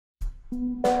All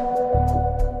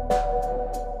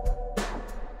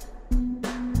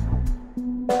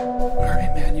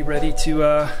right, man, you ready to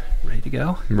go?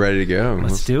 I'm ready to go.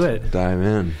 Let's do it. Dive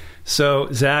in.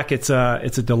 So, Zach, it's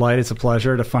a delight. It's a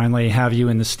pleasure to finally have you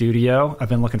in the studio. I've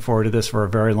been looking forward to this for a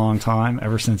very long time,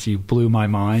 ever since you blew my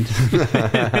mind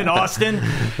in Austin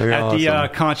at the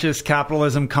Conscious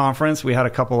Capitalism Conference. We had a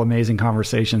couple amazing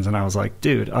conversations, and I was like,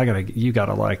 dude, you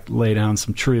gotta like lay down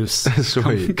some truths.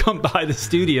 come by the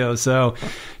studio. So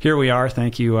here we are.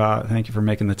 Thank you for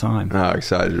making the time. Oh,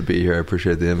 excited to be here. I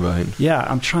appreciate the invite. Yeah,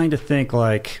 I'm trying to think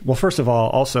well, first of all,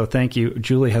 also thank you.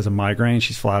 Julie has a migraine.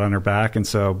 She's flat on her back, and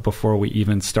so before we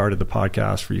even started the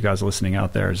podcast, for you guys listening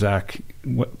out there, Zach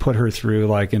put her through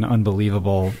like an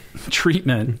unbelievable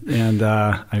treatment, and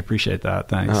I appreciate that.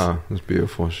 Thanks. Oh, it was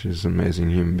beautiful. She's an amazing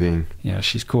human being. Yeah,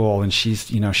 she's cool, and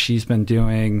she's been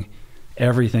doing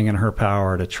everything in her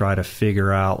power to try to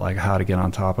figure out like how to get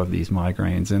on top of these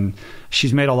migraines, and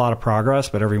she's made a lot of progress,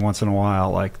 but every once in a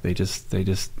while, like they just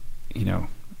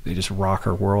rock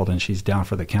her world, and she's down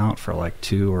for the count for like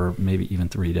 2 or maybe even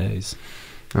 3 days.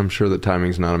 I'm sure the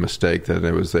timing's not a mistake that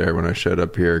it was there when I showed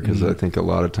up here, because I think a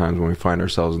lot of times when we find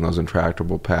ourselves in those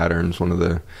intractable patterns, one of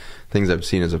the things I've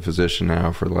seen as a physician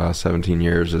now for the last 17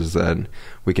 years is that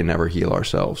we can never heal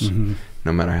ourselves. Mm-hmm.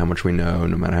 No matter how much we know,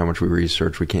 no matter how much we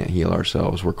research, we can't heal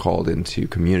ourselves. We're called into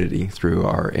community through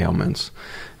our ailments.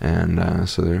 And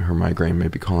so her migraine may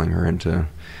be calling her into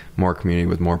more community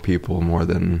with more people,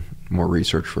 more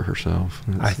research for herself.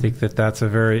 I think that's a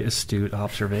very astute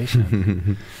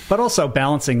observation. But also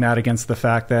balancing that against the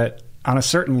fact that on a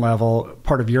certain level,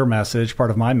 part of your message,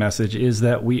 part of my message is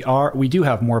that we do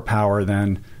have more power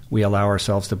than we allow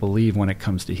ourselves to believe when it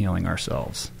comes to healing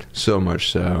ourselves. So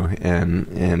much so.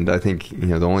 And I think,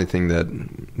 the only thing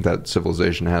that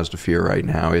civilization has to fear right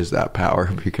now is that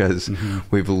power, because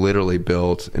we've literally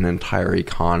built an entire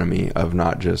economy of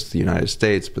not just the United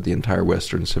States, but the entire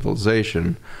Western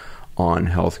civilization on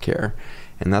healthcare.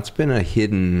 And that's been a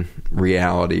hidden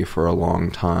reality for a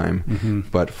long time.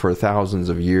 But for thousands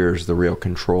of years, the real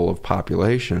control of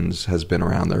populations has been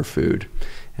around their food.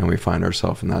 And we find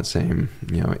ourselves in that same,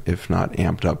 if not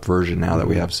amped up version now that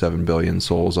we have 7 billion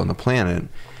souls on the planet.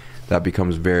 That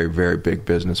becomes very, very big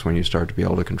business when you start to be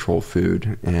able to control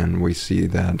food. And we see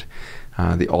that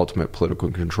the ultimate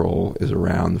political control is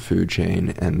around the food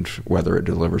chain and whether it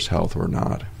delivers health or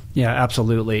not. Yeah,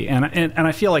 absolutely. And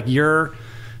I feel like you're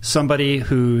somebody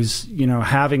who's,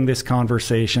 having this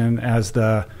conversation as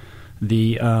the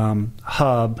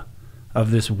hub of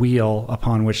this wheel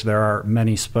upon which there are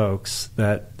many spokes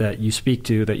that you speak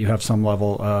to, that you have some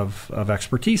level of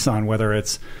expertise on, whether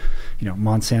it's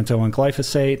Monsanto and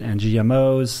glyphosate and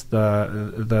GMOs,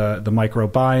 the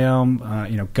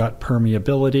microbiome, gut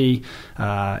permeability,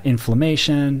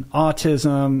 inflammation,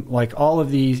 autism, like all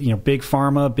of these, big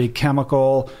pharma, big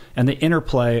chemical, and the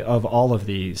interplay of all of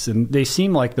these. And they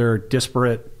seem like they're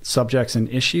disparate subjects and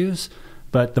issues,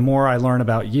 but the more I learn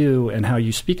about you and how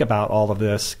you speak about all of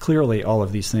this, clearly all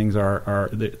of these things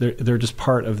they're just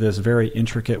part of this very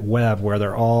intricate web where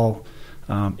they're all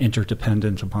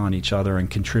interdependent upon each other and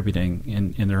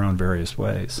contributing in their own various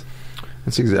ways.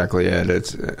 That's exactly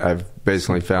it. I've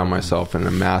basically found myself in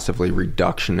a massively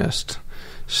reductionist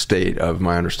state of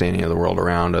my understanding of the world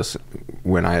around us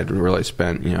when I had really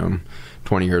spent,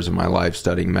 20 years of my life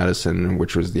studying medicine,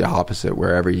 which was the opposite,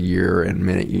 where every year and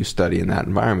minute you study in that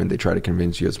environment, they try to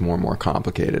convince you it's more and more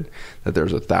complicated, that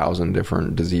there's 1,000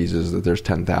 different diseases, that there's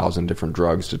 10,000 different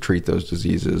drugs to treat those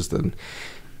diseases.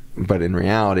 But in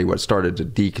reality, what started to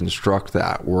deconstruct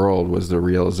that world was the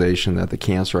realization that the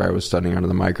cancer I was studying under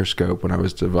the microscope when I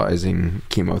was devising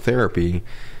chemotherapy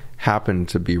happened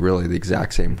to be really the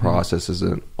exact same process as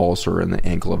an ulcer in the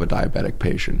ankle of a diabetic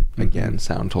patient. Again,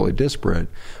 sound totally disparate,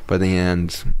 but in the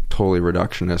end, totally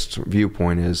reductionist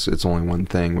viewpoint is it's only one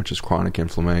thing, which is chronic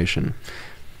inflammation.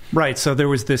 Right. So there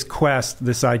was this quest,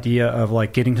 this idea of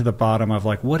like getting to the bottom of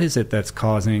like, what is it that's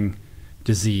causing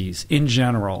disease in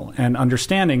general, and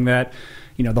understanding that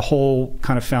the whole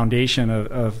kind of foundation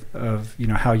of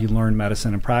how you learn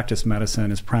medicine and practice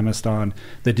medicine is premised on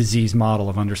the disease model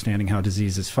of understanding how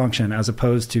diseases function, as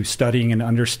opposed to studying and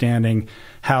understanding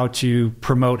how to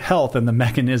promote health and the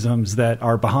mechanisms that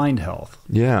are behind health.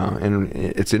 Yeah, and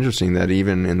it's interesting that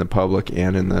even in the public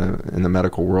and in the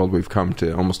medical world, we've come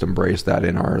to almost embrace that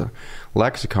in our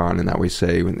lexicon, in that we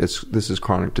say this is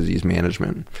chronic disease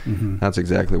management. That's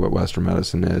exactly what Western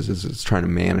medicine is it's trying to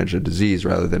manage a disease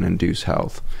rather than induce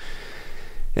health.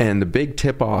 And the big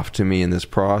tip-off to me in this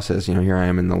process, here I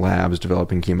am in the labs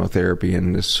developing chemotherapy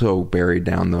and is so buried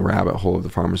down the rabbit hole of the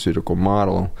pharmaceutical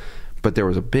model. But there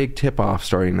was a big tip-off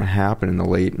starting to happen in the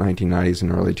late 1990s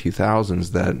and early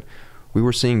 2000s that we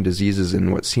were seeing diseases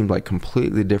in what seemed like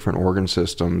completely different organ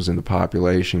systems in the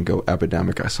population go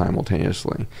epidemic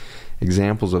simultaneously.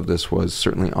 Examples of this was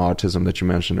certainly autism that you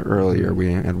mentioned earlier.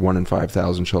 We had 1 in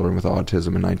 5,000 children with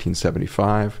autism in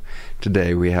 1975.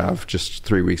 Today we have, just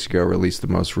 3 weeks ago, released the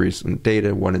most recent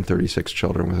data, 1 in 36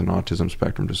 children with an autism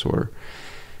spectrum disorder.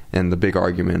 And the big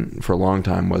argument for a long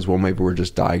time was, well, maybe we're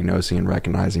just diagnosing and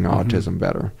recognizing autism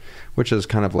better, which is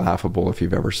kind of laughable if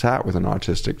you've ever sat with an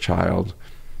autistic child.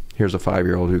 Here's a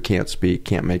 5-year-old who can't speak,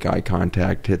 can't make eye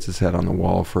contact, hits his head on the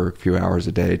wall for a few hours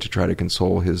a day to try to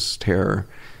console his terror.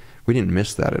 We didn't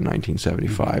miss that in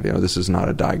 1975. This is not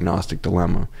a diagnostic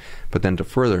dilemma. But then to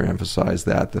further emphasize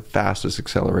that, the fastest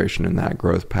acceleration in that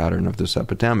growth pattern of this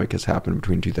epidemic has happened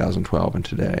between 2012 and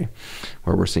today,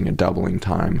 where we're seeing a doubling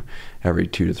time every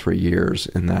 2 to 3 years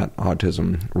in that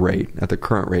autism rate. At the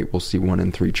current rate, we'll see 1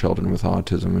 in 3 children with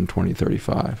autism in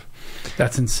 2035.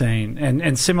 That's insane.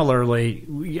 And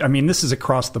similarly, I mean, this is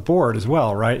across the board as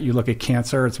well, right? You look at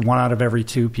cancer, it's 1 out of every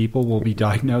 2 people will be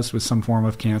diagnosed with some form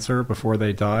of cancer before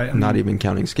they die. Not even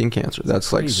counting skin cancer.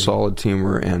 That's like solid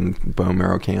tumor and bone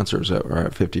marrow cancers that are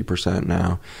at 50%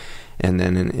 now. And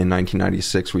then in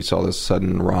 1996, we saw this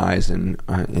sudden rise in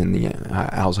the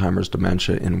Alzheimer's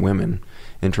dementia in women.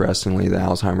 Interestingly, the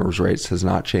Alzheimer's rates has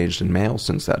not changed in males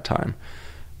since that time.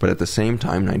 But at the same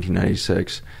time,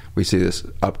 1996, we see this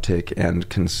uptick and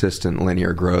consistent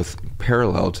linear growth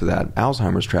parallel to that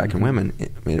Alzheimer's track in women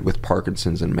with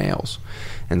Parkinson's in males.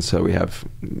 And so we have,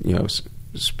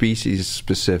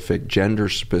 species-specific,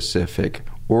 gender-specific,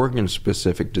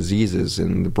 organ-specific diseases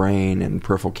in the brain and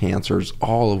peripheral cancers,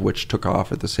 all of which took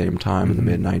off at the same time in the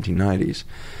mid-1990s.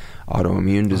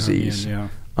 Autoimmune disease,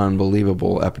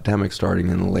 unbelievable epidemic starting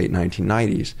in the late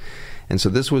 1990s. And so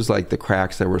this was like the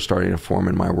cracks that were starting to form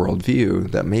in my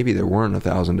worldview, that maybe there weren't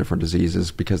 1,000 different diseases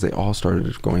because they all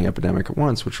started going epidemic at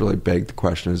once, which really begged the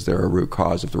question, is there a root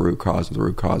cause of the root cause of the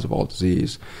root cause of all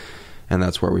disease? And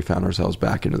that's where we found ourselves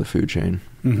back into the food chain.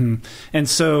 Mm-hmm. And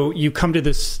so you come to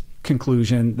this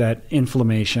conclusion that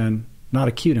inflammation, not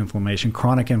acute inflammation,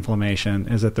 chronic inflammation,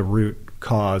 is at the root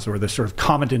cause, or the sort of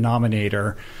common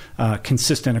denominator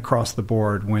consistent across the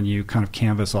board when you kind of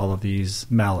canvass all of these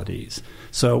maladies.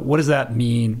 So what does that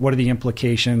mean? What are the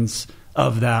implications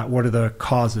of that? What are the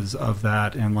causes of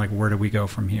that? And where do we go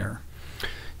from here?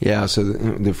 Yeah, so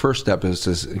the first step is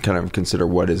to kind of consider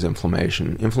what is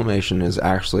inflammation. Inflammation is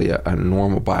actually a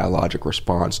normal biologic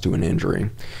response to an injury.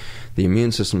 The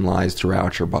immune system lies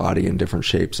throughout your body in different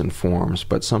shapes and forms,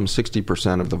 but some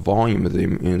 60% of the volume of the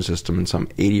immune system and some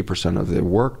 80% of the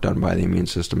work done by the immune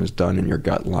system is done in your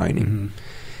gut lining.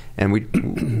 And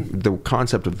the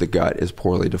concept of the gut is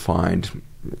poorly defined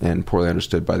and poorly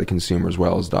understood by the consumer as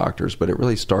well as doctors, but it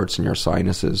really starts in your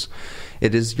sinuses.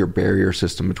 It is your barrier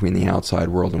system between the outside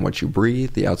world and what you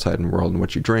breathe, the outside world and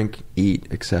what you drink, eat,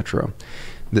 etc.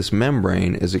 This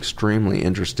membrane is extremely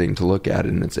interesting to look at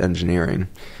in its engineering.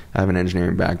 I have an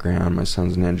engineering background. My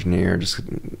son's an engineer.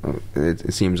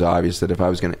 It seems obvious that if I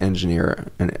was going to engineer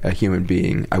a human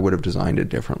being, I would have designed it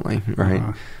differently,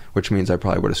 right? Which means I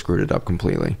probably would have screwed it up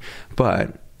completely.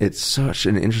 But it's such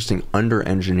an interesting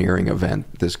under-engineering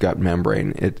event, this gut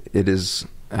membrane. It is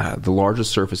the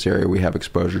largest surface area we have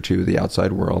exposure to the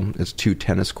outside world. It's 2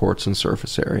 tennis courts in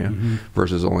surface area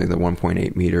versus only the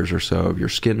 1.8 meters or so of your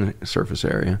skin surface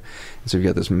area. And so you've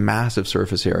got this massive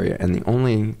surface area, and the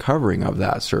only covering of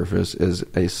that surface is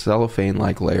a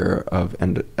cellophane-like layer of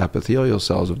epithelial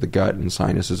cells of the gut and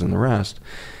sinuses and the rest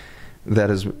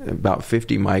that is about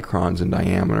 50 microns in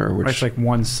diameter. Which it's like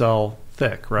 1 cell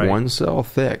thick, right? 1 cell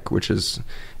thick, which is,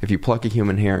 if you pluck a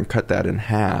human hair and cut that in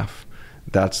half,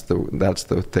 that's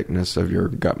the thickness of your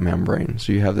gut membrane.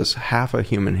 So you have this half a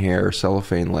human hair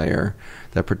cellophane layer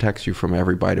that protects you from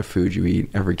every bite of food you eat,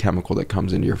 every chemical that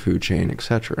comes into your food chain,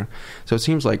 etc. So it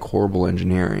seems like horrible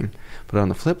engineering. But on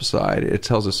the flip side, it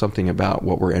tells us something about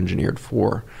what we're engineered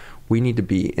for. We need to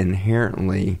be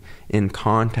inherently in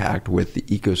contact with the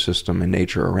ecosystem and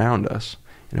nature around us.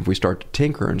 And if we start to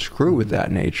tinker and screw with that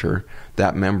nature,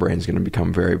 that membrane is going to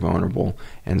become very vulnerable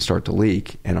and start to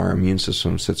leak, and our immune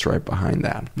system sits right behind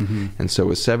that. And so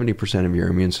with 70% of your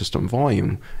immune system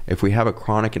volume, if we have a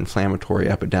chronic inflammatory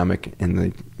epidemic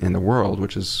in the world,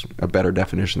 which is a better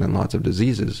definition than lots of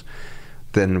diseases,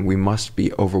 then we must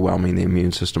be overwhelming the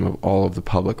immune system of all of the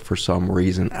public for some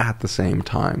reason at the same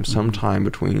time. Sometime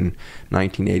between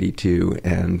 1982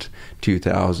 and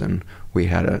 2000, we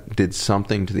did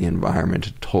something to the environment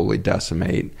to totally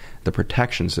decimate the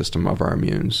protection system of our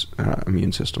immune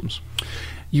systems.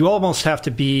 You almost have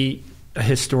to be a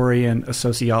historian, a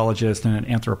sociologist, and an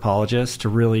anthropologist to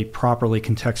really properly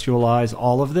contextualize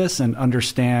all of this and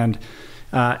understand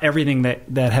everything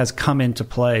that has come into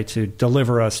play to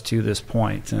deliver us to this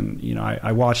point. And,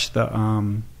 I watched the,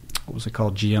 what was it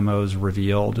called? GMOs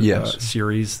Revealed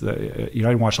series. I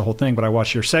didn't watch the whole thing, but I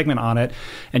watched your segment on it,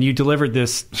 and you delivered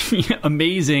this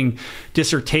amazing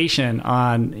dissertation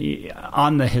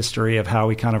on the history of how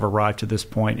we kind of arrived to this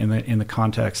point in the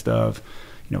context of,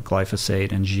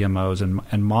 glyphosate and GMOs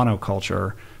and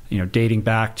monoculture, dating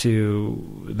back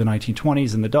to the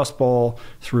 1920s and the Dust Bowl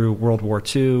through World War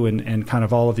II and kind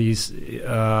of all of these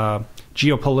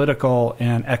geopolitical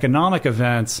and economic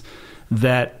events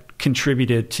that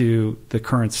contributed to the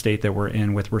current state that we're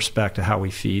in with respect to how we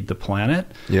feed the planet.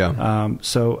 Yeah.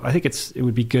 So I think it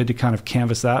would be good to kind of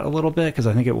canvas that a little bit, because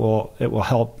I think it will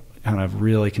help kind of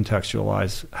really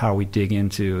contextualize how we dig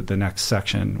into the next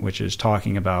section, which is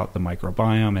talking about the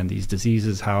microbiome and these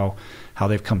diseases, how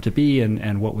they've come to be,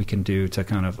 and what we can do to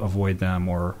kind of avoid them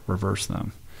or reverse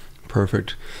them.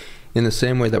 Perfect. In the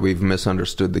same way that we've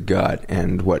misunderstood the gut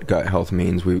and what gut health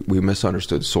means, we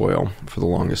misunderstood soil for the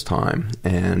longest time.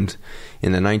 And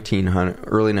in the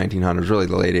early 1900s, really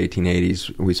the late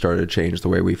 1880s, we started to change the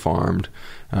way we farmed.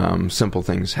 Simple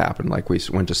things happened, like we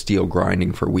went to steel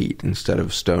grinding for wheat instead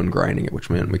of stone grinding it, which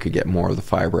meant we could get more of the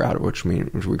fiber out of it, which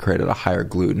means we created a higher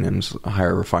gluten and a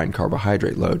higher refined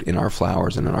carbohydrate load in our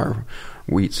flours and in our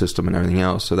wheat system and everything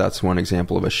else. So that's one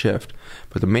example of a shift.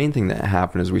 But the main thing that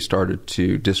happened is we started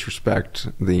to disrespect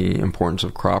the importance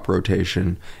of crop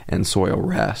rotation and soil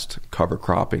rest, cover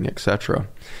cropping, etc.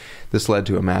 This led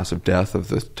to a massive death of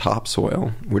the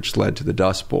topsoil, which led to the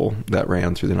Dust Bowl that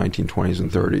ran through the 1920s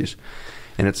and 30s.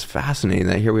 And it's fascinating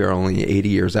that here we are only 80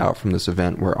 years out from this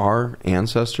event where our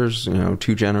ancestors, 2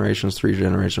 generations, 3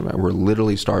 generations, were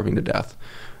literally starving to death.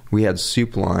 We had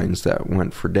soup lines that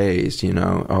went for days,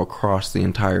 across the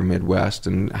entire Midwest,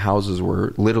 and houses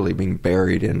were literally being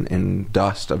buried in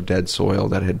dust of dead soil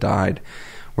that had died.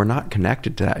 We're not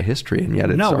connected to that history, and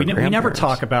yet it's our grandparents. We never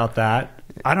talk about that.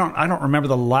 I don't remember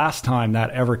the last time that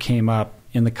ever came up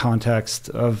in the context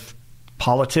of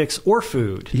politics or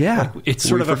food. Yeah. It's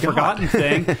sort of a forgotten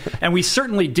thing. And we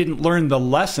certainly didn't learn the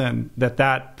lesson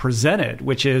that presented,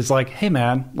 which is like, hey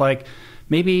man, like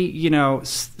maybe,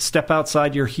 step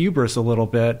outside your hubris a little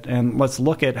bit and let's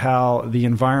look at how the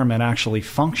environment actually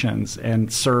functions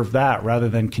and serve that, rather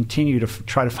than continue to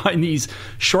try to find these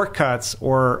shortcuts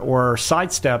or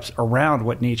sidesteps around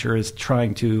what nature is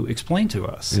trying to explain to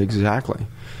us. Exactly.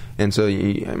 And so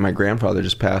my grandfather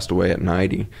just passed away at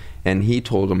 90, and he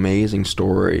told amazing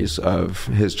stories of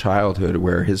his childhood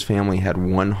where his family had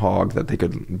one hog that they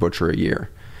could butcher a year.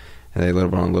 And they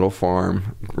lived on a little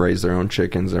farm, raised their own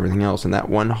chickens and everything else. And that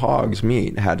one hog's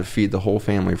meat had to feed the whole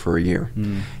family for a year.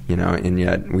 And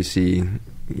yet we see,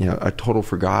 a total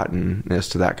forgottenness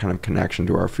to that kind of connection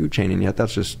to our food chain. And yet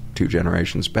that's just 2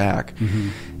 generations back. Mm-hmm.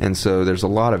 And so there's a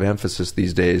lot of emphasis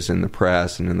these days in the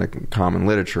press and in the common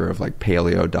literature of like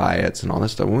paleo diets and all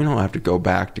this stuff. We don't have to go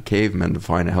back to cavemen to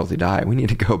find a healthy diet. We need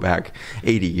to go back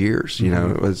 80 years.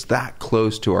 It was that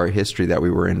close to our history that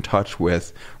we were in touch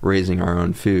with raising our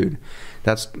own food.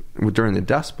 That's during the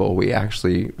Dust Bowl, we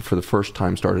actually, for the first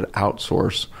time, started to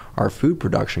outsource our food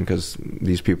production because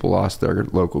these people lost their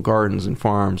local gardens and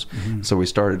farms. Mm-hmm. So we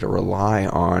started to rely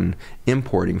on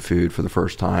importing food for the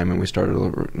first time, and we started to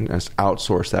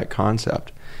outsource that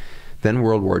concept. Then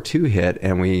World War II hit,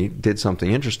 and we did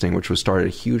something interesting, which was started a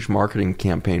huge marketing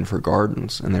campaign for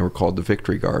gardens, and they were called the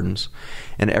Victory Gardens.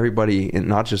 And everybody,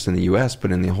 not just in the U.S.,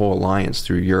 but in the whole alliance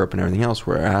through Europe and everything else,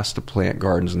 were asked to plant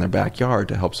gardens in their backyard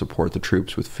to help support the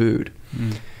troops with food.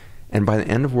 Mm. And by the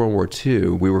end of World War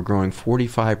II, we were growing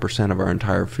 45% of our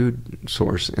entire food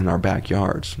source in our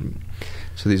backyards.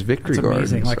 So these Victory Gardens...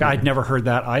 That's amazing. I'd never heard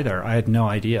that either. I had no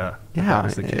idea that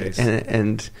was the case.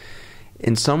 And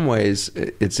in some ways,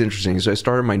 it's interesting. So I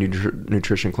started my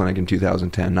nutrition clinic in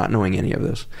 2010, not knowing any of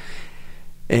this.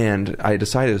 And I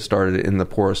decided to start it in the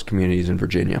poorest communities in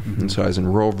Virginia. Mm-hmm. And so I was in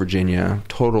rural Virginia,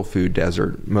 total food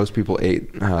desert. Most people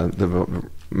ate the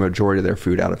majority of their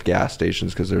food out of gas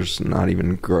stations because there's not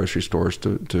even grocery stores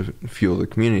to fuel the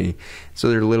community. So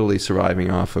they're literally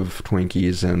surviving off of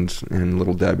Twinkies and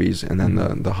Little Debbie's, and then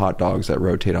the hot dogs that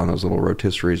rotate on those little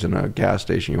rotisseries in a gas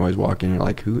station. You always walk in and you're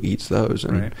like, who eats those?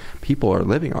 And right. People are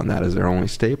living on that as their only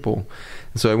staple.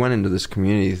 And so I went into this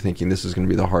community thinking this is going to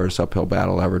be the hardest uphill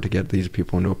battle ever to get these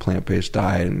people into a plant-based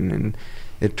diet, and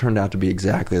it turned out to be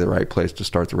exactly the right place to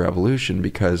start the revolution,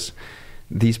 because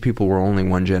these people were only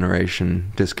one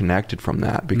generation disconnected from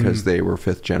that because they were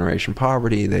 5th generation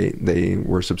poverty. They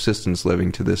were subsistence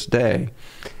living to this day.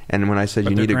 And when I said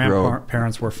you need to grow...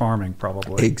 Parents were farming,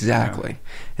 probably. Exactly. Yeah.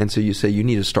 And so you say you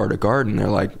need to start a garden. They're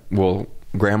like, well,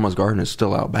 grandma's garden is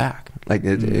still out back. Like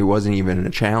it wasn't even a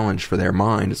challenge for their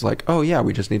mind. It's like, oh yeah,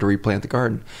 we just need to replant the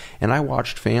garden. And I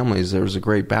watched families. There was a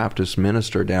great Baptist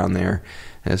minister down there.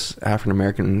 This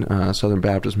African-American Southern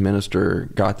Baptist minister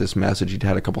got this message. He'd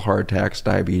had a couple heart attacks,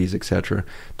 diabetes, etc.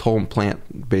 Told him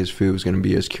plant-based food was going to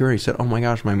be his cure. He said, oh my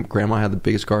gosh, my grandma had the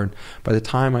biggest garden. By the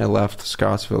time I left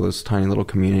Scottsville, this tiny little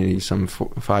community, some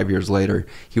 5 years later,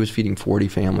 he was feeding 40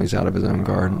 families out of his own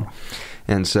garden.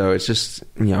 And so it's just,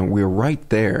 we're right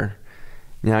there.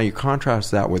 Now you contrast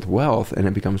that with wealth, and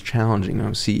it becomes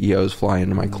challenging. CEOs fly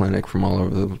into my clinic from all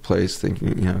over the place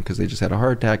thinking, because they just had a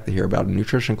heart attack. They hear about a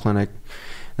nutrition clinic.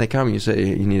 They come and you say,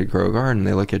 you need to grow a garden.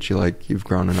 They look at you like you've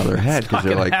grown another head, because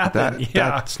they're like,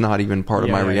 that's not even part of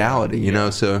my reality, you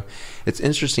know? So it's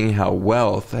interesting how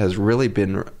wealth has really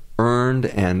been earned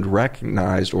and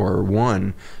recognized or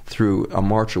won through a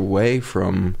march away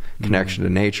from connection to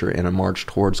nature and a march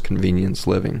towards convenience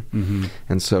living.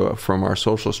 And so from our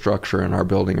social structure and our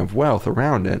building of wealth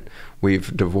around it,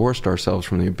 we've divorced ourselves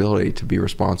from the ability to be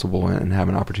responsible and have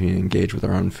an opportunity to engage with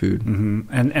our own food.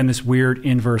 And this weird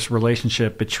inverse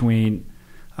relationship between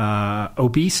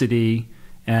obesity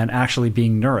and actually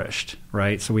being nourished,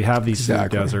 right? So we have these food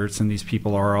deserts, and these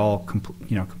people are all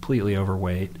completely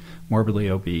overweight, morbidly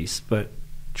obese, but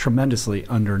tremendously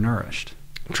undernourished.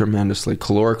 Tremendously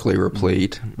calorically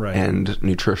replete, and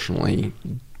nutritionally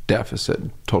deficit,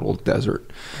 total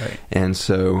desert. And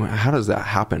so how does that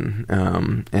happen?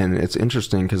 And it's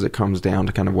interesting because it comes down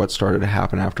to kind of what started to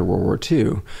happen after World War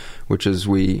II, which is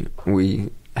we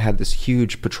had this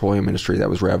huge petroleum industry that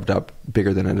was revved up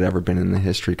bigger than it had ever been in the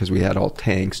history, because we had all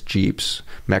tanks, jeeps,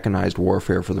 mechanized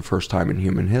warfare for the first time in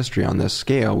human history on this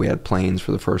scale. We had planes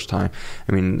for the first time.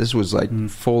 I mean, this was like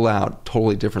full out,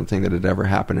 totally different thing that had ever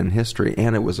happened in history,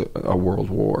 and it was a world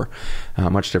war,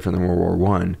 much different than World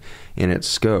War I in its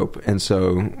scope. And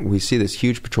so we see this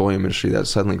huge petroleum industry that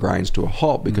suddenly grinds to a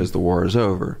halt because the war is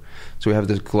over. So we have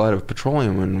this glut of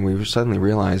petroleum, and we suddenly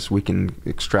realize we can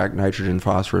extract nitrogen,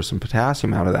 phosphorus, and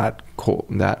potassium out of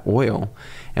that oil,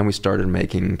 and we started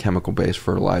making chemical-based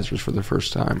fertilizers for the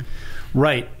first time.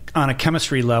 Right. On a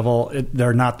chemistry level,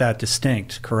 they're not that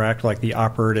distinct, correct? Like the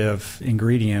operative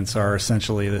ingredients are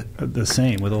essentially the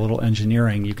same. With a little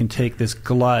engineering, you can take this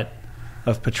glut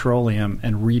of petroleum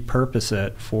and repurpose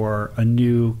it for a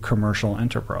new commercial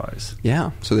enterprise.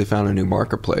 Yeah, so they found a new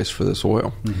marketplace for this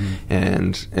oil.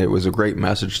 And it was a great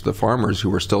message to the farmers who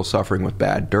were still suffering with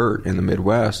bad dirt in the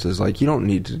Midwest, is like, you don't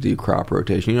need to do crop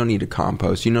rotation, you don't need to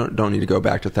compost, you don't need to go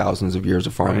back to thousands of years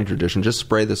of farming tradition, just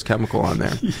spray this chemical on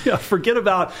there. Forget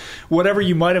about whatever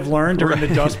you might have learned during the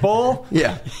Dust Bowl.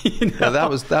 Yeah, that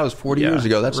was 40 years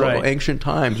ago. That's all ancient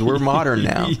times. We're modern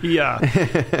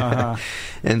now.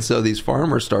 And so these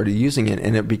farmers started using it,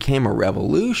 and it became a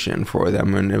revolution for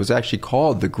them. And it was actually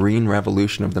called the Green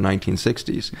Revolution of the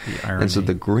 1960s. And so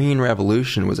the Green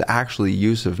Revolution was actually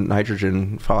use of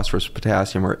nitrogen, phosphorus,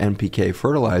 potassium, or NPK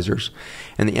fertilizers.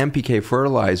 And the NPK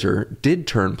fertilizer did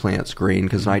turn plants green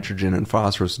because nitrogen and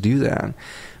phosphorus do that.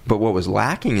 But what was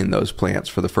lacking in those plants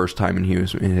for the first time in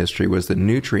human history was the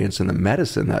nutrients and the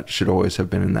medicine that should always have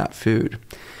been in that food.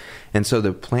 And so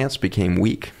the plants became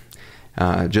weak.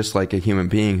 Just like a human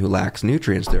being who lacks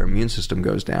nutrients, their immune system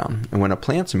goes down. And when a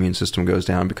plant's immune system goes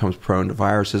down, it becomes prone to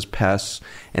viruses, pests,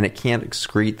 and it can't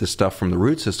excrete the stuff from the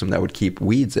root system that would keep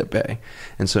weeds at bay.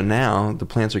 And so now the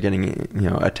plants are getting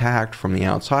attacked from the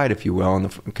outside, if you will,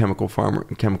 and the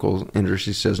chemical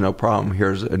industry says, no problem,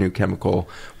 here's a new chemical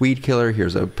weed killer,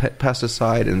 here's a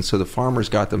pesticide. And so the farmers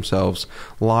got themselves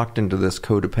locked into this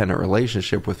codependent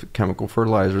relationship with chemical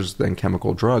fertilizers, then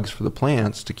chemical drugs for the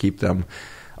plants to keep them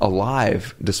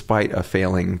alive despite a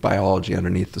failing biology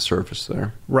underneath the surface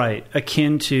there. Right.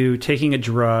 Akin to taking a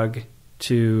drug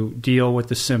to deal with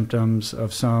the symptoms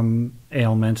of some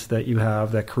ailment that you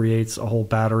have that creates a whole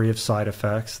battery of side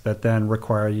effects that then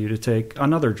require you to take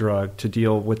another drug to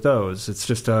deal with those. It's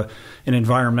just an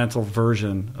environmental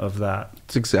version of that.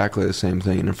 It's exactly the same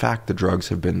thing. And in fact, the drugs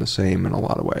have been the same in a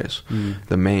lot of ways.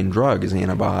 The main drug is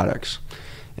antibiotics.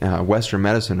 Western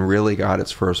medicine really got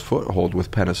its first foothold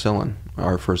with penicillin,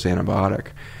 our first antibiotic,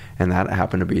 and that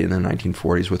happened to be in the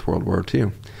 1940s with World War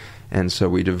II. And so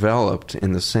we developed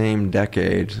in the same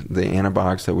decade the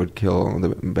antibiotics that would kill the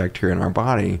bacteria in our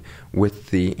body with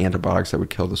the antibiotics that would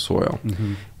kill the soil.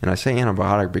 And I say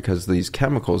antibiotic because these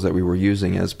chemicals that we were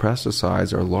using as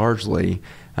pesticides are largely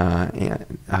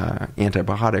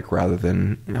antibiotic rather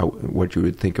than what you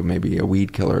would think of maybe a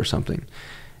weed killer or something.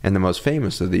 And the most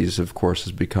famous of these, of course,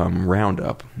 has become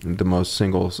Roundup, the most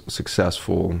single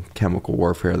successful chemical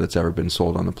warfare that's ever been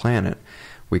sold on the planet.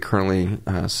 We currently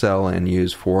sell and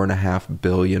use 4.5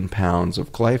 billion pounds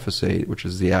of glyphosate, which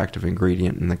is the active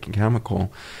ingredient in the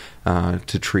chemical,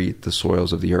 to treat the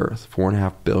soils of the earth.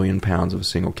 4.5 billion pounds of a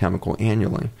single chemical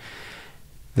annually.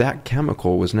 That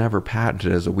chemical was never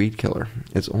patented as a weed killer.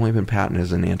 It's only been patented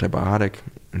as an antibiotic,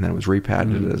 and then it was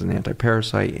repatented as an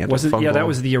antiparasite, antifungal. Yeah, that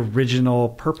was the original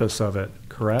purpose of it,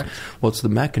 correct? Well, it's the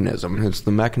mechanism. It's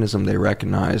the mechanism they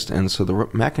recognized. And so the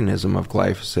mechanism of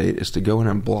glyphosate is to go in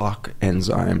and block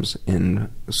enzymes in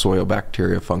soil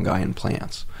bacteria, fungi, and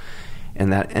plants.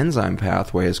 And that enzyme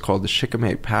pathway is called the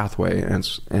shikimate pathway,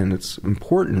 and it's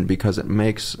important because it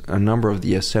makes a number of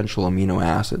the essential amino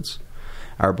acids.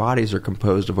 Our bodies are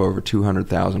composed of over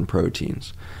 200,000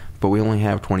 proteins, but we only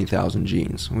have 20,000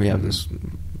 genes. We have this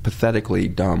pathetically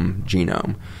dumb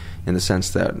genome in the sense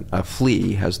that a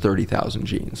flea has 30,000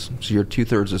 genes. So you're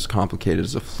two-thirds as complicated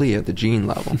as a flea at the gene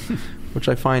level, which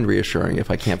I find reassuring.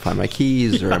 If I can't find my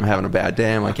keys or I'm having a bad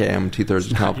day, I'm like, hey, I'm two-thirds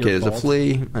as complicated as a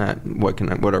flea. What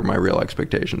are my real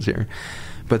expectations here?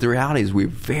 But the reality is we're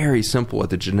very simple at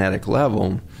the genetic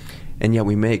level, and yet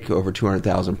we make over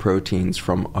 200,000 proteins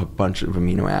from a bunch of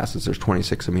amino acids. There's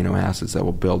 26 amino acids that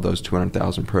will build those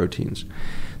 200,000 proteins.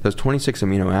 Those 26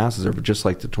 amino acids are just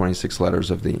like the 26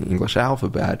 letters of the English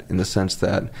alphabet in the sense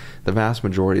that the vast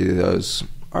majority of those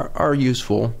are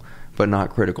useful but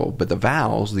not critical. But the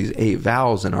vowels, these 8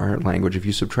 vowels in our language, if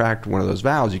you subtract one of those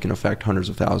vowels, you can affect hundreds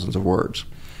of thousands of words.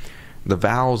 The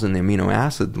vowels in the amino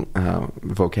acid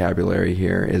vocabulary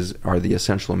here are the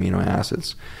essential amino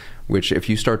acids, which if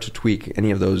you start to tweak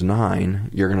any of those 9,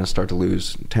 you're going to start to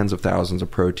lose tens of thousands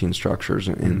of protein structures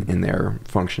in their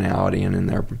functionality and in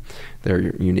their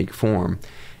unique form.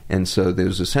 And so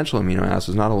those essential amino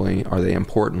acids, not only are they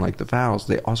important like the vowels,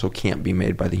 they also can't be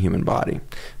made by the human body.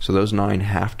 So those 9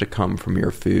 have to come from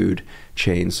your food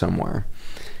chain somewhere.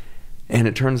 And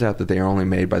it turns out that they are only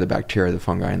made by the bacteria, the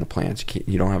fungi, and the plants.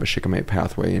 You don't have a shikimate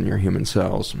pathway in your human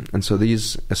cells. And so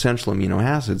these essential amino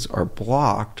acids are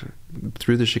blocked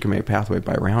through the shikimate pathway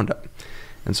by Roundup.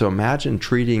 And so imagine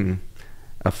treating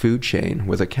a food chain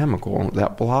with a chemical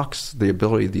that blocks the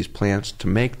ability of these plants to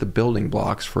make the building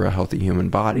blocks for a healthy human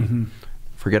body.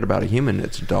 Forget about a human.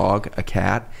 It's a dog, a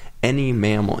cat, any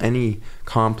mammal, any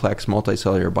complex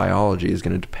multicellular biology is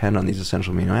going to depend on these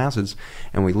essential amino acids.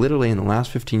 And we literally, in the last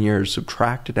 15 years,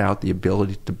 subtracted out the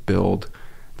ability to build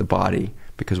the body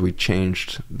because we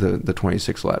changed the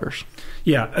 26 letters.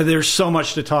 Yeah, there's so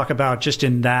much to talk about just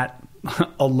in that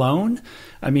alone.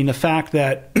 I mean, the fact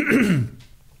that,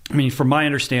 from my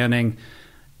understanding,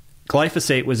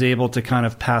 glyphosate was able to kind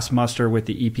of pass muster with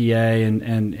the EPA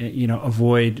and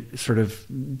avoid sort of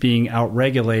being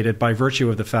outregulated by virtue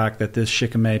of the fact that this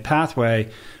shikimate pathway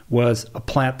was a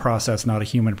plant process, not a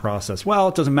human process. Well,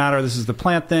 it doesn't matter. This is the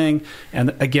plant thing.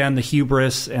 And again, the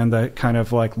hubris and the kind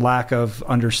of like lack of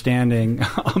understanding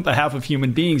on behalf of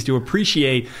human beings to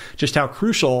appreciate just how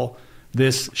crucial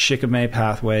this shikimate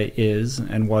pathway is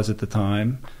and was at the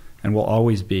time and will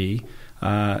always be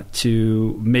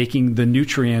to making the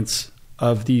nutrients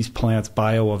of these plants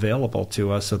bioavailable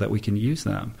to us so that we can use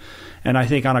them. And I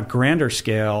think on a grander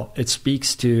scale, it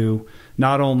speaks to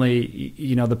not only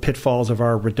the pitfalls of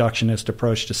our reductionist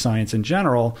approach to science in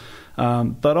general,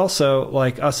 but also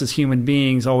like us as human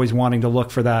beings always wanting to look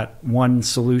for that one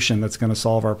solution that's going to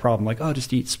solve our problem. Like, oh,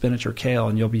 just eat spinach or kale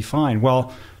and you'll be fine.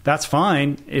 Well, that's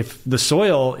fine if the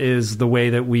soil is the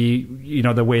way that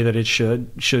the way that it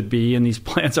should be, and these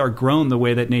plants are grown the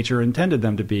way that nature intended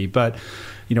them to be. But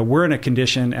we're in a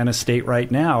condition and a state right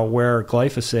now where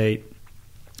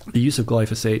the use of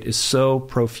glyphosate is so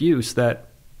profuse that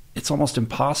it's almost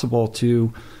impossible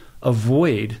to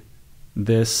avoid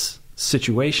this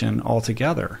situation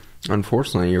altogether.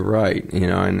 Unfortunately, you're right.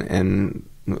 And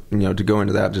to go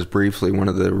into that just briefly, one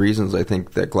of the reasons I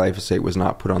think that glyphosate was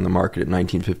not put on the market in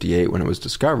 1958 when it was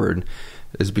discovered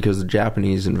is because the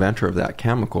Japanese inventor of that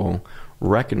chemical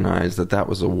recognized that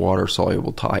was a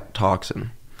water-soluble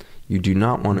toxin. You do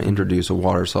not want to introduce a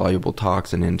water-soluble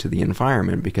toxin into the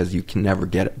environment because you can never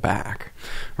get it back,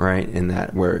 right? In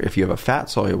that, where if you have a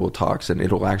fat-soluble toxin,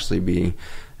 it'll actually be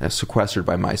sequestered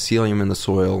by mycelium in the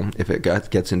soil. If it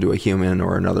gets into a human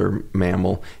or another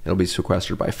mammal, it'll be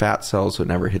sequestered by fat cells, so it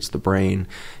never hits the brain.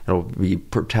 It'll be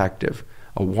protective.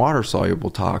 A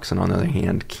water-soluble toxin, on the other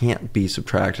hand, can't be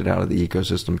subtracted out of the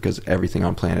ecosystem because everything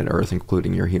on planet Earth,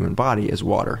 including your human body, is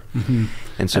water. Mm-hmm.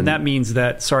 And that means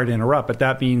that, sorry to interrupt, but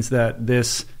that means that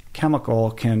this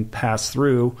chemical can pass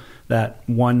through that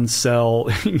one cell,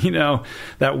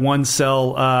 that one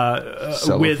cell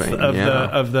width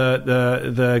of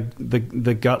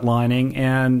the gut lining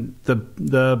and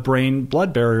the brain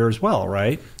blood barrier as well,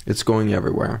 right? It's going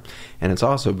everywhere. And it's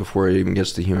also, before it even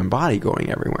gets to the human body, going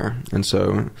everywhere. And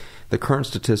so the current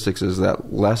statistics is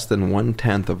that less than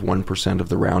 0.1% of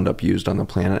the Roundup used on the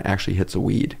planet actually hits a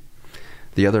weed.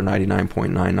 The other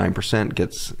 99.99%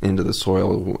 gets into the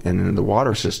soil and into the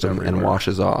water system and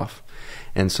washes off.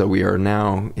 And so we are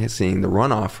now seeing the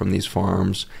runoff from these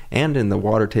farms and in the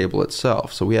water table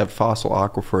itself. So we have fossil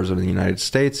aquifers in the United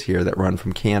States here that run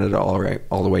from Canada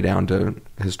all the way down to,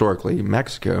 historically,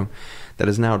 Mexico, that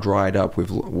is now dried up.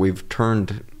 We've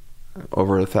turned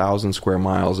over 1,000 square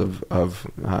miles of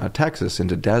Texas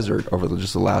into desert over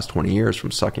just the last 20 years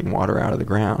from sucking water out of the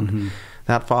ground. Mm-hmm.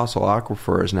 That fossil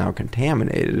aquifer is now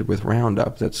contaminated with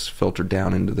Roundup that's filtered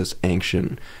down into this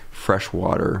ancient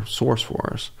freshwater source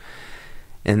for us.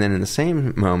 And then in the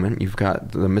same moment, you've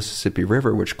got the Mississippi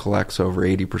River, which collects over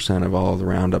 80% of all of the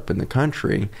Roundup in the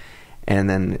country. And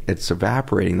then it's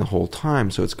evaporating the whole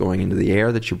time, so it's going into the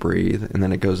air that you breathe, and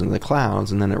then it goes into the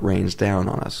clouds, and then it rains down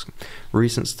on us.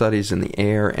 Recent studies in the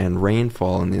air and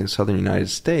rainfall in the southern United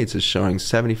States is showing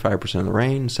 75% of the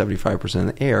rain, 75%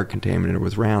 of the air contaminated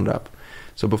with Roundup.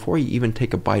 So before you even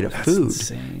take a bite of food,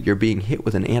 insane. You're being hit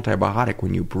with an antibiotic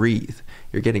when you breathe.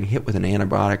 You're getting hit with an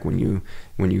antibiotic when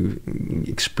you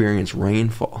experience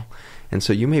rainfall. And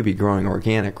so you may be growing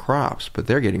organic crops, but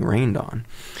they're getting rained on.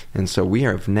 And so we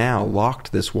have now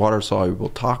locked this water-soluble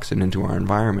toxin into our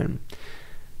environment.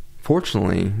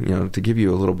 Fortunately, to give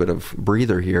you a little bit of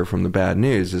breather here from the bad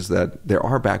news, is that there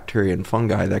are bacteria and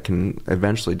fungi that can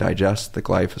eventually digest the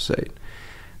glyphosate.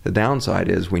 The downside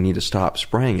is we need to stop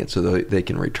spraying it so that they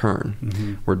can return.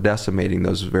 Mm-hmm. We're decimating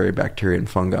those very bacteria and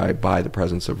fungi by the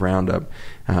presence of Roundup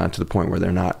to the point where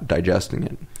they're not digesting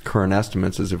it. Current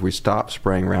estimates is if we stop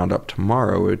spraying Roundup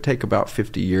tomorrow, it would take about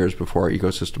 50 years before our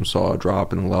ecosystem saw a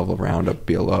drop in the level of Roundup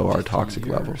below our toxic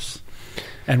levels.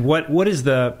 And what is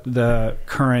the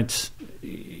current,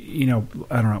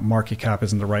 I don't know, market cap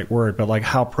isn't the right word, but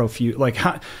how profuse,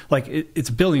 it's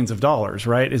billions of dollars,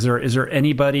 right? Is there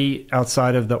anybody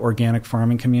outside of the organic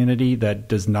farming community that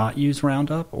does not use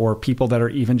Roundup, or people that are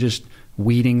even just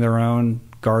weeding their own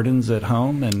gardens at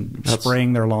home and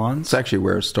spraying their lawns? That's actually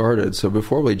where it started. So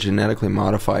before we genetically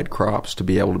modified crops to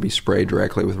be able to be sprayed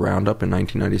directly with Roundup in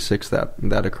 1996,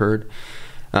 that occurred.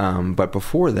 But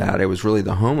before that, it was really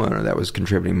the homeowner that was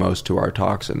contributing most to our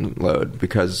toxin load,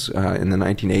 because in the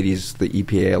 1980s, the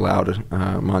EPA allowed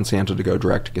Monsanto to go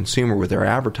direct to consumer with their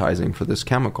advertising for this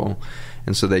chemical.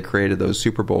 And so they created those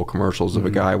Super Bowl commercials of a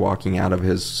guy walking out of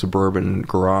his suburban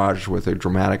garage with a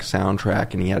dramatic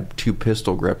soundtrack, and he had 2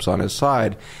 pistol grips on his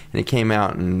side, and he came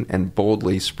out and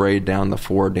boldly sprayed down the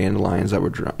 4 dandelions that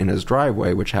were in his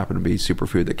driveway, which happened to be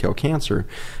superfood that kill cancer.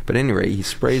 But anyway, he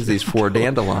sprays these 4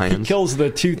 dandelions. He kills the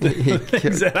 2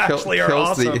 things that actually are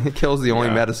awesome. He kills the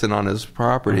only medicine on his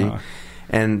property.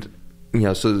 And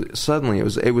so suddenly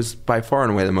it was by far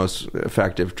and away the most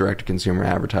effective direct-to-consumer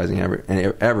advertising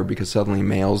ever, because suddenly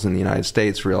males in the United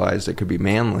States realized it could be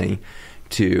manly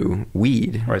to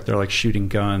weed. Right, they're like shooting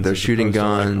guns. They're shooting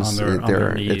guns. On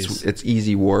their knees. It's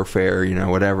easy warfare,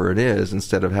 whatever it is,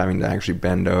 instead of having to actually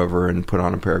bend over and put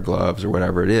on a pair of gloves or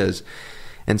whatever it is.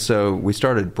 And so we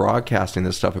started broadcasting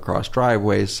this stuff across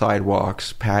driveways,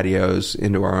 sidewalks, patios,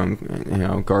 into our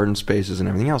own garden spaces and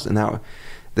everything else. And that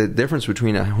the difference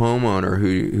between a homeowner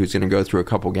who's going to go through a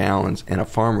couple gallons and a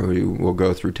farmer who will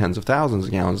go through tens of thousands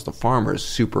of gallons, the farmer is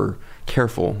super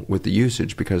careful with the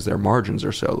usage because their margins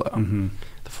are so low. Mm-hmm.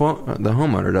 The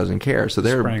homeowner doesn't care, so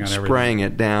they're spraying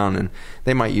it down, and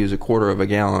they might use a quarter of a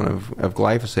gallon of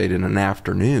glyphosate in an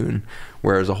afternoon,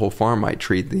 whereas a whole farm might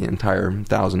treat the entire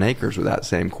 1,000 acres with that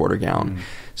same quarter gallon. Mm-hmm.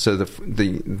 So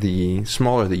the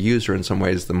smaller the user, in some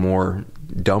ways, the more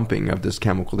dumping of this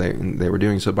chemical they were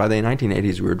doing. So by the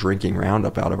 1980s, we were drinking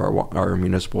Roundup out of our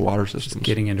municipal water systems. Just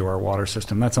getting into our water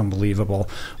system. That's unbelievable.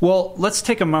 Well, let's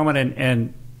take a moment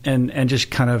and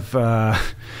just kind of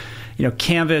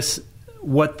canvas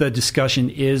what the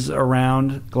discussion is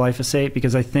around glyphosate,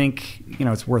 because I think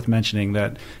it's worth mentioning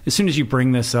that as soon as you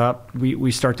bring this up,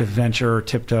 we start to venture or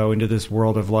tiptoe into this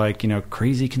world of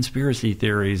crazy conspiracy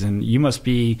theories, and you must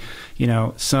be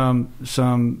some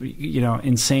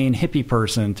insane hippie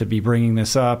person to be bringing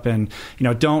this up, and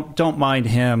don't mind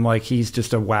him, he's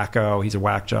just a wacko, he's a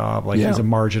whack job, he's a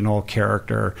marginal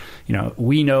character.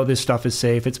 We know this stuff is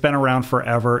safe, it's been around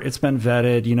forever, it's been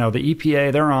vetted, the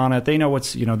EPA, they're on it, they know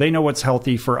what's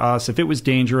healthy for us. If it was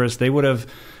dangerous, they would have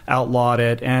outlawed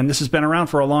it. And this has been around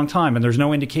for a long time, and there's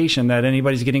no indication that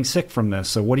anybody's getting sick from this.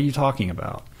 So what are you talking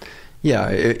about? Yeah,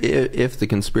 if the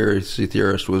conspiracy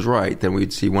theorist was right, then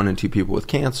we'd see 1 in 2 people with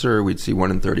cancer, we'd see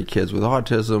 1 in 30 kids with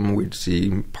autism, we'd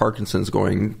see Parkinson's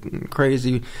going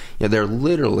crazy. Yeah, they're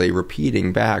literally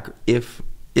repeating back, if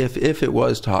it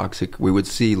was toxic, we would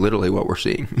see literally what we're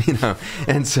seeing,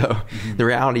 And so the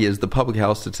reality is the public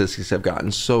health statistics have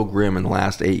gotten so grim in the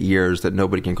last 8 years that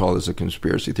nobody can call this a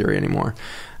conspiracy theory anymore.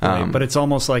 Right, but it's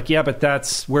almost like, but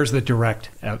where's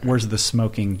the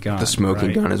smoking gun? The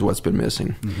smoking gun is what's been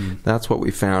missing. Mm-hmm. That's what we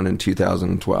found in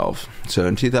 2012. So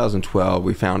in 2012,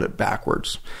 we found it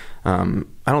backwards. I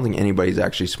don't think anybody's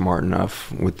actually smart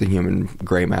enough with the human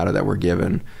gray matter that we're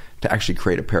given to actually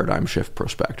create a paradigm shift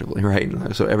prospectively,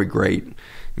 right? So every great,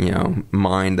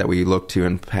 mind that we look to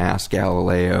in past,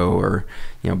 Galileo or,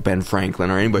 Ben Franklin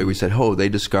or anybody, we said, they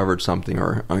discovered something,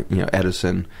 or,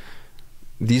 Edison.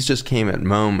 These just came at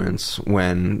moments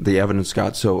when the evidence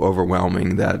got so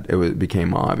overwhelming that it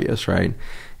became obvious, right?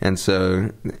 And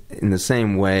so in the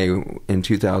same way, in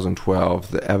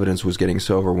 2012, the evidence was getting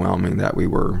so overwhelming that we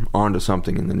were onto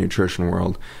something in the nutrition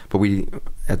world. But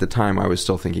at the time, I was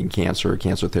still thinking cancer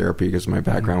therapy, because my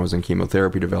background was in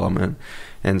chemotherapy development.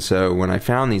 And so when I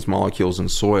found these molecules in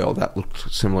soil that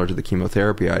looked similar to the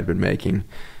chemotherapy I'd been making,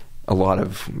 a lot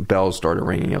of bells started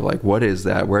ringing of like, what is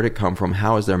that? Where did it come from?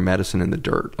 How is there medicine in the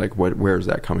dirt? Like, where is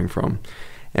that coming from?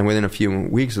 And within a few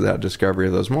weeks of that discovery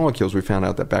of those molecules, we found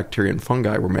out that bacteria and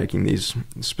fungi were making these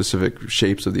specific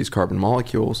shapes of these carbon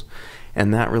molecules.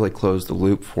 And that really closed the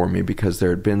loop for me, because there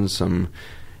had been some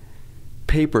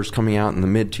papers coming out in the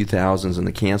mid-2000s in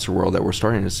the cancer world that were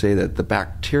starting to say that the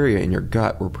bacteria in your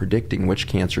gut were predicting which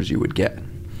cancers you would get.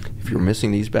 If you were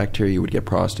missing these bacteria, you would get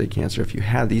prostate cancer. If you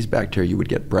had these bacteria, you would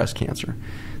get breast cancer.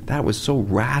 That was so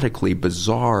radically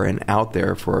bizarre and out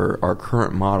there for our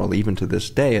current model, even to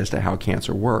this day, as to how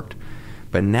cancer worked.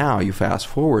 But now you fast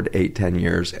forward 8-10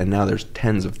 years, and now there's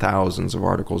tens of thousands of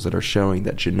articles that are showing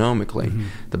that genomically,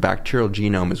 the bacterial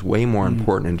genome is way more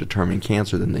important in determining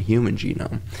cancer than the human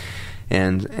genome.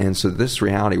 And so this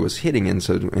reality was hitting. And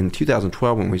so in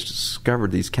 2012, when we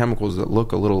discovered these chemicals that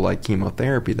look a little like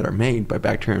chemotherapy that are made by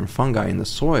bacteria and fungi in the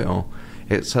soil,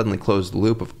 it suddenly closed the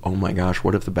loop of, oh my gosh,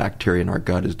 what if the bacteria in our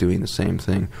gut is doing the same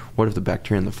thing? What if the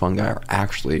bacteria and the fungi are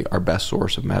actually our best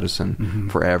source of medicine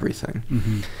for everything?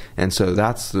 And so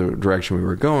that's the direction we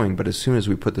were going. But as soon as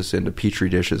we put this into petri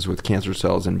dishes with cancer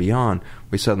cells and beyond,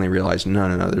 we suddenly realized,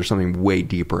 no, there's something way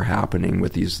deeper happening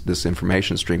with this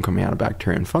information stream coming out of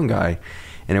bacteria and fungi.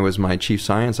 And it was my chief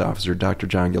science officer, Dr.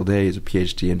 John Gilday. He's a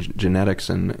PhD in genetics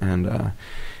and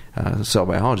cell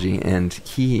biology, and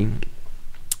he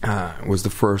was the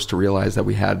first to realize that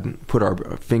we had put our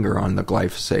finger on the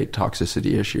glyphosate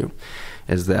toxicity issue,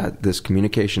 is that this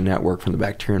communication network from the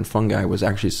bacteria and fungi was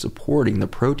actually supporting the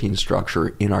protein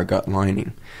structure in our gut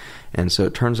lining. And so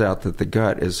it turns out that the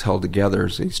gut is held together,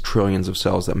 these trillions of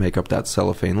cells that make up that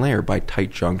cellophane layer, by tight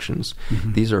junctions.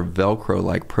 These are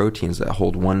Velcro-like proteins that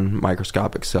hold one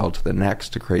microscopic cell to the next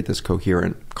to create this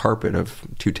coherent carpet of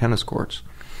 2 tennis courts.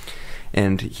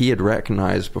 And he had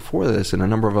recognized before this, and a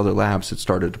number of other labs had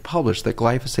started to publish, that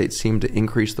glyphosate seemed to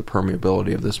increase the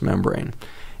permeability of this membrane.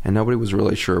 And nobody was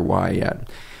really sure why yet.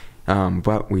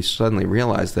 But we suddenly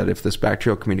realized that if this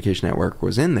bacterial communication network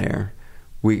was in there,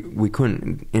 we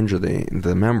couldn't injure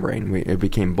the membrane. It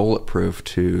became bulletproof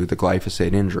to the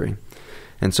glyphosate injury.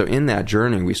 And so in that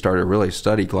journey, we started to really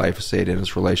study glyphosate and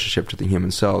its relationship to the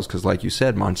human cells, because like you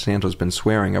said, Monsanto's been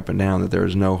swearing up and down that there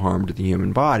is no harm to the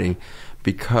human body,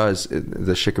 because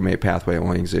the shikimate pathway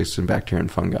only exists in bacteria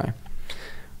and fungi.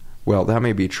 Well, that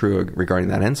may be true regarding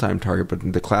that enzyme target,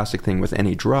 but the classic thing with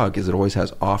any drug is it always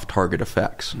has off-target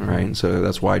effects, right? And so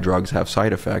that's why drugs have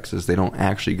side effects, is they don't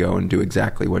actually go and do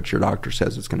exactly what your doctor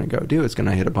says it's going to go do. It's going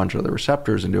to hit a bunch of other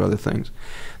receptors and do other things.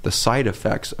 The side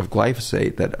effects of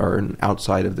glyphosate that are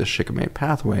outside of this shikimate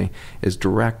pathway is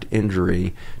direct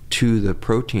injury to the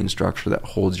protein structure that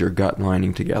holds your gut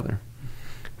lining together.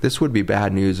 This would be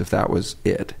bad news if that was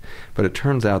it. But it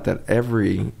turns out that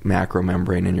every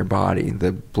macromembrane in your body,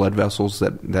 the blood vessels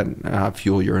that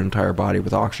fuel your entire body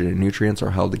with oxygen and nutrients, are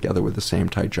held together with the same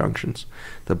tight junctions.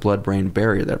 The blood-brain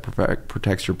barrier that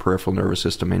protects your peripheral nervous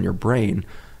system and your brain,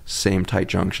 same tight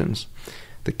junctions.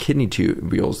 The kidney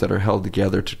tubules that are held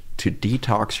together to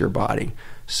detox your body,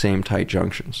 same tight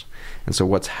junctions. And so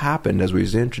what's happened as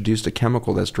we've introduced a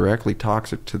chemical that's directly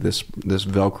toxic to this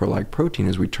Velcro-like protein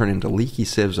is we turn into leaky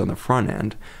sieves on the front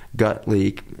end, gut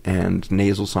leak and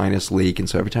nasal sinus leak. And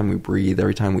so every time we breathe,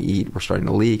 every time we eat, we're starting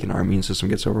to leak and our immune system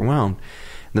gets overwhelmed.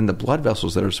 Then the blood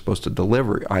vessels that are supposed to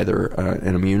deliver either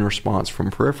an immune response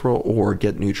from peripheral or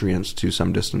get nutrients to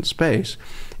some distant space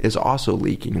is also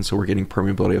leaking, and so we're getting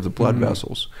permeability of the blood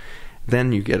vessels.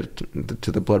 Then you get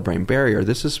to the blood-brain barrier.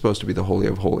 This is supposed to be the holy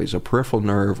of holies. A peripheral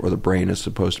nerve or the brain is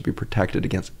supposed to be protected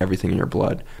against everything in your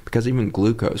blood, because even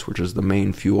glucose, which is the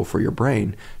main fuel for your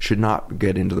brain, should not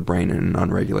get into the brain in an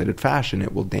unregulated fashion.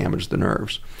 It will damage the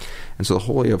nerves. And so the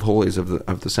holy of holies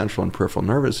of the central and peripheral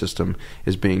nervous system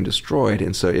is being destroyed.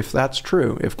 And so if that's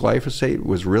true, if glyphosate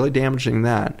was really damaging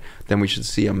that, then we should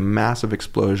see a massive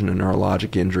explosion in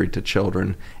neurologic injury to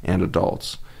children and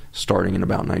adults starting in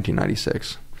about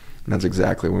 1996. And that's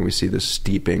exactly when we see this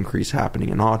steep increase happening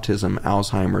in autism,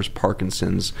 Alzheimer's,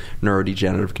 Parkinson's,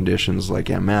 neurodegenerative conditions like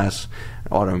MS,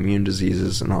 autoimmune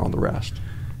diseases, and all the rest.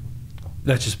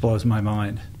 That just blows my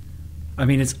mind. I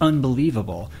mean, it's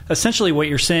unbelievable. Essentially, what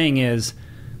you're saying is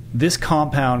this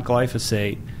compound,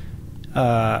 glyphosate,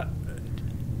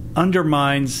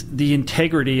 undermines the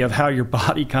integrity of how your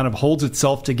body kind of holds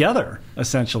itself together,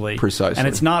 essentially. Precisely. And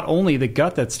it's not only the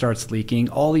gut that starts leaking,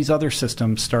 all these other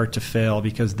systems start to fail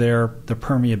because the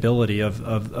permeability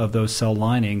of those cell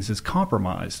linings is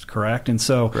compromised, correct? And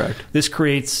so this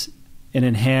creates an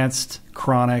enhanced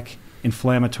chronic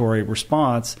inflammatory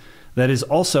response that is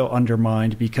also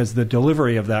undermined because the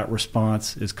delivery of that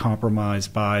response is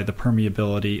compromised by the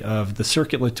permeability of the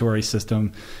circulatory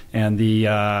system and the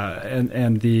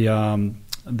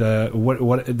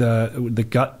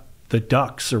gut, the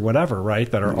ducts or whatever,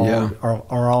 right? That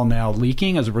are all now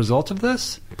leaking as a result of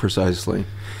this. Precisely.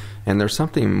 And there's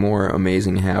something more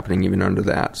amazing happening even under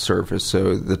that surface.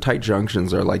 So the tight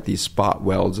junctions are like these spot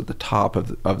welds at the top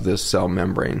of this cell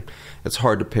membrane. It's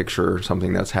hard to picture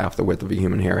something that's half the width of a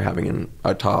human hair having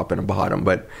a top and a bottom,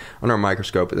 but under a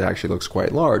microscope it actually looks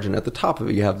quite large. And at the top of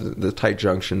it you have the tight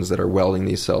junctions that are welding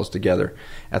these cells together.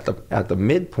 At the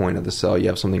midpoint of the cell you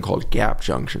have something called gap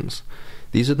junctions.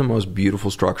 These are the most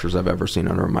beautiful structures I've ever seen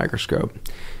under a microscope.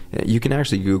 You can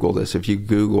actually Google this. If you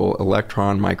Google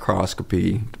electron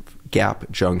microscopy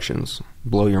gap junctions,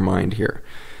 blow your mind here.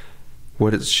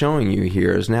 What it's showing you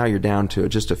here is now you're down to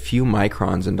just a few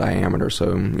microns in diameter,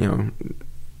 so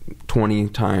 20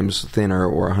 times thinner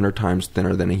or 100 times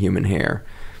thinner than a human hair.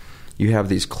 You have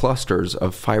these clusters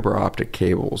of fiber optic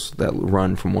cables that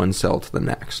run from one cell to the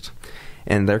next.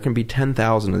 And there can be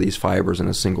 10,000 of these fibers in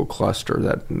a single cluster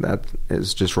that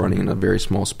is just running in a very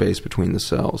small space between the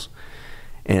cells.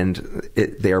 And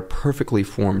they are perfectly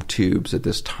formed tubes at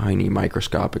this tiny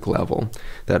microscopic level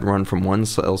that run from one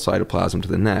cell cytoplasm to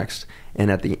the next.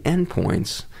 And at the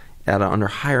endpoints, under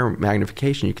higher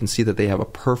magnification, you can see that they have a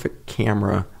perfect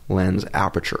camera lens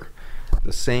aperture.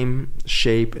 The same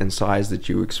shape and size that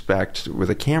you expect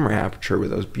with a camera aperture, with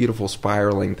those beautiful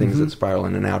spiraling things that spiral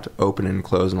in and out to open and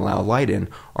close and allow light in,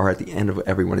 are at the end of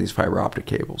every one of these fiber optic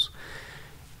cables.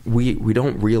 We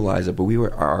don't realize it, but we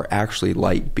are actually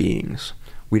light beings.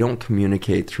 We don't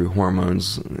communicate through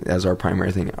hormones as our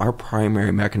primary thing. Our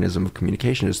primary mechanism of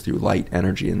communication is through light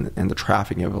energy and the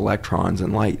trafficking of electrons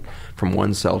and light from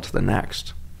one cell to the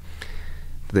next.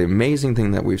 The amazing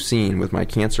thing that we've seen with my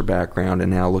cancer background and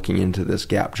now looking into this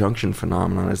gap junction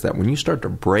phenomenon is that when you start to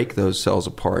break those cells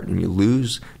apart and you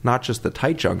lose not just the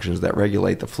tight junctions that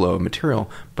regulate the flow of material,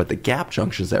 but the gap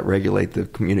junctions that regulate the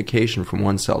communication from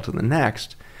one cell to the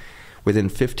next, within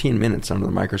 15 minutes under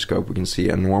the microscope, we can see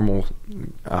a normal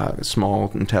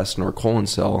small intestine or colon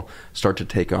cell start to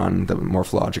take on the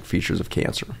morphologic features of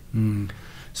cancer.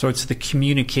 So it's the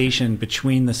communication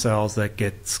between the cells that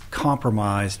gets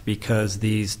compromised because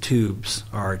these tubes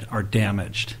are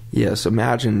damaged. Yes,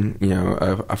 imagine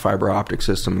a fiber optic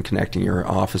system connecting your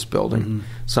office building.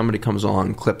 Somebody comes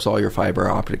along, clips all your fiber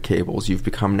optic cables. You've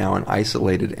become now an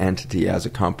isolated entity as a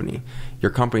company. Your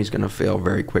company's going to fail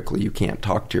very quickly. You can't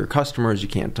talk to your customers. You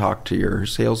can't talk to your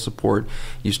sales support.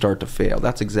 You start to fail.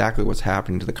 That's exactly what's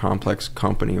happening to the complex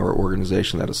company or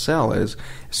organization that a cell is.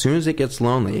 As soon as it gets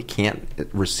lonely, it can't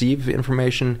receive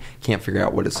information, can't figure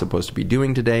out what it's supposed to be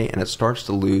doing today, and it starts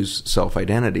to lose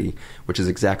self-identity, which is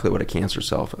exactly what a cancer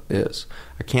cell is.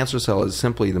 A cancer cell is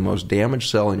simply the most damaged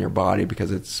cell in your body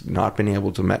because it's not been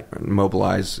able to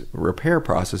mobilize repair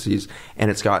processes,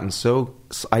 and it's gotten so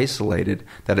isolated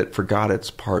that it forgot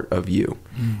it's part of you,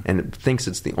 and it thinks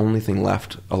it's the only thing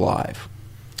left alive.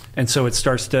 And so it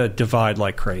starts to divide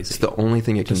like crazy. It's the only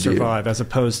thing it can survive, as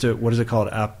opposed to, what is it called?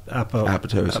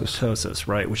 Apoptosis. Apoptosis,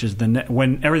 right? Which is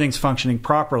when everything's functioning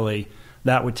properly,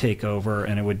 that would take over,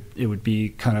 and it would be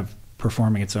kind of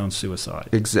performing its own suicide.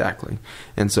 Exactly.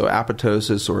 And so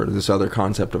apoptosis, or this other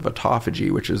concept of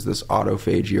autophagy, which is this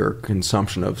autophagy or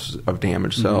consumption of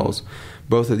damaged cells,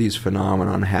 both of these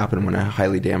phenomena happen when a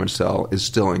highly damaged cell is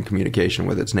still in communication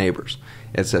with its neighbors.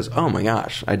 It says, oh my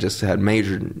gosh, I just had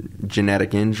major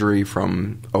genetic injury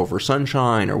from over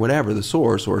sunshine or whatever the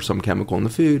source, or some chemical in the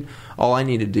food. All I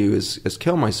need to do is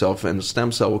kill myself, and a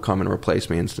stem cell will come and replace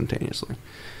me instantaneously.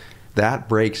 That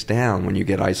breaks down when you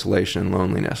get isolation and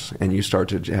loneliness, and you start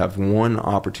to have one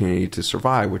opportunity to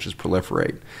survive, which is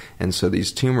proliferate. And so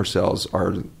these tumor cells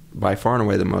are by far and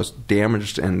away the most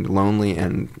damaged and lonely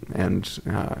and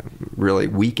really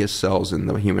weakest cells in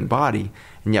the human body,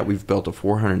 and yet we've built a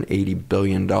 $480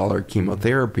 billion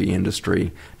chemotherapy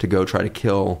industry to go try to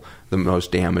kill the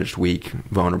most damaged, weak,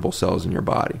 vulnerable cells in your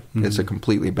body. Mm-hmm. It's a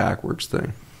completely backwards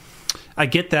thing. I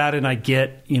get that, and I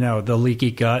get, the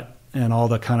leaky gut and all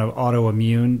the kind of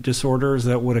autoimmune disorders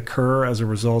that would occur as a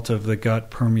result of the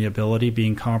gut permeability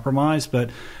being compromised. But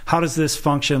how does this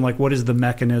function? Like, what is the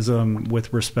mechanism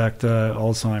with respect to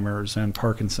Alzheimer's and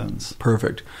Parkinson's?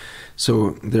 Perfect.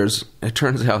 So it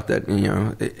turns out that,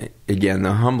 again,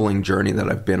 the humbling journey that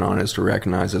I've been on is to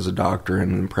recognize as a doctor,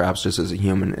 and perhaps just as a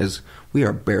human, is we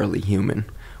are barely human.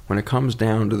 When it comes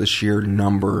down to the sheer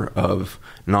number of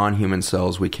non-human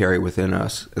cells we carry within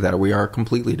us that we are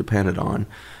completely dependent on,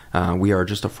 we are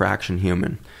just a fraction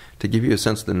human. To give you a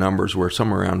sense of the numbers, we're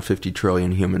somewhere around 50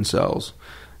 trillion human cells.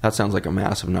 That sounds like a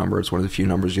massive number. It's one of the few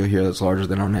numbers you'll hear that's larger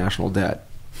than our national debt.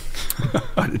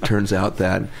 But it turns out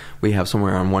that we have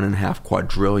somewhere around 1.5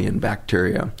 quadrillion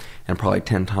bacteria, and probably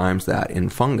 10 times that in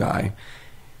fungi.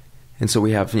 And so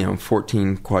we have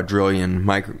 14 quadrillion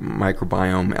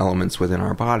microbiome elements within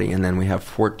our body, and then we have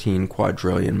 14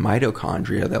 quadrillion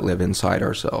mitochondria that live inside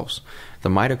ourselves. The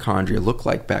mitochondria look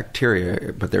like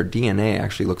bacteria, but their DNA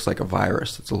actually looks like a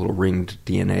virus. It's a little ringed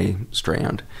DNA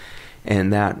strand.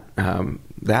 And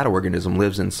that organism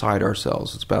lives inside our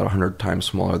cells. It's about 100 times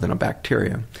smaller than a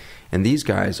bacteria. And these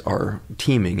guys are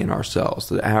teeming in our cells.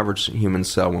 The average human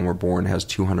cell when we're born has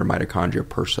 200 mitochondria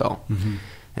per cell. Mm-hmm.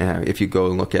 If you go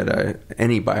and look at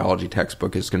any biology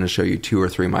textbook, it's going to show you 2 or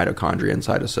 3 mitochondria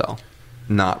inside a cell.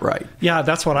 Not right. Yeah,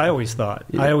 that's what I always thought.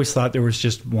 Yeah. I always thought there was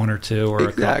just 1 or 2 or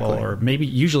a couple, or maybe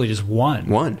usually just one.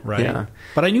 Right? Yeah.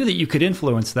 But I knew that you could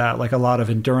influence that. Like, a lot of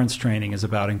endurance training is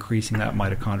about increasing that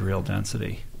mitochondrial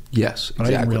density. Yes, but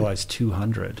exactly. I didn't realize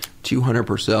 200. 200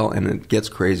 per cell, and it gets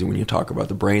crazy when you talk about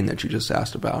the brain that you just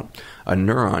asked about. A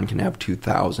neuron can have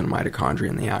 2,000 mitochondria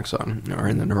in the axon, or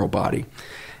in the neural body.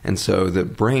 And so the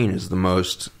brain is the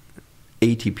most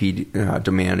ATP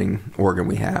demanding organ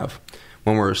we have.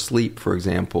 When we're asleep, for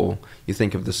example, you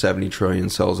think of the 70 trillion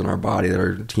cells in our body that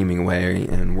are teeming away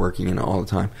and working all the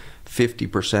time.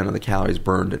 50% of the calories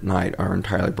burned at night are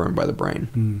entirely burned by the brain.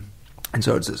 Mm. And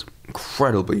so it's this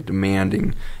incredibly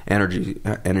demanding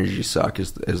energy suck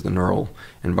is the neural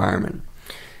environment.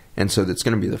 And so that's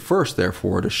going to be the first,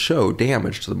 therefore, to show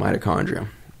damage to the mitochondria.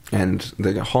 And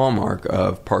the hallmark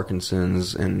of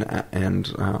Parkinson's and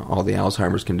all the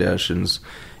Alzheimer's conditions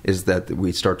is that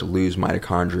we start to lose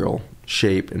mitochondrial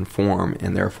shape and form,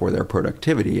 and therefore their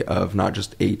productivity of not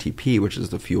just ATP, which is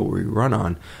the fuel we run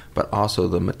on, but also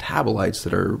the metabolites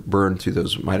that are burned through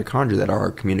those mitochondria that are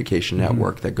our communication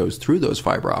network that goes through those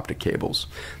fiber optic cables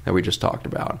that we just talked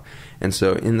about. And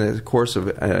so in the course of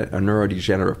a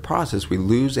neurodegenerative process, we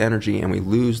lose energy and we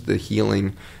lose the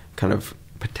healing kind of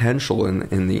potential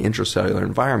in the intracellular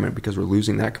environment because we're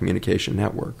losing that communication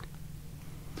network.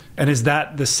 And is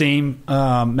that the same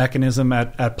mechanism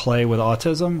at play with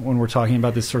autism when we're talking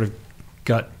about this sort of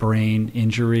gut-brain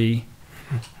injury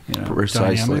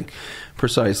dynamic?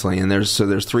 Precisely. And there's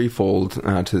threefold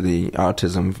to the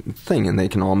autism thing, and they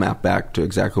can all map back to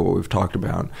exactly what we've talked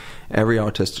about. Every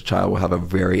autistic child will have a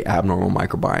very abnormal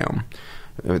microbiome.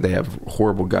 They have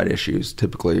horrible gut issues,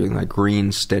 typically like green,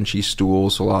 stenchy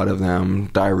stools, a lot of them,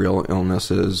 diarrheal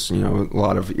illnesses, a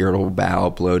lot of irritable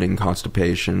bowel, bloating,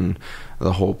 constipation,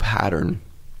 the whole pattern.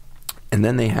 And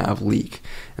then they have leak.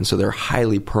 And so they're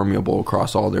highly permeable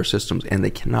across all their systems, and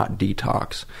they cannot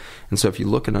detox. And so if you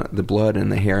look at the blood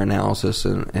and the hair analysis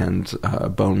and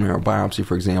bone marrow biopsy,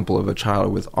 for example, of a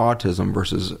child with autism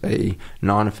versus a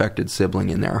non-affected sibling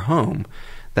in their home,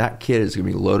 that kid is going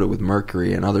to be loaded with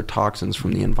mercury and other toxins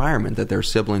from the environment that their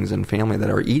siblings and family that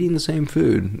are eating the same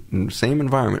food in the same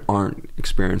environment aren't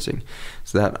experiencing.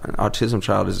 So that autism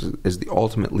child is the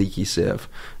ultimate leaky sieve.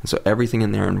 And so everything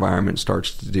in their environment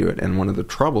starts to do it. And one of the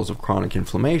troubles of chronic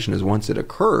inflammation is once it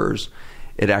occurs,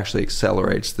 it actually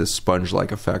accelerates this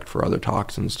sponge-like effect for other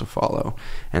toxins to follow.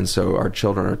 And so our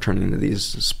children are turning into these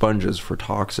sponges for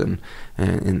toxin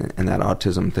and that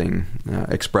autism thing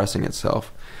expressing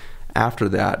itself. After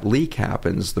that leak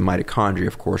happens, the mitochondria,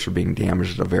 of course, are being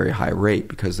damaged at a very high rate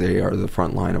because they are the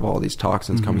front line of all these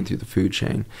toxins coming through the food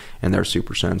chain, and they're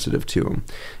super sensitive to them.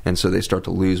 And so they start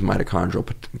to lose mitochondrial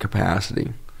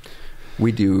capacity.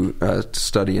 We do a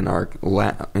study in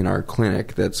our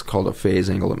clinic that's called a phase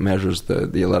angle that measures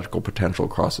the electrical potential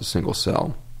across a single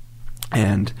cell.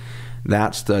 And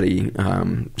that study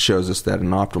shows us that in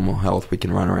optimal health we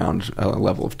can run around a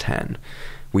level of 10.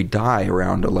 We die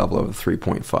around a level of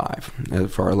 3.5.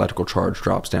 If our electrical charge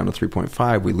drops down to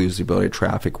 3.5, we lose the ability to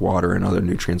traffic water and other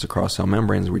nutrients across cell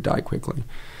membranes, and we die quickly.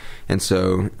 And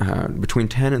so between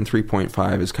 10 and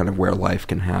 3.5 is kind of where life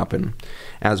can happen.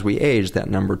 As we age, that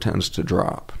number tends to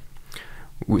drop.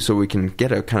 So we can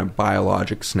get a kind of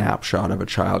biologic snapshot of a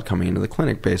child coming into the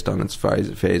clinic based on its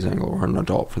phase angle, or an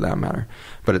adult for that matter.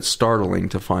 But it's startling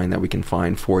to find that we can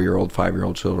find 4-year-old,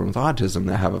 5-year-old children with autism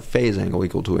that have a phase angle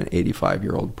equal to an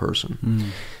 85-year-old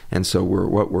person. And so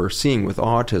what we're seeing with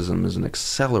autism is an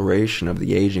acceleration of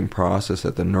the aging process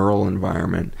at the neural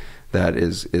environment that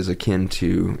is akin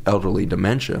to elderly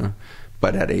dementia,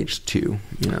 but at age 2,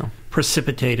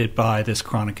 Precipitated by this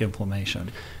chronic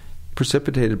inflammation.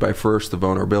 Precipitated by first the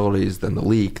vulnerabilities, then the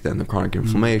leak, then the chronic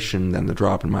inflammation, then the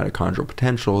drop in mitochondrial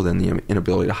potential, then the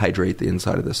inability to hydrate the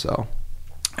inside of the cell.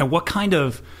 And what kind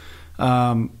of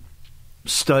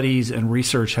studies and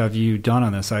research have you done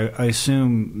on this? I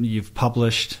assume you've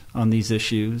published on these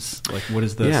issues. Like, what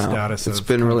is the status of it? It's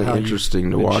been really interesting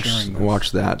to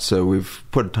watch that. So we've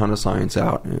put a ton of science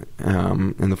out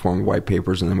in the form of white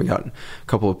papers, and then we got a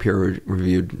couple of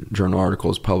peer-reviewed journal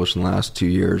articles published in the last 2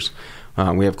 years.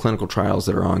 We have clinical trials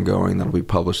that are ongoing that will be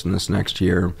published in this next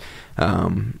year.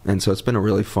 And so it's been a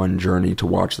really fun journey to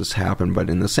watch this happen. But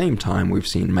in the same time, we've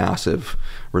seen massive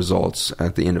results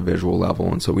at the individual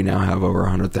level. And so we now have over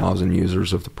 100,000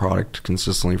 users of the product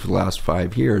consistently for the last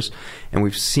 5 years. And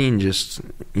we've seen just,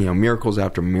 miracles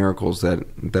after miracles that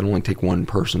only take one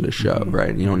person to show,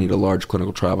 right? You don't need a large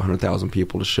clinical trial of 100,000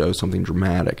 people to show something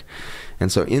dramatic.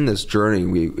 And so in this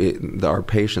journey, our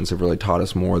patients have really taught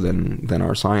us more than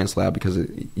our science lab, because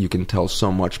you can tell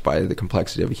so much by the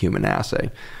complexity of a human assay.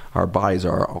 Our bodies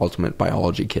are our ultimate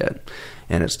biology kit,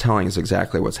 and it's telling us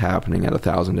exactly what's happening at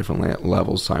 1,000 different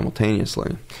levels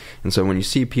simultaneously. And so when you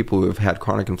see people who have had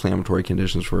chronic inflammatory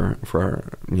conditions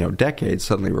for decades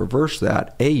suddenly reverse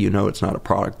that, it's not a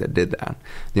product that did that.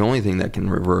 The only thing that can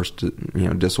reverse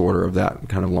disorder of that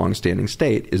kind of long-standing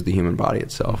state is the human body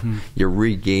itself. You're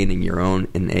regaining your own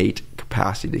innate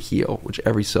capacity to heal, which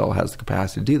every cell has the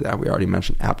capacity to do that. We already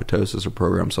mentioned apoptosis, or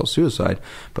programmed cell suicide,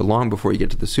 but long before you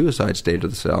get to the suicide state of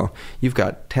the cell, you've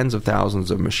got tens of thousands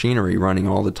of machinery running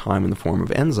all the time in the form of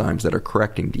enzymes that are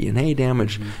correcting DNA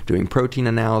damage, doing protein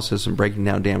analysis and breaking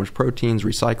down damaged proteins,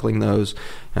 recycling those,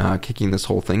 kicking this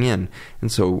whole thing in.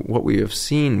 And so what we have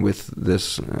seen with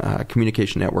this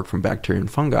communication network from bacteria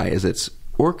and fungi is it's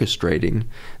orchestrating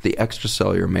the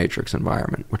extracellular matrix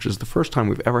environment, which is the first time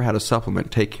we've ever had a supplement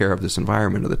take care of this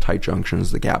environment of the tight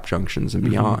junctions, the gap junctions, and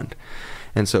beyond.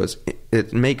 And so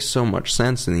it makes so much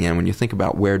sense in the end when you think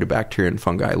about where do bacteria and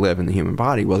fungi live in the human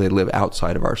body. Well, they live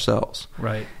outside of our cells.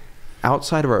 Right.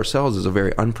 Outside of our cells is a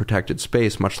very unprotected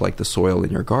space, much like the soil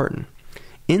in your garden.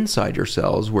 Inside your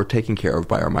cells, we're taken care of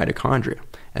by our mitochondria,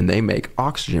 and they make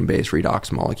oxygen-based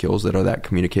redox molecules that are that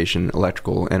communication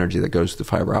electrical energy that goes through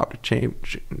fiber optic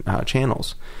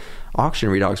channels. Oxygen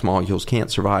redox molecules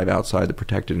can't survive outside the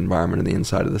protected environment of the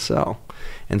inside of the cell.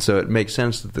 And so it makes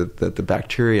sense that the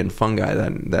bacteria and fungi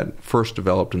that first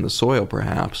developed in the soil,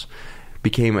 perhaps,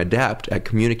 became adept at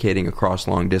communicating across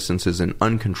long distances in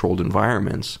uncontrolled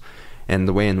environments. And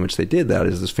the way in which they did that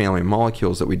is this family of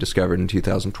molecules that we discovered in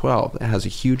 2012. It has a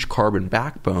huge carbon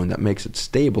backbone that makes it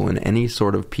stable in any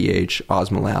sort of pH,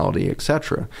 osmolality,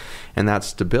 etc. And that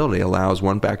stability allows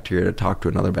one bacteria to talk to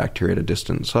another bacteria at a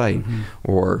distant site,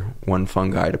 or one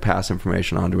fungi to pass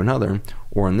information on to another,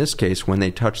 or in this case, when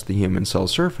they touch the human cell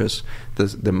surface,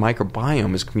 the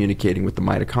microbiome is communicating with the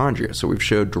mitochondria. So we've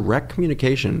showed direct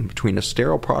communication between a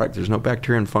sterile product. There's no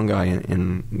bacteria and fungi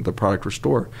in the product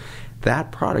Restore.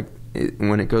 That product,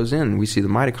 when it goes in, we see the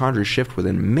mitochondria shift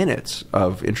within minutes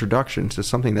of introduction to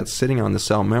something that's sitting on the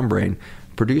cell membrane,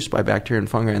 produced by bacteria and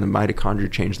fungi, and the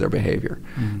mitochondria change their behavior.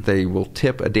 They will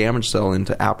tip a damaged cell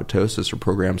into apoptosis or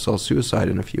programmed cell suicide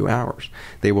in a few hours.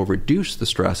 They will reduce the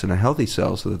stress in a healthy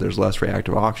cell so that there's less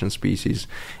reactive oxygen species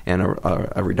and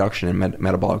a reduction in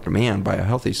metabolic demand by a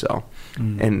healthy cell.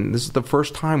 And this is the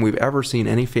first time we've ever seen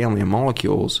any family of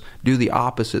molecules do the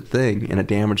opposite thing in a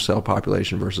damaged cell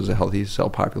population versus a healthy cell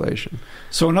population.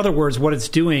 So in other words, what it's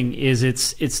doing is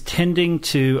it's tending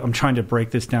to, I'm trying to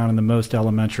break this down in the most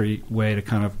elementary way to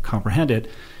kind of comprehend it,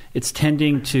 it's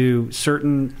tending to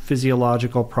certain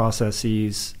physiological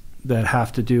processes that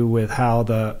have to do with how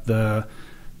the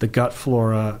gut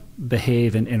flora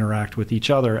behave and interact with each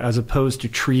other, as opposed to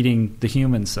treating the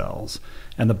human cells.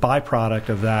 And the byproduct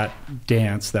of that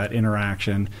dance, that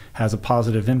interaction, has a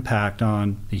positive impact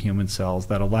on the human cells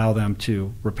that allow them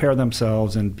to repair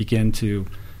themselves and begin to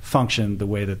function the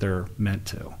way that they're meant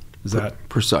to. Is that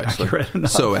precisely accurate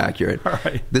enough? So accurate. All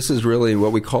right. This is really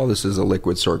what we call this is a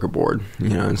liquid circuit board,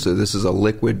 and so this is a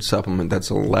liquid supplement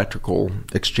that's electrical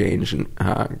exchange and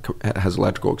has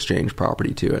electrical exchange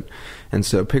property to it. And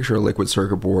so picture a liquid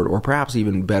circuit board, or perhaps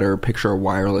even better, picture a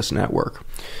wireless network.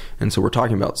 And so we're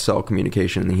talking about cell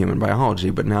communication in the human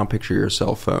biology, but now picture your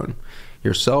cell phone.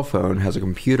 Your cell phone has a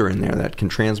computer in there that can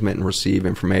transmit and receive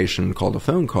information called a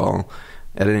phone call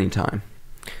at any time.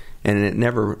 And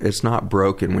it's not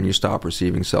broken when you stop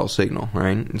receiving cell signal,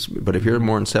 right? But if you're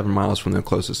more than 7 miles from the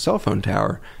closest cell phone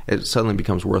tower, it suddenly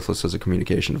becomes worthless as a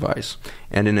communication device.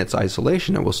 And in its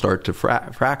isolation, it will start to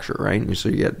fracture, right? So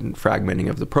you get fragmenting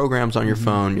of the programs on your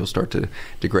phone. You'll start to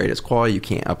degrade its quality. You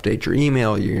can't update your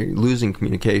email. You're losing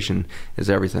communication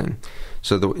is everything.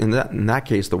 So in that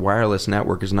case, the wireless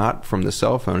network is not from the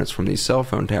cell phone. It's from these cell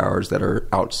phone towers that are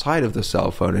outside of the cell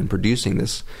phone and producing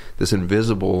this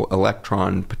invisible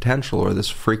electron potential, or this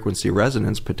frequency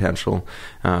resonance potential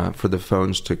for the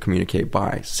phones to communicate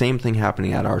by. Same thing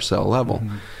happening at our cell level.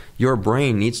 Mm-hmm. Your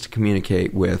brain needs to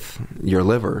communicate with your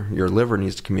liver. Your liver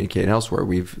needs to communicate elsewhere.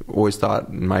 We've always thought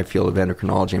in my field of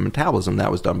endocrinology and metabolism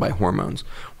that was done by hormones.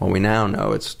 Well, we now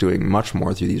know it's doing much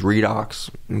more through these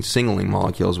redox, these signaling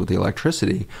molecules with the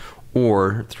electricity,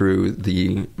 or through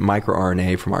the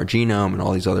microRNA from our genome and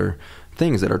all these other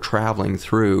things that are traveling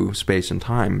through space and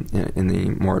time in the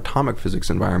more atomic physics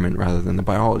environment rather than the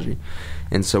biology.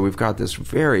 And so we've got this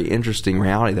very interesting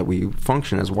reality that we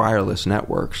function as wireless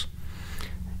networks.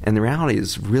 And the reality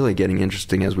is really getting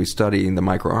interesting as we study the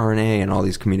microRNA and all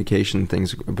these communication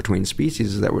things between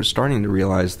species, is that we're starting to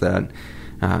realize that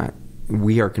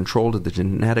we are controlled at the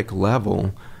genetic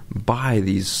level by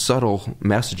these subtle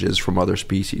messages from other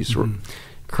species. Mm-hmm.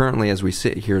 Currently, as we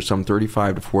sit here, some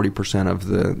 35 to 40% of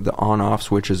the on-off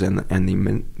switches and the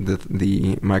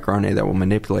microRNA that will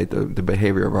manipulate the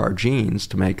behavior of our genes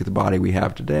to make the body we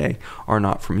have today are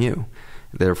not from you.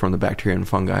 They're from the bacteria and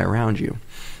fungi around you.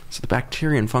 So the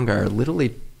bacteria and fungi are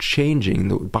literally changing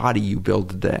the body you build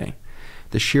today.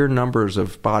 The sheer numbers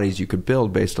of bodies you could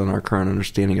build based on our current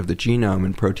understanding of the genome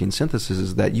and protein synthesis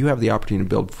is that you have the opportunity to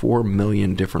build 4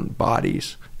 million different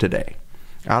bodies today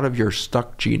out of your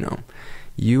stuck genome.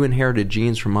 You inherited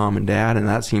genes from mom and dad, and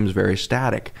that seems very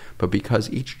static. But because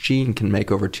each gene can make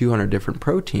over 200 different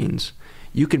proteins,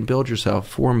 you can build yourself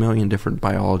 4 million different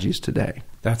biologies today.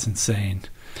 That's insane.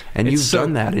 And you've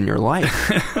done that in your life,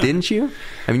 didn't you?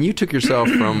 I mean, you took yourself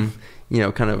from,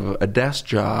 kind of a desk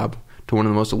job to one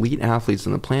of the most elite athletes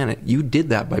on the planet. You did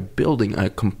that by building a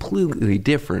completely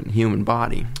different human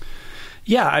body.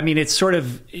 Yeah, I mean, it's sort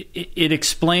of, it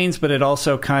explains, but it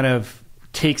also kind of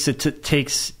takes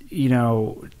the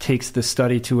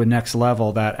study to a next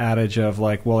level, that adage of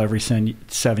like, well, every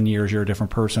 7 years you're a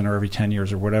different person, or every 10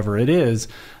 years or whatever it is.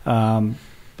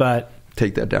 But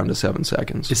take that down to 7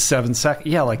 seconds. It's 7 seconds.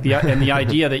 Yeah, and the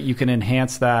idea that you can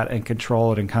enhance that and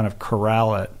control it and kind of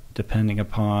corral it depending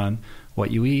upon what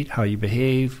you eat, how you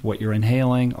behave, what you're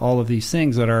inhaling, all of these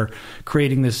things that are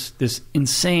creating this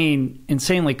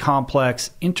insanely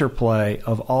complex interplay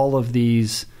of all of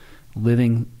these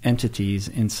living entities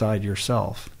inside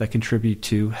yourself that contribute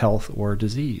to health or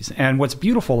disease. And what's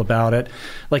beautiful about it,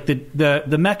 like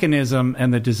the mechanism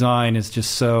and the design is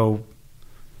just so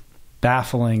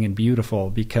baffling and beautiful,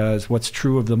 because what's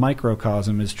true of the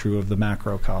microcosm is true of the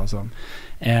macrocosm.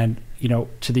 And,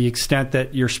 to the extent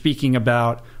that you're speaking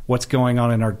about what's going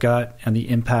on in our gut and the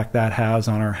impact that has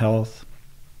on our health,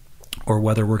 or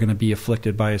whether we're going to be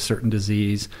afflicted by a certain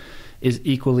disease, is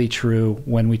equally true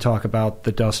when we talk about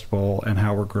the Dust Bowl and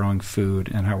how we're growing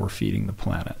food and how we're feeding the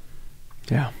planet.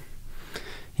 Yeah.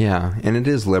 Yeah, and it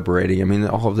is liberating. I mean,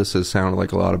 all of this has sounded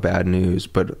like a lot of bad news,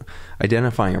 but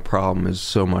identifying a problem is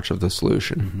so much of the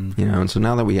solution. Mm-hmm. And so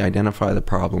now that we identify the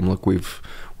problem, look, we've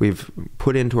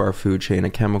put into our food chain a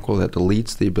chemical that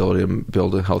deletes the ability to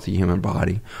build a healthy human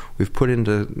body. We've put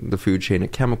into the food chain a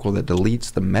chemical that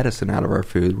deletes the medicine out of our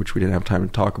food, which we didn't have time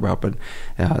to talk about, but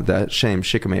that same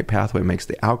shikimate pathway makes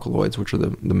the alkaloids, which are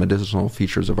the medicinal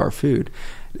features of our food,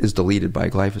 is deleted by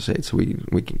glyphosate. So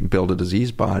we build a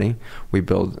diseased body, we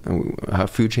build a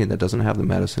food chain that doesn't have the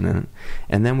medicine in it,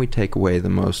 and then we take away the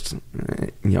most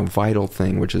vital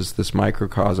thing, which is this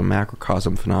microcosm,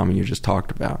 macrocosm phenomenon you just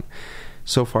talked about.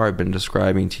 So far I've been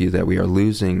describing to you that we are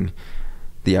losing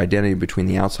the identity between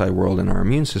the outside world and our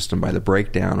immune system by the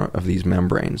breakdown of these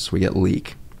membranes. We get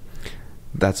leak.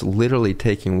 That's literally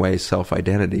taking away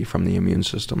self-identity from the immune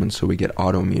system, and so we get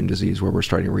autoimmune disease where we're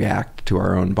starting to react to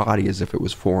our own body as if it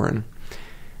was foreign.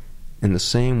 In the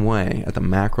same way, at the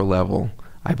macro level,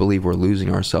 I believe we're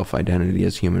losing our self-identity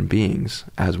as human beings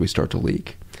as we start to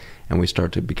leak. And we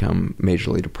start to become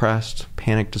majorly depressed,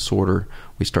 panic disorder.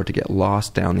 We start to get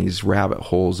lost down these rabbit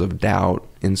holes of doubt,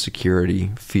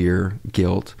 insecurity, fear,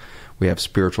 guilt. We have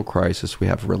spiritual crisis. We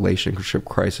have relationship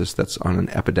crisis that's on an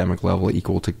epidemic level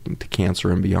equal to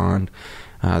cancer and beyond.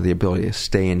 The ability to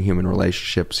stay in human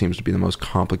relationships seems to be the most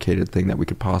complicated thing that we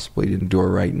could possibly endure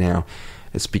right now.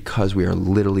 It's because we are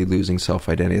literally losing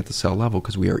self-identity at the cell level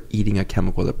because we are eating a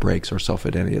chemical that breaks our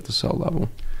self-identity at the cell level.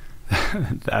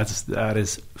 That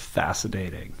is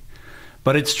fascinating.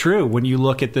 But it's true. When you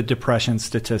look at the depression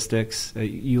statistics,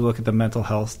 you look at the mental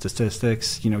health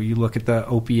statistics, you look at the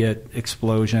opiate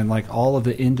explosion, like all of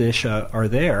the indicia are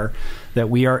there that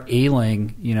we are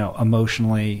ailing,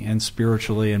 emotionally and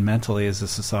spiritually and mentally as a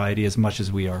society as much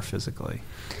as we are physically.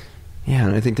 Yeah,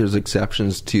 and I think there's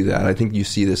exceptions to that. I think you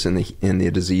see this in the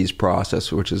disease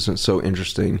process, which is so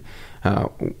interesting.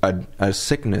 A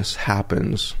sickness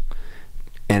happens,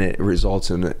 and it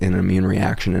results in an immune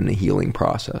reaction and a healing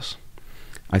process.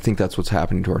 I think that's what's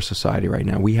happening to our society right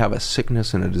now. We have a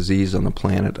sickness and a disease on the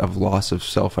planet of loss of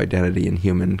self-identity and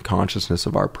human consciousness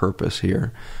of our purpose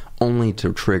here, only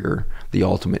to trigger the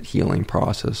ultimate healing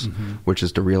process, which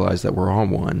is to realize that we're all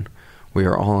one. We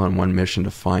are all on one mission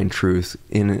to find truth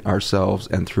in ourselves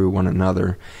and through one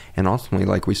another. And ultimately,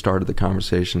 like we started the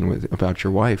conversation about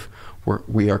your wife,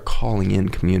 we are calling in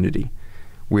community.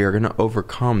 We are going to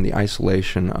overcome the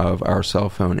isolation of our cell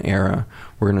phone era.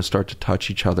 We're going to start to touch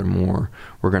each other more.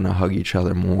 We're going to hug each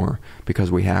other more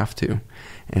because we have to.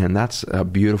 And that's a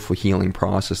beautiful healing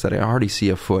process that I already see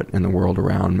afoot in the world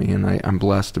around me. And I'm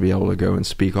blessed to be able to go and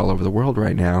speak all over the world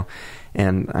right now.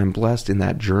 And I'm blessed in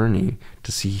that journey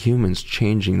to see humans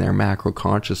changing their macro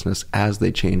consciousness as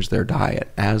they change their diet,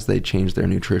 as they change their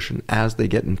nutrition, as they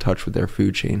get in touch with their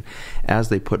food chain, as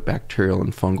they put bacterial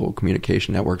and fungal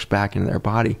communication networks back into their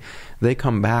body. They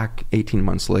come back 18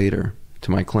 months later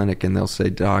to my clinic and they'll say,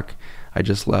 "Doc, I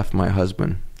just left my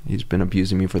husband. He's been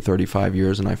abusing me for 35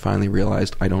 years and I finally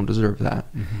realized I don't deserve that."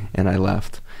 And I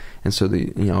left. And so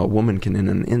a woman can in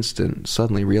an instant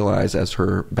suddenly realize as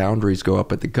her boundaries go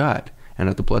up at the gut and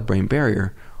at the blood-brain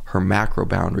barrier, her macro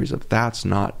boundaries of that's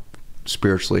not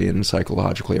spiritually and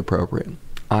psychologically appropriate.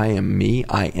 I am me,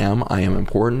 I am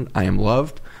important, I am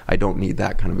loved, I don't need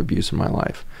that kind of abuse in my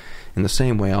life. In the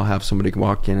same way, I'll have somebody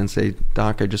walk in and say,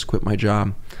 "Doc, I just quit my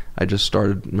job. I just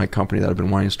started my company that I've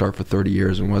been wanting to start for 30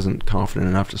 years and wasn't confident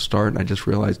enough to start, and I just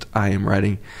realized I am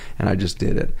ready, and I just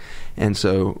did it." And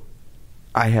so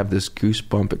I have this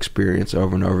goosebump experience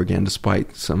over and over again,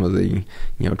 despite some of the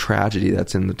tragedy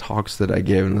that's in the talks that I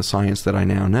give and the science that I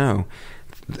now know.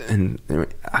 And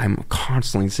I'm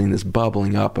constantly seeing this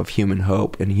bubbling up of human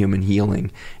hope and human healing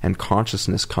and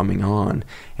consciousness coming on.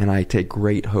 And I take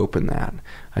great hope in that.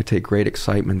 I take great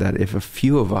excitement that if a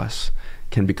few of us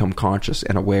can become conscious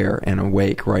and aware and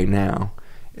awake right now,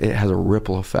 it has a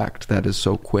ripple effect that is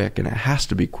so quick. And it has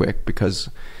to be quick because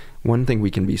one thing we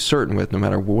can be certain with, no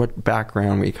matter what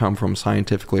background we come from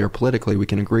scientifically or politically, we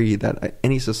can agree that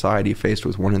any society faced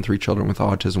with 1 in 3 children with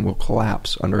autism will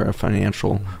collapse under a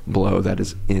financial blow that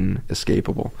is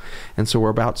inescapable. And so we're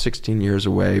about 16 years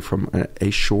away from a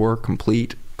sure,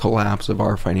 complete collapse of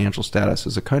our financial status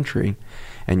as a country,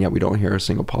 and yet we don't hear a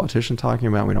single politician talking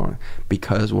about it.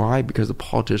 Because why? Because the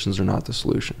politicians are not the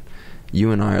solution.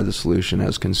 You and I are the solution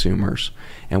as consumers,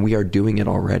 and we are doing it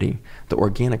already. The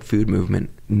organic food movement,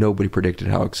 nobody predicted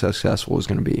how successful it was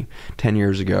going to be. 10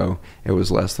 years ago, it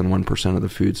was less than 1% of the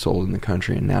food sold in the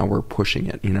country, and now we're pushing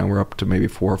it. We're up to maybe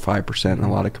 4 or 5% in a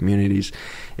lot of communities.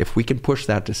 If we can push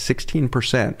that to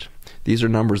 16%, these are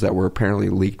numbers that were apparently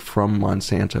leaked from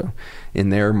Monsanto. In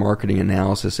their marketing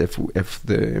analysis, if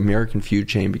the American food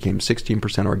chain became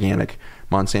 16% organic,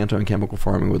 Monsanto and chemical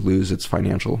farming would lose its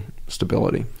financial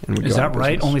stability. And would Is go out that of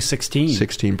right? business. Only 16?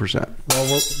 16%.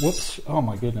 Well, whoops. Oh,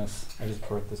 my goodness. I just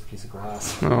broke this piece of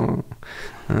glass. Oh,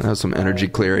 that's some energy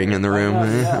clearing in the room. I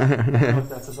don't know what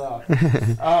that's about.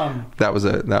 That was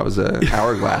a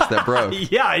hourglass that broke.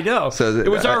 Yeah, I know. So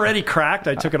it was already cracked.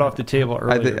 I took it off the table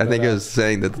earlier. I think it was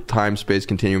saying that the time-space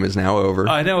continuum is now over.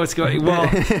 I know it's going. Well,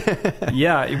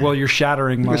 yeah. Well, you're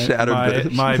shattering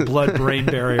my blood-brain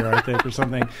barrier, I think, or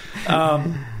something.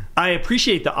 I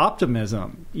appreciate the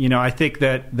optimism. I think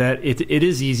that it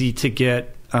is easy to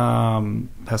get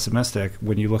pessimistic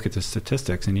when you look at the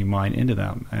statistics and you mine into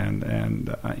them.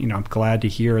 And I'm glad to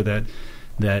hear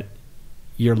that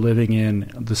you're living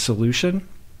in the solution.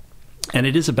 And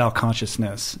it is about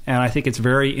consciousness. And I think it's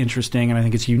very interesting, and I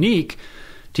think it's unique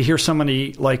to hear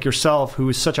somebody like yourself, who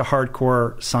is such a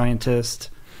hardcore scientist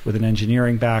with an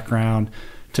engineering background,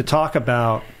 to talk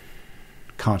about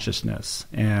consciousness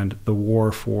and the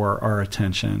war for our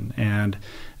attention and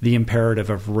the imperative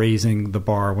of raising the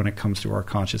bar when it comes to our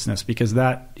consciousness, because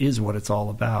that is what it's all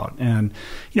about. And,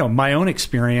 my own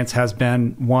experience has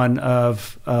been one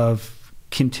of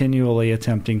continually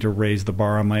attempting to raise the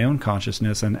bar on my own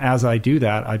consciousness. And as I do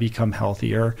that, I become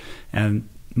healthier, and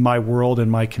my world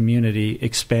and my community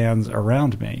expands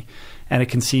around me. And it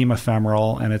can seem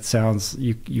ephemeral, and it sounds,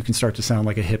 you can start to sound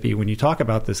like a hippie when you talk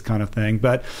about this kind of thing,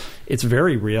 but it's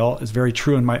very real. It's very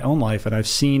true in my own life. And I've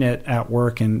seen it at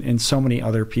work in so many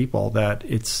other people that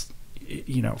it's,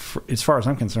 as far as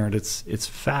I'm concerned, it's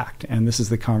fact. And this is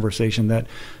the conversation that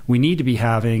we need to be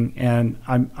having. And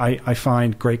I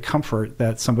find great comfort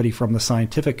that somebody from the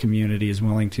scientific community is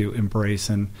willing to embrace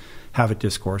and have a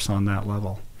discourse on that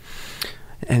level.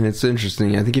 And it's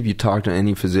interesting. I think if you talk to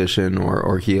any physician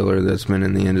or healer that's been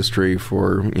in the industry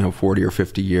for 40 or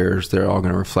 50 years, they're all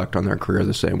going to reflect on their career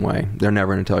the same way. They're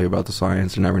never going to tell you about the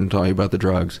science. They're never going to tell you about the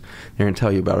drugs. They're going to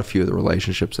tell you about a few of the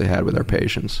relationships they had with their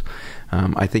patients.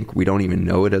 I think we don't even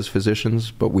know it as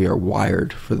physicians, but we are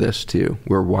wired for this too.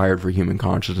 We're wired for human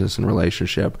consciousness and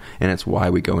relationship, and it's why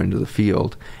we go into the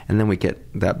field. And then we get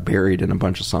that buried in a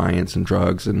bunch of science and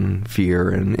drugs and fear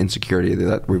and insecurity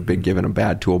that we've been given a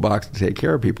bad toolbox to take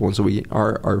care of people. And so we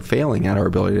are failing at our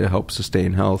ability to help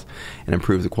sustain health and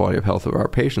improve the quality of health of our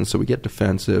patients. So we get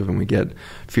defensive and we get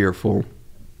fearful.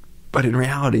 But in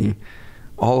reality,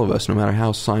 all of us, no matter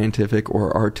how scientific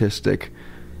or artistic,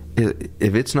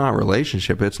 if it's not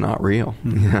relationship, it's not real.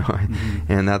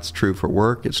 And that's true for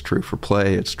work, it's true for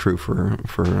play, it's true for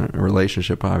a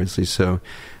relationship, obviously. So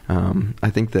I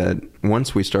think that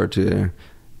once we start to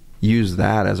use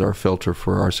that as our filter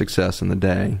for our success in the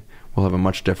day, we'll have a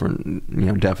much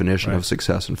different definition of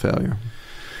success and failure.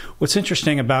 What's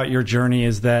interesting about your journey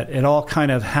is that it all kind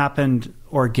of happened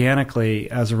organically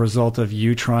as a result of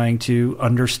you trying to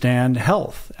understand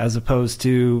health as opposed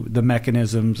to the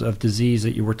mechanisms of disease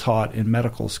that you were taught in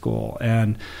medical school.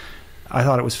 And I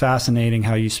thought it was fascinating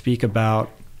how you speak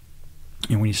about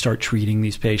when you start treating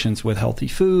these patients with healthy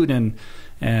food, and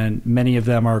many of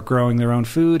them are growing their own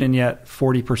food, and yet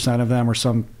 40% of them, or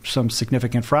some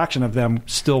significant fraction of them,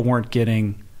 still weren't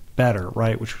getting better,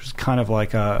 right? Which was kind of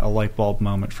like a light bulb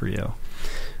moment for you.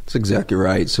 That's exactly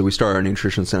right. So we started our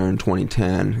nutrition center in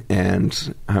 2010,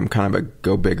 and I'm kind of a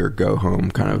go big or go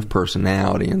home kind of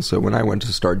personality. And so when I went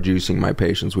to start juicing my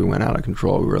patients, we went out of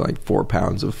control. We were like 4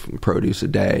 pounds of produce a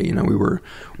day. We were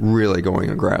really going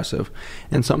aggressive.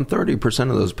 And some 30%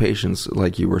 of those patients,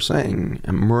 like you were saying,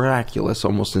 a miraculous,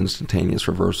 almost instantaneous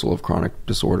reversal of chronic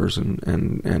disorders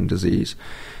and disease.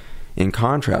 In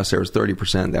contrast, there was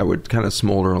 30% that would kind of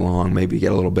smolder along, maybe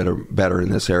get a little bit better in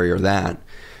this area or that.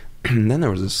 And then there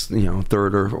was this,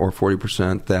 third or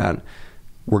 40% that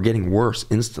were getting worse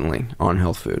instantly on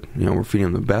health food. We're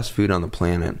feeding them the best food on the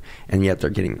planet, and yet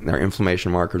their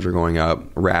inflammation markers are going up,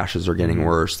 rashes are getting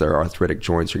worse, their arthritic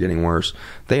joints are getting worse.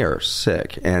 They are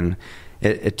sick. And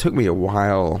it took me a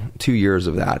while, 2 years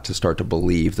of that, to start to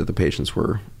believe that the patients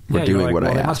were doing what I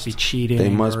asked. They must be cheating. They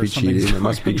must be cheating. They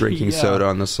must be drinking soda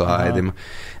on the side.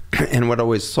 And what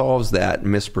always solves that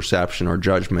misperception or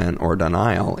judgment or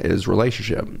denial is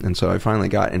relationship. And so I finally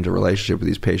got into relationship with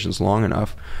these patients long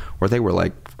enough where they were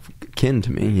like kin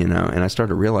to me, and I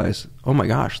started to realize, oh my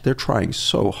gosh, they're trying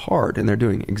so hard and they're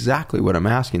doing exactly what I'm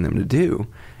asking them to do,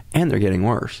 and they're getting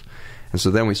worse. And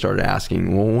so then we started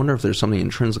asking, well, I wonder if there's something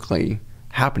intrinsically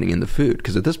happening in the food,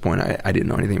 because at this point I didn't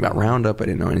know anything about Roundup, I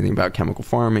didn't know anything about chemical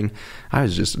farming. I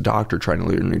was just a doctor trying to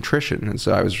learn nutrition, and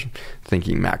so I was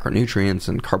thinking macronutrients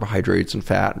and carbohydrates and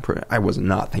fat. I was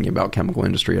not thinking about chemical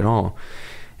industry at all.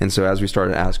 And so as we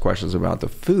started to ask questions about the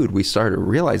food, we started to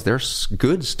realize there's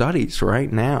good studies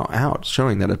right now out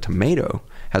showing that a tomato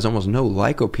has almost no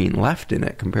lycopene left in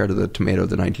it compared to the tomato of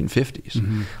the 1950s.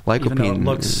 Lycopene, even though it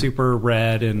looks super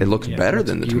red, and it looks better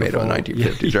than the tomato in the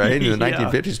 1950s, right? In the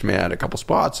 1950s, tomato had a couple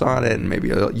spots on it and maybe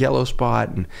a yellow spot,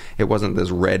 and it wasn't this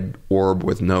red orb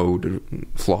with no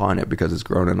flaw in it because it's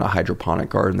grown in a hydroponic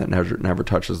garden that never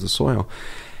touches the soil.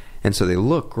 And so they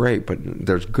look great, but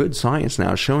there's good science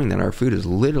now showing that our food has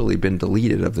literally been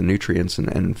deleted of the nutrients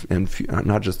and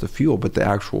not just the fuel, but the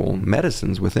actual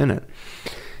medicines within it.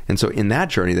 And so in that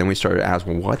journey, then we started to ask,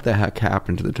 well, what the heck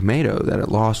happened to the tomato that it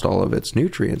lost all of its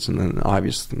nutrients? And then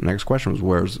the next question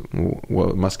was,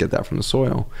 it must get that from the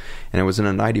soil. And it was in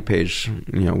a 90-page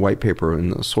white paper in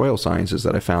the Soil Sciences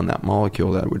that I found that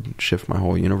molecule that would shift my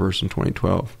whole universe in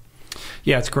 2012.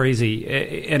 Yeah, it's crazy.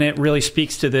 And it really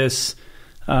speaks to this,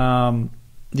 the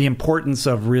importance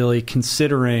of really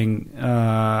considering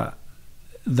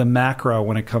the macro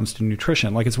when it comes to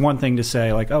nutrition. Like, it's one thing to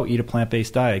say, like, oh, eat a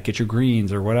plant-based diet, get your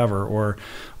greens or whatever,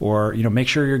 or make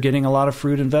sure you're getting a lot of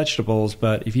fruit and vegetables.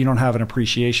 But if you don't have an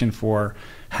appreciation for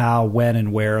how, when,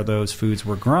 and where those foods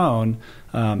were grown,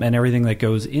 and everything that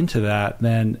goes into that,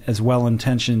 then as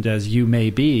well-intentioned as you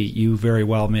may be, you very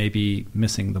well may be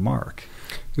missing the mark.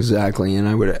 Exactly. And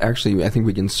I think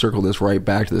we can circle this right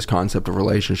back to this concept of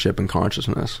relationship and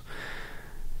consciousness.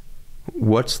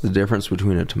 What's the difference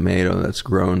between a tomato that's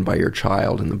grown by your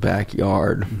child in the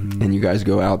backyard, and you guys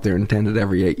go out there and tend it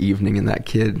every evening, and that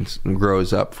kid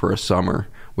grows up for a summer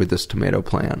with this tomato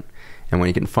plant? And when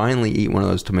he can finally eat one of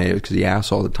those tomatoes, because he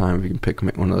asks all the time if he can pick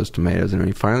one of those tomatoes, and when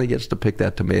he finally gets to pick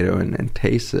that tomato and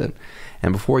taste it,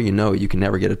 and before you know it, you can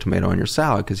never get a tomato on your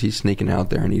salad because he's sneaking out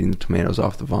there and eating the tomatoes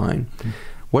off the vine.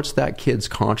 What's that kid's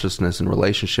consciousness and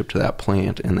relationship to that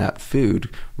plant and that food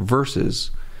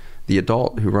versus the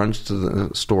adult who runs to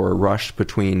the store, rush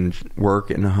between work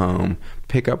and home,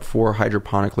 pick up 4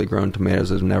 hydroponically grown tomatoes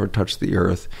that have never touched the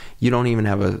earth? You don't even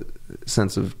have a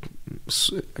sense of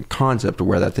concept of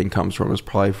where that thing comes from. It's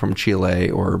probably from Chile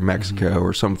or Mexico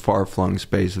or some far-flung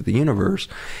space of the universe.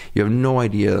 You have no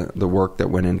idea the work that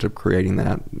went into creating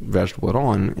that vegetable at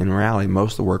all. And in reality,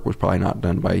 most of the work was probably not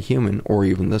done by a human or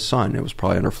even the sun. It was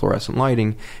probably under fluorescent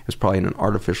lighting. It was probably in an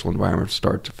artificial environment from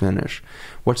start to finish.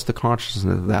 What's the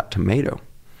consciousness of that tomato?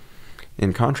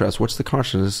 In contrast, what's the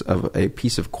consciousness of a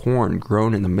piece of corn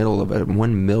grown in the middle of a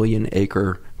 1 million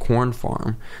acre corn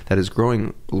farm that is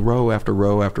growing row after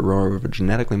row after row of a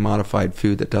genetically modified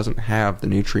food that doesn't have the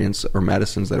nutrients or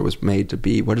medicines that it was made to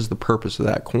be? What is the purpose of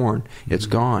that corn? It's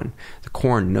gone. The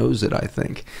corn knows it, I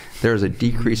think. There's a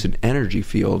decrease in energy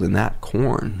field in that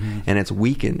corn, and it's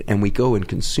weakened, and we go and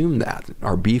consume that.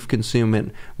 Our beef consume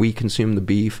it. We consume the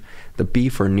beef. The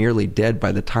beef are nearly dead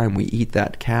by the time we eat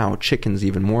that cow. Chickens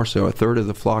even more so. A third of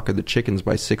the flock of the chickens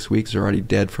by 6 weeks are already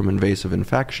dead from invasive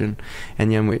infection.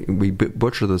 And then we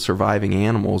butcher the surviving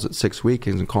animals at 6 weeks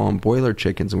and call them boiler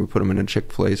chickens, and we put them in a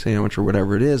Chick-fil-A sandwich or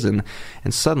whatever it is. And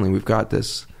suddenly we've got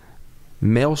this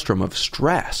maelstrom of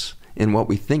stress in what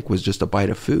we think was just a bite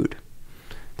of food.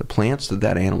 The plants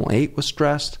that animal ate was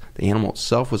stressed. The animal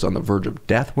itself was on the verge of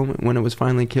death when it was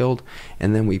finally killed.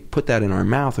 And then we put that in our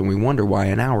mouth and we wonder why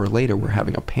an hour later we're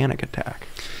having a panic attack.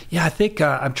 Yeah, I think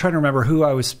I'm trying to remember who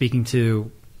I was speaking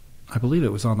to. I believe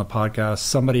it was on the podcast.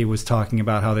 Somebody was talking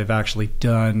about how they've actually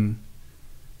done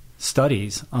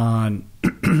studies on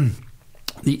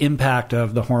the impact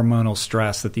of the hormonal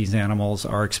stress that these animals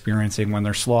are experiencing when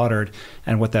they're slaughtered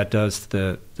and what that does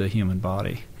to the human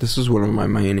body. This is one of my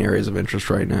main areas of interest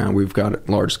right now. We've got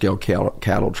large-scale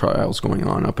cattle trials going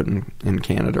on up in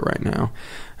Canada right now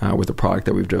with a product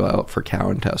that we've developed for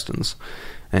cow intestines.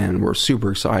 And we're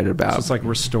super excited about. So it's like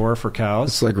Restore for cows?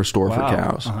 It's like Restore for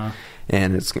cows.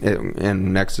 And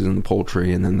and next is in the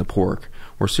poultry and then the pork.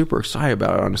 We're super excited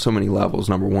about it on so many levels.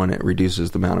 Number one, it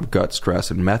reduces the amount of gut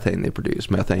stress and methane they produce.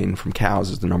 Methane from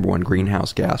cows is the number one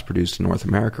greenhouse gas produced in North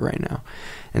America right now.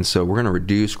 And so we're going to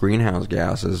reduce greenhouse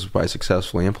gases by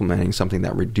successfully implementing something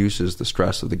that reduces the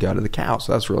stress of the gut of the cow.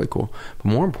 So that's really cool. But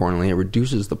more importantly, it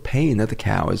reduces the pain that the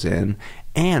cow is in.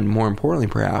 And more importantly,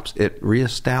 perhaps, it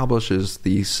reestablishes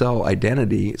the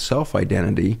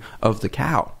self-identity of the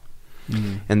cow.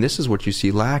 And this is what you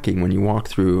see lacking when you walk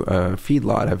through a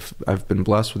feedlot. I've been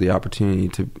blessed with the opportunity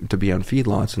to be on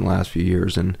feedlots in the last few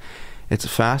years, and it's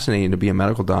fascinating to be a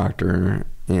medical doctor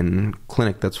in a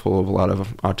clinic that's full of a lot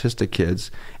of autistic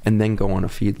kids and then go on a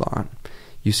feedlot.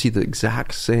 You see the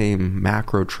exact same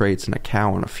macro traits in a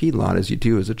cow on a feedlot as you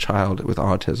do as a child with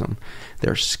autism.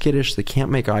 They're skittish. They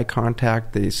can't make eye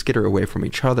contact. They skitter away from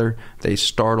each other. They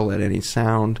startle at any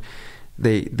sound.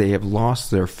 They have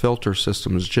lost their filter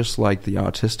systems just like the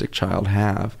autistic child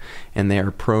have, and they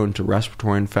are prone to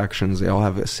respiratory infections. They all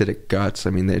have acidic guts. I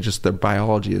mean, their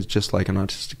biology is just like an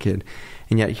autistic kid.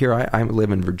 And yet here I live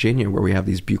in Virginia, where we have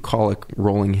these bucolic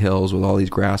rolling hills with all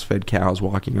these grass-fed cows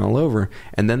walking all over,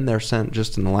 and then they're sent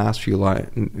just in the last few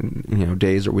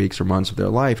days or weeks or months of their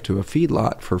life to a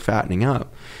feedlot for fattening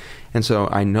up. And so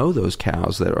I know those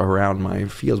cows that are around my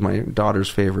fields. My daughter's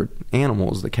favorite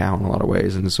animal is the cow in a lot of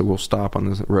ways. And so we'll stop on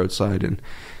the roadside, and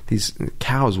these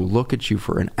cows will look at you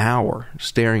for an hour,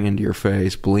 staring into your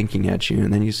face, blinking at you.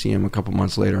 And then you see them a couple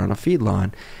months later on a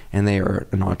feedlot, and they are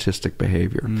an autistic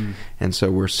behavior. And so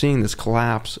we're seeing this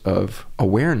collapse of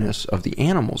awareness of the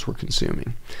animals we're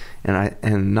consuming.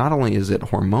 And not only is it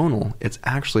hormonal, it's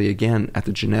actually, again, at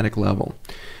the genetic level.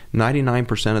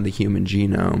 99% of the human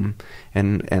genome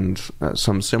and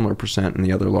some similar percent in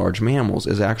the other large mammals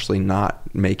is actually not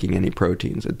making any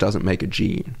proteins. It doesn't make a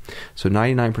gene. So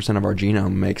 99% of our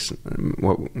genome makes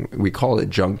what we call it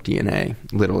junk DNA.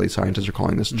 Literally, scientists are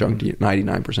calling this junk DNA,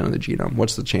 99% of the genome.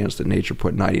 What's the chance that nature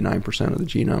put 99% of the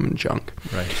genome in junk?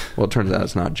 Right. Well, it turns out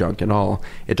it's not junk at all.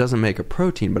 It doesn't make a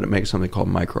protein, but it makes something called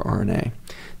microRNA.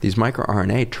 These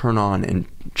microRNA turn on and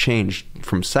change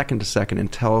from second to second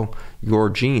and tell your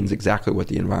genes exactly what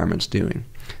the environment's doing.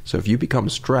 So if you become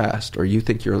stressed, or you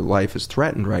think your life is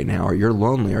threatened right now, or you're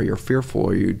lonely, or you're fearful,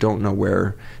 or you don't know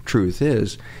where truth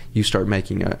is, you start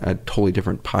making a totally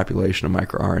different population of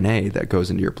microRNA that goes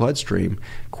into your bloodstream,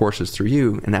 courses through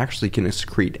you, and actually can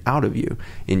excrete out of you.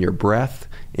 In your breath,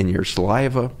 in your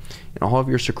saliva, in all of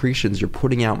your secretions, you're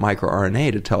putting out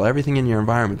microRNA to tell everything in your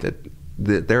environment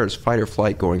that there is fight or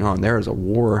flight going on. There is a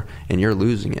war, and you're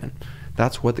losing it.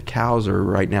 That's what the cows are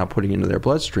right now putting into their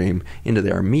bloodstream, into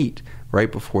their meat, right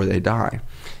before they die.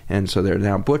 And so they're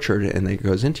now butchered, and it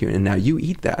goes into you. And now you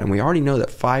eat that. And we already know that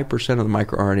 5% of the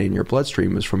microRNA in your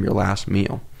bloodstream is from your last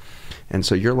meal. And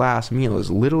so your last meal is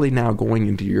literally now going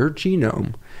into your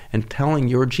genome and telling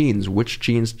your genes which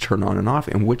genes to turn on and off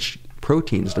and which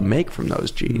proteins to make from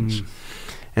those genes.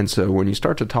 And so when you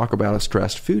start to talk about a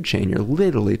stressed food chain, you're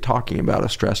literally talking about a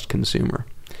stressed consumer.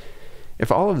 If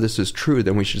all of this is true,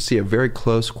 then we should see a very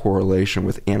close correlation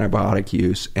with antibiotic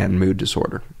use and mood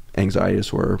disorder, anxiety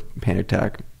disorder, panic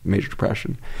attack, major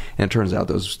depression. And it turns out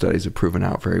those studies have proven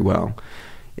out very well.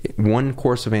 One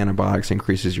course of antibiotics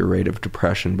increases your rate of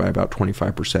depression by about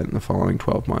 25% in the following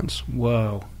 12 months.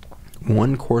 Whoa.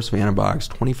 One course of antibiotics,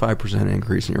 25%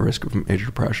 increase in your risk of major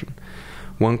depression.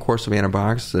 One course of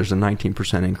antibiotics, there's a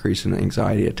 19% increase in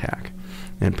anxiety attack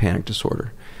and panic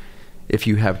disorder. If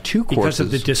you have two courses... Because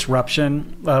of the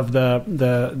disruption of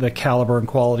the caliber and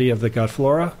quality of the gut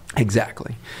flora?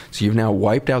 Exactly. So you've now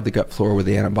wiped out the gut flora with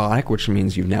the antibiotic, which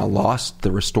means you've now lost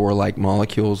the restore-like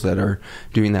molecules that are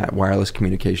doing that wireless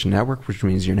communication network, which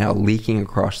means you're now leaking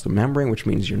across the membrane, which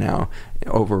means you're now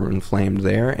over-inflamed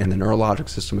there, and the neurologic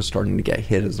system is starting to get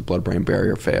hit as the blood-brain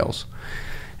barrier fails.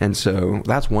 And so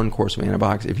that's one course of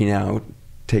antibiotics. If you now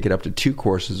take it up to 2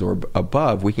 courses or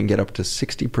above, we can get up to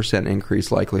 60%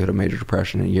 increased likelihood of major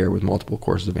depression in a year with multiple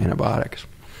courses of antibiotics.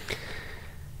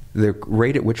 The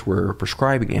rate at which we're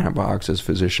prescribing antibiotics as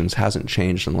physicians hasn't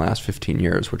changed in the last 15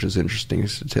 years, which is an interesting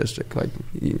statistic. Like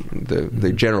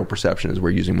the general perception is we're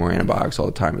using more antibiotics all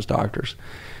the time as doctors.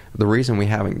 The reason we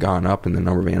haven't gone up in the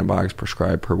number of antibiotics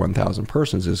prescribed per 1,000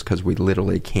 persons is because we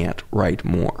literally can't write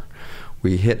more.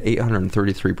 We hit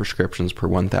 833 prescriptions per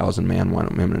 1,000 man,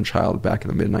 woman, and child back in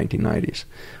the mid-1990s.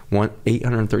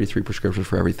 833 prescriptions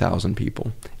for every 1,000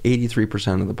 people.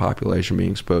 83% of the population being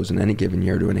exposed in any given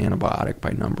year to an antibiotic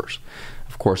by numbers.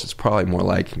 Of course, it's probably more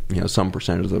like some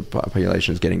percentage of the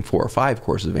population is getting 4 or 5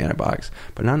 courses of antibiotics.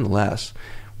 But nonetheless,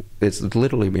 it's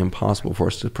literally impossible for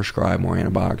us to prescribe more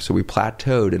antibiotics. So we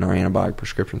plateaued in our antibiotic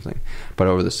prescription thing. But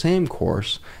over the same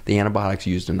course, the antibiotics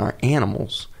used in our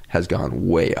animals has gone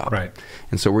way up. Right.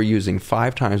 And so we're using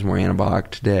 5 times more antibiotic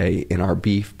today in our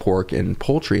beef, pork, and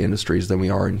poultry industries than we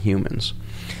are in humans.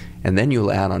 And then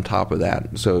you'll add on top of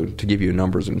that, so to give you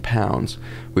numbers in pounds,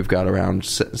 we've got around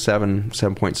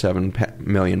 7.7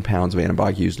 million pounds of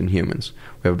antibiotic used in humans.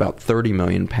 We have about 30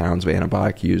 million pounds of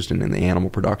antibiotic used in the animal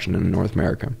production in North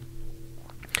America.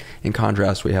 In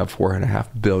contrast, we have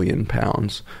 4.5 billion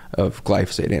pounds of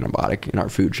glyphosate antibiotic in our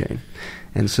food chain.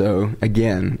 And so,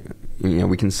 again,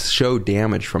 we can show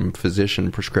damage from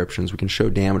physician prescriptions. We can show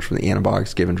damage from the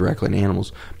antibiotics given directly in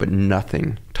animals, but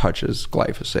nothing touches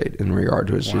glyphosate in regard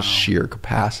to its just sheer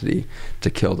capacity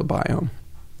to kill the biome.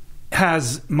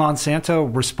 Has Monsanto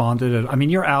responded? I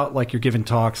mean, you're out, like, you're giving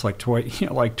talks like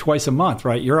twice a month,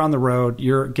 right? You're on the road.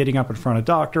 You're getting up in front of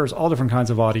doctors, all different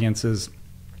kinds of audiences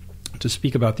to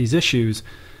speak about these issues.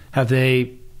 Have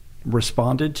they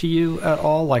responded to you at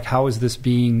all? Like, how is this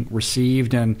being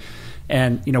received? And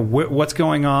what's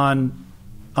going on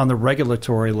the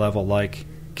regulatory level? Like,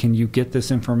 can you get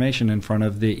this information in front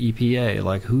of the EPA?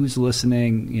 Like, who's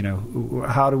listening?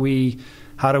 How do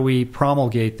we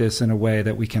promulgate this in a way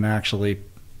that we can actually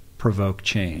provoke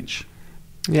change?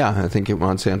 Yeah, I think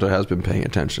Monsanto has been paying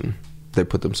attention. They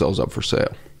put themselves up for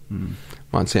sale.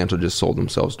 Monsanto just sold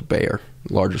themselves to Bayer,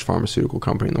 the largest pharmaceutical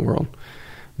company in the world.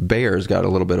 Bayer's got a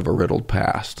little bit of a riddled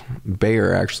past.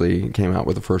 Bayer actually came out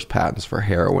with the first patents for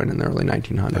heroin in the early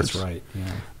 1900s. That's right,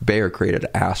 yeah. Bayer created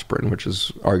aspirin, which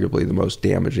is arguably the most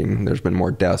damaging. There's been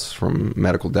more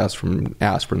medical deaths from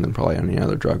aspirin than probably any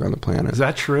other drug on the planet. Is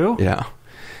that true? Yeah.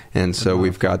 And so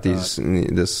we've got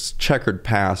this checkered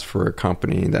past for a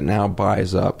company that now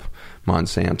buys up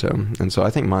Monsanto. And so I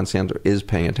think Monsanto is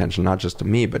paying attention not just to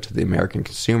me, but to the American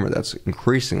consumer that's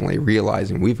increasingly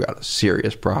realizing we've got a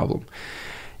serious problem.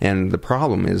 And the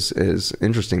problem is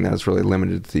interesting that it's really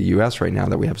limited to the U.S. right now,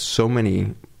 that we have so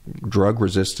many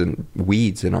drug-resistant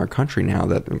weeds in our country now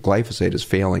that glyphosate is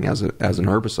failing as an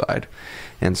herbicide.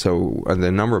 And so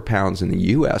the number of pounds in the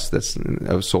U.S. that's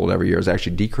sold every year has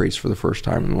actually decreased for the first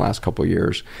time in the last couple of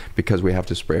years, because we have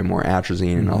to spray more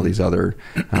atrazine and all these other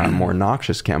more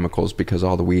noxious chemicals, because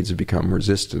all the weeds have become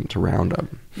resistant to Roundup.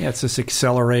 Yeah, it's this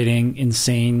accelerating,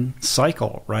 insane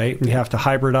cycle, right? We have to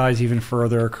hybridize even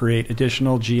further, create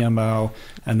additional GMO,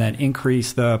 and then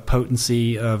increase the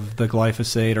potency of the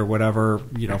glyphosate or whatever,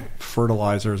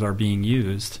 fertilizers are being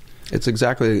used. It's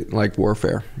exactly like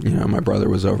warfare. My brother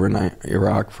was over in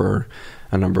Iraq for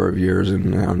a number of years, and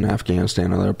now in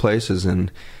Afghanistan and other places, and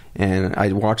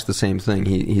I watched the same thing.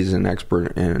 He's an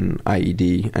expert in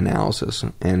IED analysis,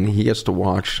 and he gets to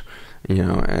watch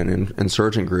an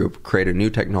insurgent group create a new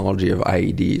technology of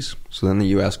IEDs. So then the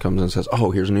U.S. comes and says,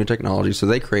 oh, here's a new technology. So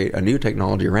they create a new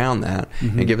technology around that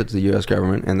and give it to the U.S.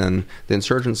 government. And then the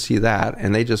insurgents see that,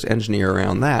 and they just engineer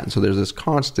around that. And so there's this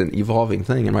constant evolving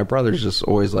thing. And my brother's just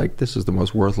always like, this is the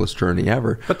most worthless journey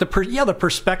ever. But the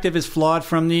perspective is flawed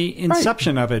from the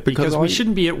inception of it, because we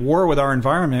shouldn't be at war with our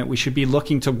environment. We should be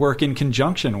looking to work in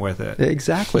conjunction with it.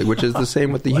 Exactly, which is the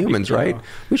same with the humans, right?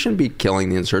 We shouldn't be killing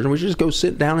the insurgent. We should just go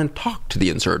sit down and talk to the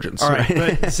insurgents. All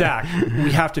right, but Zach,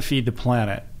 we have to feed the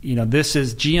planet.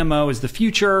 GMO is the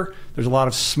future. There's a lot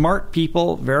of smart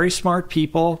people, very smart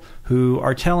people, who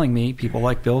are telling me, people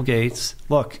like Bill Gates,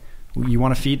 look, you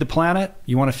want to feed the planet?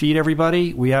 You want to feed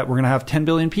everybody? We're going to have 10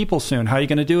 billion people soon. How are you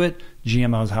going to do it?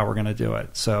 GMO is how we're going to do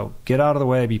it. So get out of the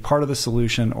way, be part of the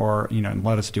solution, or and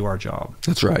let us do our job.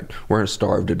 That's right. We're going to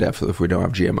starve to death if we don't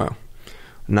have GMO.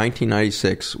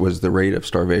 1996 was the rate of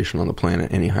starvation on the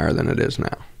planet any higher than it is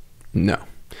now? No.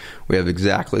 We have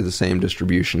exactly the same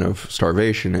distribution of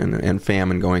starvation and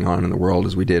famine going on in the world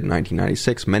as we did in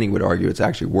 1996. Many would argue it's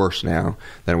actually worse now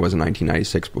than it was in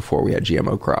 1996 before we had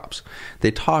GMO crops.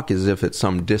 They talk as if it's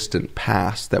some distant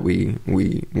past that we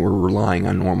were relying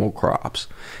on normal crops.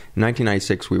 In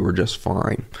 1996, we were just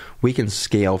fine. We can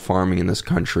scale farming in this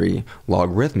country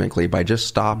logarithmically by just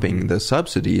stopping the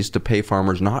subsidies to pay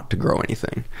farmers not to grow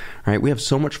anything. Right? We have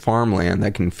so much farmland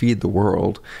that can feed the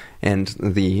world, and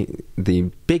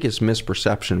the biggest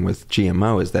misperception with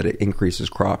GMO is that it increases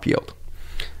crop yield.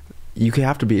 You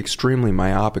have to be extremely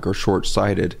myopic or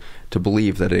short-sighted to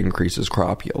believe that it increases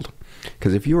crop yield.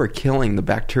 Because if you are killing the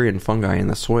bacteria and fungi in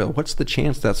the soil, what's the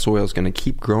chance that soil is going to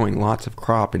keep growing lots of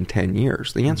crop in 10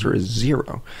 years? The answer is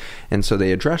zero. And so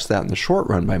they address that in the short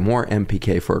run by more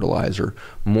NPK fertilizer,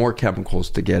 more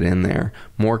chemicals to get in there,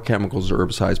 more chemicals,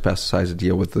 herbicides, pesticides to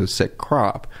deal with the sick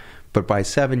crop. But by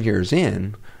 7 years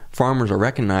in, farmers are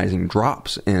recognizing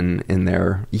drops in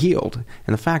their yield.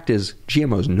 And the fact is,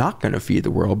 GMO is not going to feed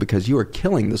the world because you are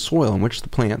killing the soil in which the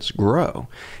plants grow.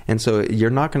 And so you're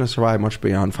not going to survive much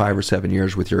beyond 5 or 7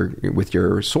 years with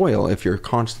your soil if you're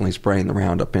constantly spraying the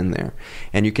Roundup in there.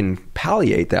 And you can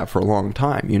palliate that for a long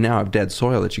time. You now have dead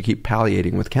soil that you keep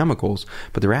palliating with chemicals,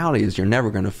 but the reality is you're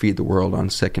never going to feed the world on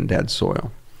sick and dead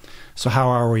soil. So how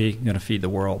are we going to feed the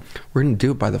world? We're going to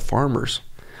do it by the farmers.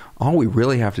 All we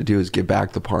really have to do is give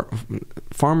back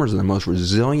farmers are the most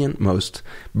resilient, most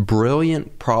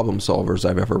brilliant problem solvers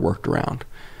I've ever worked around.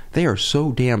 They are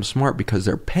so damn smart because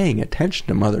they're paying attention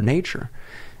to Mother Nature.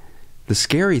 The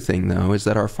scary thing, though, is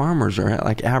that our farmers are at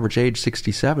like average age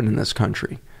 67 in this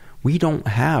country. We don't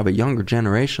have a younger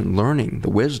generation learning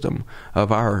the wisdom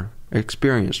of our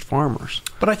experienced farmers.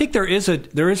 But I think there is a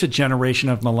generation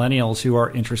of millennials who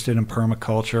are interested in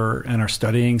permaculture and are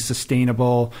studying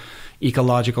sustainable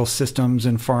ecological systems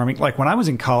in farming. Like when I was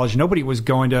in college, nobody was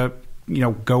going to,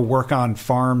 go work on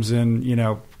farms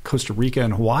in, Costa Rica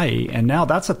and Hawaii, and now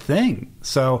that's a thing.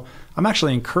 So I'm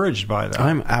actually encouraged by that.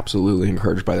 I'm absolutely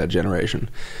encouraged by that generation.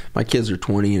 My kids are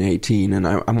 20 and 18, and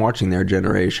I'm watching their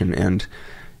generation, and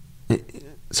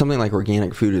something like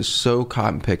organic food is so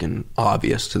cotton-picking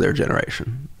obvious to their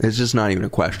generation. It's just not even a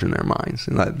question in their minds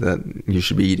that you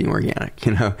should be eating organic,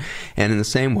 And in the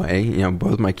same way,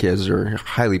 both my kids are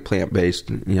highly plant-based,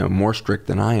 more strict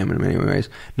than I am in many ways,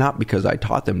 not because I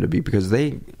taught them to be, because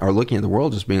they are looking at the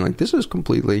world just being like, this is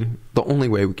completely the only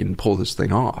way we can pull this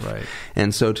thing off. Right.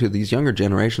 And so to these younger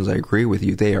generations, I agree with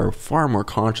you, they are far more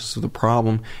conscious of the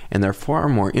problem, and they're far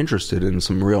more interested in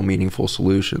some real meaningful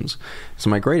solutions. So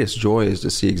my greatest joy is to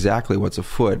see exactly what's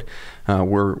afoot.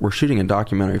 We're shooting a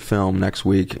documentary film next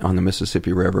week on the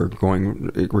Mississippi River,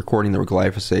 recording the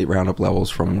glyphosate Roundup levels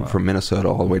from Minnesota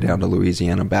all the way down to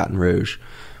Louisiana, Baton Rouge.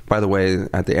 By the way,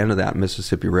 at the end of that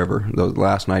Mississippi River, the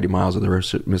last 90 miles of the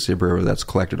Mississippi River that's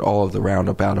collected all of the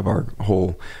Roundup out of our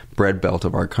whole bread belt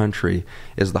of our country,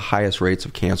 is the highest rates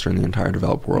of cancer in the entire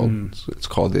developed world. It's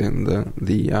called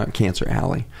the Cancer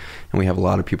Alley. And we have a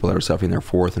lot of people that are suffering their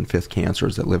fourth and fifth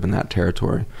cancers that live in that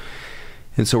territory.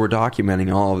 And so we're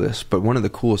documenting all of this. But one of the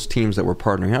coolest teams that we're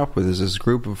partnering up with is this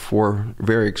group of 4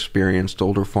 very experienced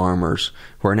older farmers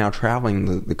who are now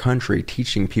traveling the country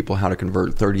teaching people how to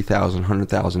convert 30,000,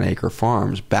 100,000 acre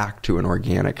farms back to an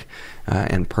organic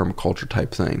and permaculture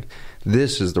type thing.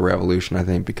 This is the revolution, I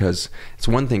think, because it's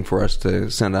one thing for us to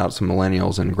send out some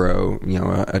millennials and grow,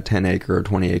 a 10-acre or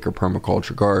 20-acre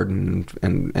permaculture garden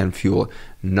and fuel.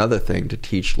 Another thing to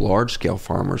teach large-scale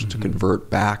farmers to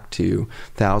convert back to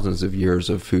thousands of years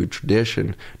of food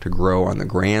tradition to grow on the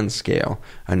grand scale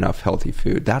enough healthy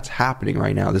food. That's happening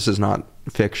right now. This is not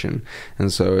fiction.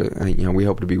 And so, we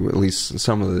hope to be at least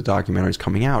some of the documentaries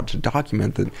coming out to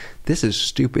document that this is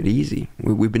stupid easy.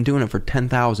 We've been doing it for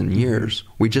 10,000 years.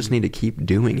 We just need to keep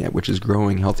doing it, which is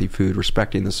growing healthy food,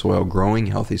 respecting the soil, growing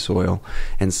healthy soil,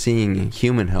 and seeing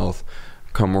human health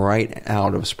come right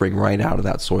out of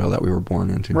that soil that we were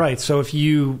born into. Right. So if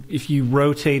you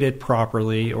rotate it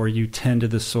properly, or you tend to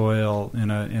the soil in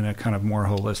a kind of more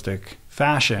holistic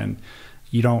fashion,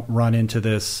 you don't run into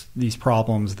these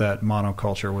problems that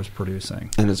monoculture was producing.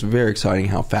 And it's very exciting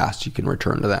how fast you can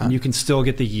return to that. And you can still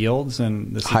get the yields,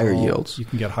 and this higher yields. You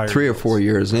can get higher 3 yields. or 4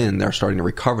 years in, they're starting to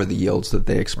recover the yields that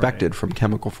they expected from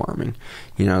chemical farming.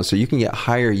 So you can get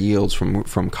higher yields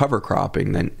from cover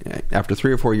cropping. Then after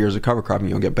 3 or 4 years of cover cropping,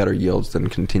 you'll get better yields than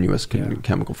continuous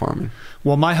chemical farming.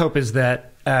 Well, my hope is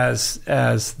that as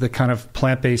the kind of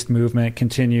plant-based movement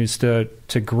continues to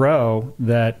grow,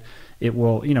 that it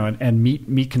will, and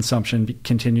meat consumption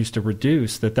continues to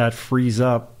reduce, that frees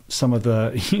up some of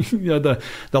the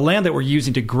the land that we're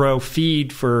using to grow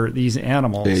feed for these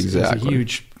animals. Exactly. Is a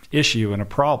huge issue and a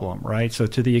problem, right? So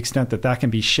to the extent that can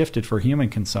be shifted for human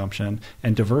consumption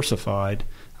and diversified,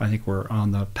 I think we're on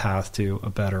the path to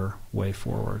a better way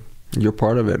forward. You're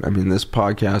part of it. I mean, this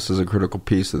podcast is a critical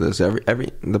piece of this.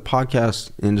 The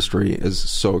podcast industry is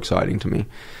so exciting to me.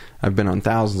 I've been on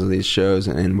thousands of these shows,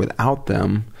 and without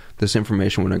them, this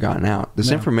information wouldn't have gotten out.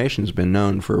 This information has been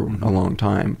known for a long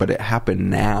time, but it happened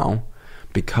now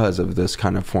because of this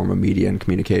kind of form of media and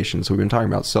communication. So we've been talking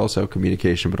about cell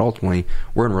communication, but ultimately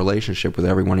we're in relationship with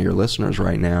every one of your listeners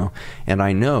right now. And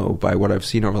I know by what I've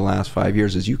seen over the last 5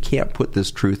 years is you can't put this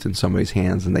truth in somebody's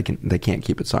hands and they can't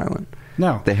keep it silent.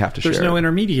 No. They have to share it. There's no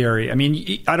intermediary. I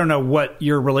mean, I don't know what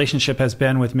your relationship has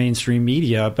been with mainstream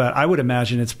media, but I would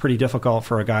imagine it's pretty difficult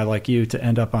for a guy like you to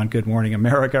end up on Good Morning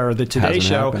America or the Today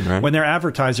Show when their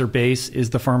advertiser base is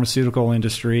the pharmaceutical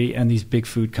industry and these big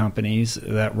food companies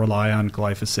that rely on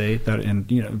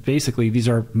glyphosate. Basically these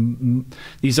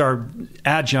are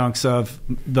adjuncts of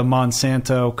the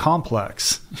Monsanto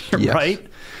complex, right?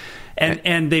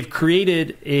 And they've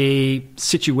created a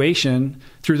situation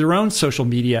through their own social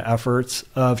media efforts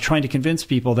of trying to convince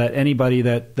people that anybody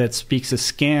that speaks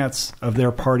askance of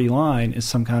their party line is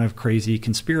some kind of crazy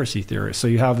conspiracy theorist. So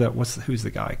you have who's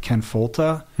the guy? Ken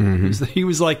Folta? Mm-hmm. He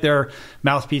was like their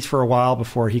mouthpiece for a while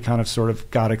before he kind of sort of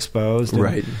got exposed.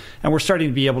 Right. And we're starting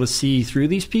to be able to see through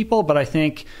these people, but I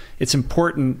think it's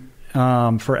important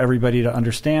for everybody to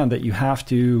understand that you have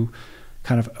to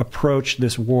kind of approach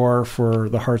this war for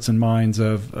the hearts and minds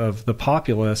of the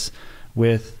populace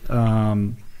with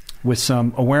some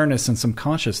awareness and some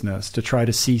consciousness to try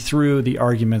to see through the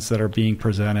arguments that are being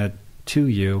presented to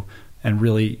you, and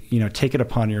really, take it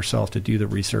upon yourself to do the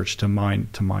research to mine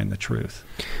the truth.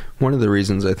 One of the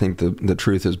reasons I think the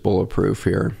truth is bulletproof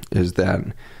here is that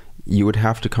you would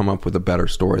have to come up with a better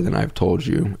story than I've told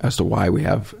you as to why we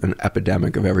have an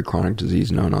epidemic of every chronic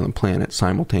disease known on the planet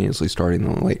simultaneously starting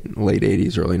in the late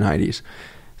 80s, early 90s.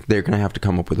 They're going to have to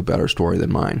come up with a better story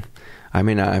than mine. I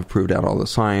may not have proved out all the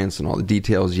science and all the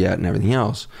details yet and everything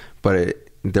else, but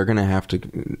they're going to have to,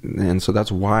 and so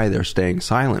that's why they're staying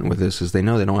silent with this, is they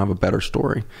know they don't have a better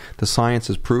story. The science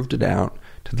has proved it out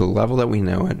to the level that we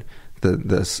know it.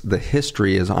 The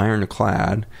history is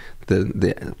ironclad.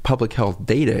 The public health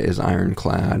data is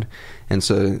ironclad, and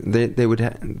so they would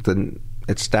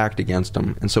it's stacked against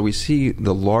them. And so we see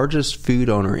the largest food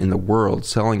owner in the world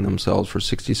selling themselves for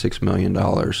 $66 million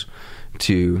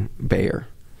to Bayer.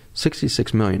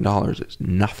 $66 million is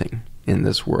nothing in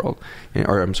this world.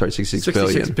 Or I'm sorry,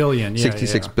 $66 billion. Yeah,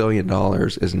 $66 billion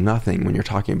is nothing when you're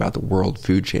talking about the world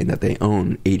food chain that they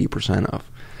own 80% of.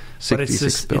 But it's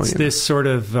this sort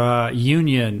of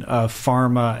union of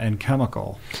pharma and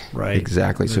chemical, right?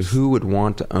 Exactly. So who would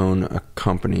want to own a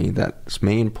company that's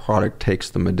main product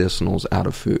takes the medicinals out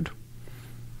of food?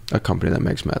 A company that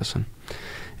makes medicine.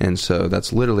 And so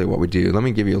that's literally what we do. Let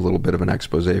me give you a little bit of an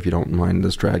expose if you don't mind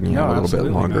this dragging out a little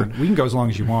bit longer. Man. We can go as long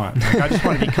as you want. Like, I just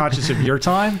want to be conscious of your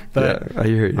time, but I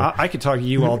hear you. I could talk to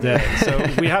you all day. So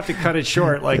we have to cut it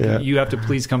short. Like you have to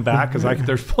please come back because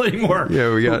there's plenty more.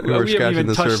 Yeah, we haven't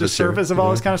even touched the surface of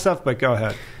all this kind of stuff, but go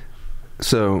ahead.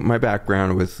 So my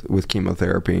background with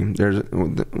chemotherapy, there's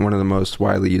one of the most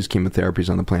widely used chemotherapies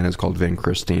on the planet is called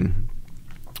vincristine.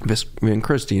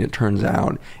 Vincristine, it turns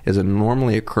out, is a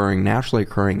naturally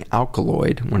occurring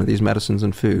alkaloid, one of these medicines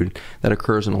in food, that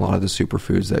occurs in a lot of the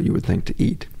superfoods that you would think to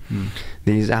eat.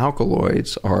 These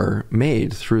alkaloids are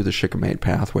made through the shikimate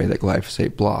pathway that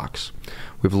glyphosate blocks.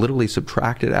 We've literally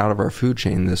subtracted out of our food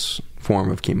chain this form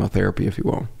of chemotherapy, if you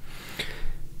will.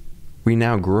 We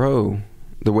now grow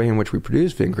the way in which we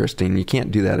produce vincristine. You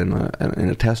can't do that in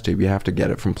a test tube. You have to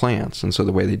get it from plants. And so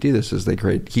the way they do this is they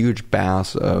create huge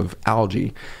baths of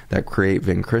algae that create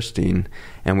vincristine,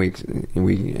 and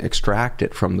we extract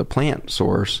it from the plant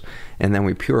source, and then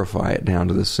we purify it down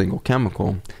to this single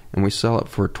chemical, and we sell it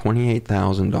for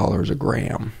 $28,000 a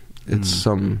gram. It's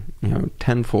some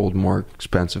tenfold more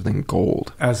expensive than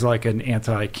gold. As like an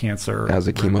anti-cancer. As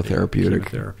a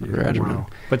chemotherapeutic regimen. Wow.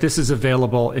 But this is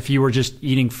available if you were just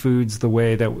eating foods the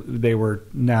way that they were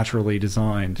naturally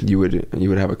designed. You would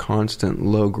have a constant,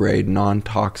 low-grade,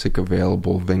 non-toxic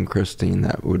available vincristine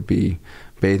that would be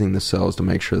bathing the cells to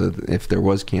make sure that if there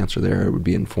was cancer there, it would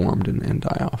be informed and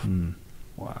die off.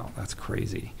 Wow, that's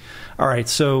crazy. All right,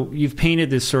 so you've painted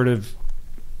this sort of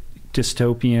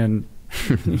dystopian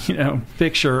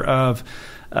picture of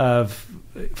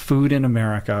food in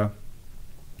America.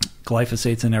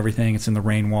 Glyphosate's in everything. It's in the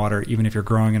rainwater. Even if you're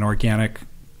growing an organic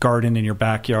garden in your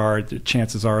backyard, the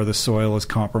chances are the soil is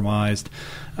compromised.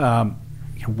 How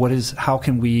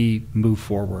can we move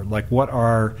forward? Like, what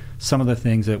are some of the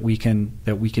things that we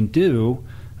can do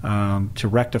to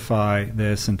rectify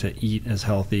this and to eat as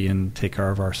healthy and take care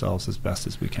of ourselves as best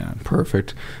as we can?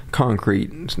 Perfect.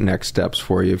 Concrete next steps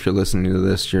for you. If you're listening to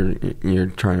this, you're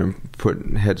trying to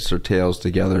put heads or tails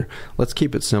together. Let's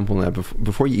keep it simple now.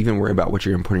 Before you even worry about what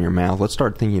you're going to put in your mouth, let's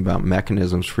start thinking about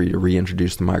mechanisms for you to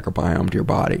reintroduce the microbiome to your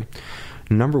body.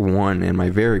 Number one, and my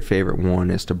very favorite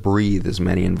one, is to breathe as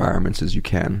many environments as you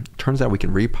can. Turns out we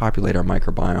can repopulate our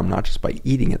microbiome not just by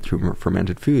eating it through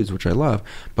fermented foods, which I love,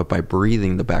 but by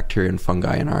breathing the bacteria and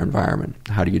fungi in our environment.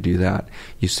 How do you do that?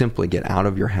 You simply get out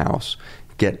of your house,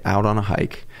 get out on a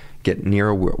hike, get near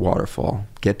a waterfall,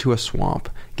 get to a swamp,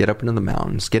 get up into the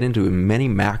mountains, get into as many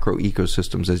macro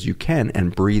ecosystems as you can,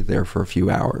 and breathe there for a few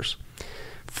hours.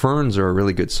 Ferns are a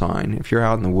really good sign. If you're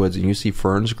out in the woods and you see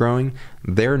ferns growing,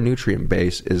 their nutrient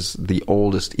base is the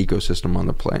oldest ecosystem on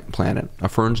the planet. A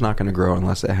fern's not going to grow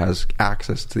unless it has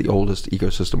access to the oldest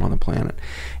ecosystem on the planet.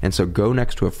 And so go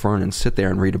next to a fern and sit there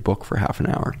and read a book for half an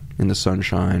hour in the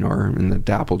sunshine or in the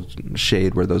dappled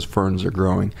shade where those ferns are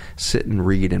growing. Sit and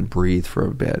read and breathe for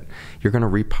a bit. You're going to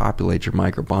repopulate your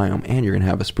microbiome, and you're going to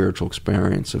have a spiritual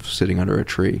experience of sitting under a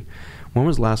tree. When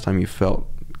was the last time you felt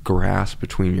grass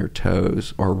between your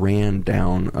toes or ran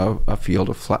down a field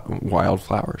of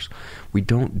wildflowers? We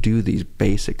don't do these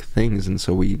basic things, and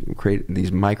so we create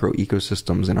these micro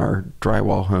ecosystems in our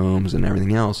drywall homes and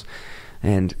everything else.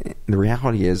 And the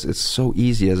reality is, it's so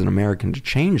easy as an American to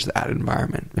change that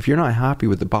environment. If you're not happy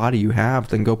with the body you have,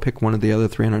 then go pick one of the other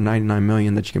 399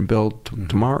 million that you can build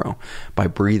tomorrow by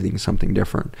breathing something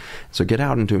different. So get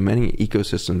out into as many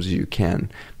ecosystems as you can.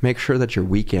 Make sure that your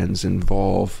weekends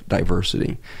involve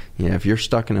diversity. If you're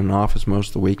stuck in an office most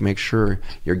of the week, make sure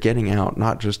you're getting out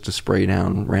not just to spray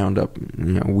down, round up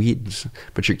weeds,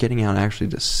 but you're getting out actually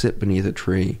to sit beneath a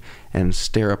tree and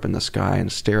stare up in the sky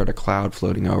and stare at a cloud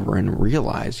floating over and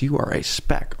realize you are a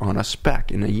speck on a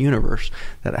speck in a universe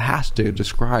that has to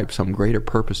describe some greater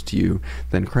purpose to you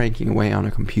than cranking away on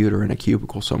a computer in a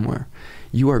cubicle somewhere.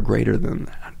 You are greater than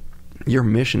that. Your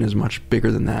mission is much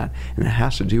bigger than that, and it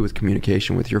has to do with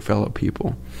communication with your fellow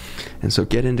people. And so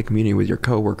get into community with your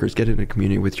coworkers, get into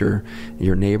community with your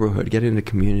neighborhood, get into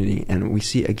community, and we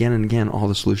see again and again all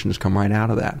the solutions come right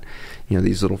out of that.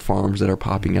 These little farms that are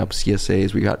popping up,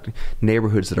 CSAs, we got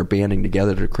neighborhoods that are banding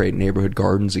together to create neighborhood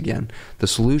gardens again. The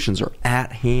solutions are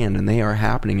at hand, and they are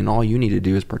happening, and all you need to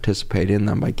do is participate in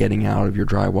them by getting out of your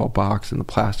drywall box and the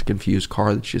plastic-infused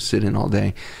car that you sit in all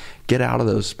day. Get out of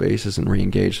those spaces and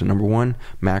re-engage. So number one,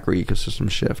 macro ecosystem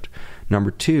shift. Number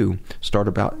 2, start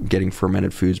about getting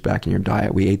fermented foods back in your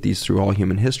diet. We ate these through all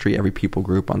human history, every people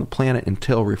group on the planet,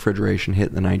 until refrigeration hit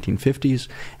in the 1950s,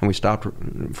 and we stopped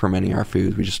fermenting our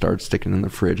foods. We just started sticking in the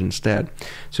fridge instead.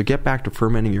 So get back to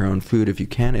fermenting your own food if you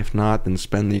can. If not, then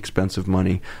spend the expensive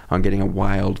money on getting a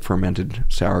wild fermented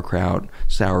sauerkraut,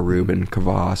 sour Reuben,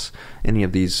 kvass, any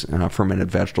of these fermented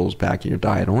vegetables back in your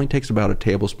diet. It only takes about a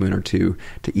tablespoon or 2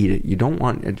 to eat it. You don't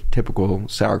want a typical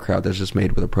sauerkraut that's just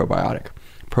made with a probiotic.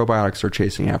 Probiotics are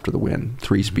chasing after the wind,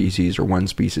 3 species or 1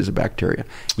 species of bacteria.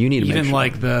 You need to even make sure.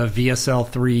 like the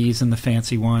VSL3s and the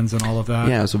fancy ones and all of that.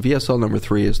 Yeah, so VSL number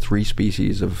 3 is 3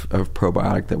 species of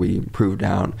probiotic that we proved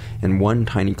out in 1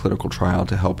 tiny clinical trial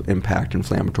to help impact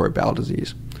inflammatory bowel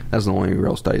disease. That's the only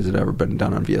real studies that have ever been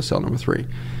done on VSL number 3.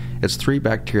 It's 3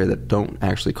 bacteria that don't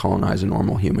actually colonize a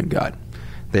normal human gut.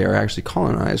 They are actually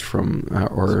colonized from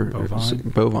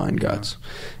bovine guts. Yeah.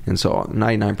 And so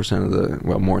 99% of the,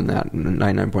 well, more than that,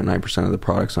 99.9% of the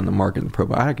products on the market in the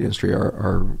probiotic industry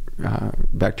are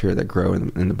bacteria that grow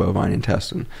in the bovine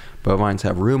intestine. Bovines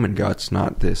have rumen guts,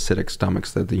 not the acidic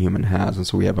stomachs that the human has, and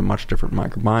so we have a much different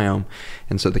microbiome.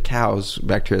 And so the cow's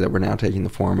bacteria that we're now taking the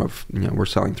form of, we're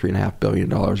selling $3.5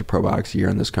 billion of probiotics a year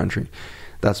in this country.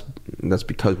 That's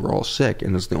because we're all sick,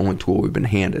 and it's the only tool we've been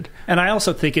handed. And I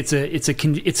also think it's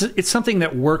something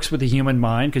that works with the human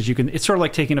mind, because it's sort of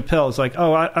like taking a pill. It's like,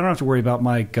 oh, I don't have to worry about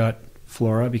my gut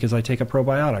flora because I take a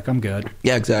probiotic. I'm good.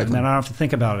 Yeah, exactly. And then I don't have to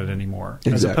think about it anymore.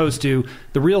 Exactly. As opposed to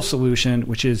the real solution,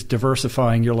 which is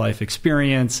diversifying your life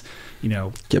experience.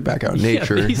 Get back out in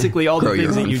nature. Yeah, basically all the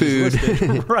things that you food. Just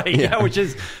listed. Right. Yeah.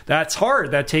 That's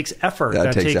hard. That takes effort.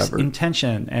 That takes effort.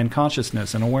 Intention and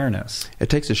consciousness and awareness. It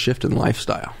takes a shift in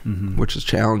lifestyle, which is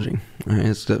challenging.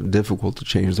 It's difficult to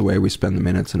change the way we spend the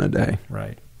minutes in a day.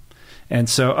 Right. And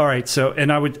so, all right. So,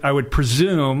 and I would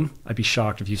presume, I'd be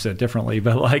shocked if you said differently,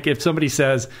 but like if somebody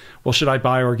says, well, should I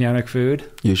buy organic food?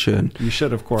 You should. You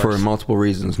should, of course. For multiple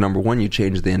reasons. Number 1, you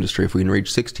change the industry. If we can reach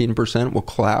 16%, we'll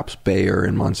collapse Bayer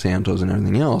and Monsanto's and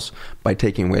everything else by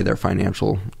taking away their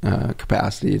financial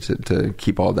capacity to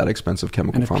keep all that expensive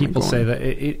chemical farming going. And if people say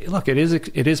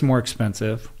that, it is more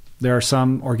expensive. There are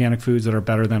some organic foods that are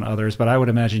better than others, but I would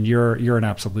imagine you're an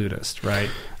absolutist, right?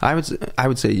 I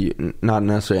would say not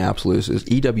necessarily absolutist.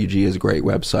 EWG is a great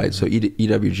website. So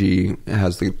EWG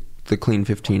has the Clean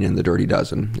 15 and the Dirty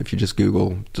Dozen. If you just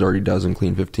Google Dirty Dozen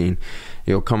Clean 15,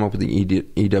 you'll come up with the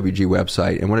EWG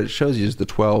website. And what it shows you is the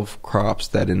 12 crops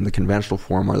that in the conventional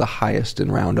form are the highest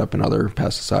in Roundup and other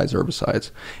pesticides,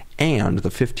 herbicides. And the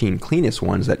 15 cleanest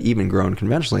ones that even grown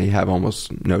conventionally have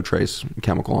almost no trace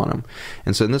chemical on them.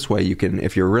 And so in this way, you can,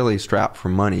 if you're really strapped for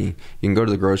money, you can go to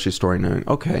the grocery store and knowing,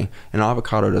 okay, an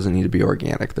avocado doesn't need to be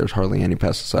organic. There's hardly any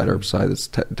pesticide, herbicide that's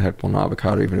detectable in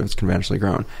avocado, even if it's conventionally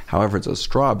grown. However, it's a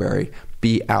strawberry.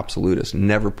 Be absolutist.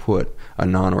 Never put a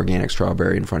non-organic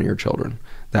strawberry in front of your children.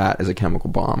 That is a chemical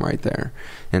bomb right there.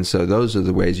 And so those are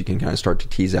the ways you can kind of start to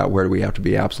tease out where do we have to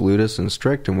be absolutist and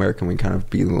strict and where can we kind of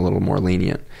be a little more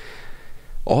lenient.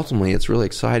 Ultimately, it's really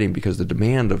exciting because the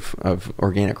demand of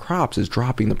organic crops is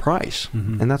dropping the price.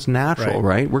 And that's natural,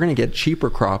 right? We're going to get cheaper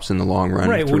crops in the long run.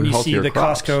 Right, when you see the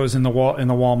crops. Costco's and the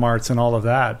Walmarts and all of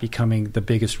that becoming the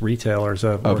biggest retailers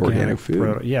of organic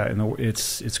food.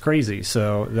 It's crazy.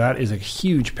 So that is a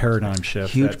huge paradigm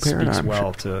shift. Speaks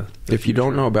well to the If you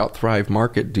don't know about Thrive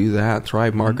Market, do that.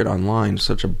 Thrive Market online is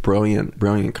such a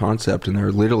brilliant concept, and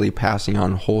they're literally passing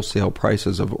on wholesale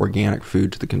prices of organic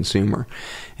food to the consumer.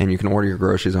 And you can order your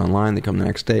groceries online. They come the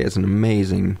next day. It's an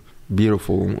amazing,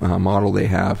 beautiful model they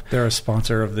have. They're a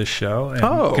sponsor of this show. And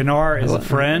Gunnar is a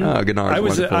friend. Gunnar is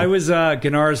wonderful. I was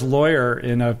Gunnar's lawyer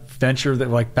in a venture that,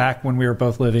 like, back when we were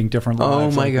both living different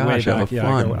lives. Oh my gosh, way back.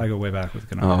 fun. I go way back with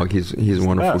Gunnar. Oh, he's a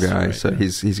wonderful guy. Right, so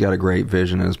he's got a great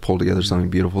vision and has pulled together something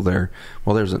beautiful there.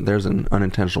 Well, there's an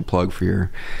unintentional plug for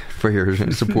your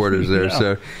supporters there.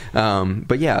 So,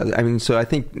 but yeah, I mean, so I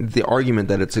think the argument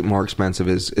that it's more expensive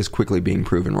is quickly being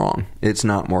proven wrong. It's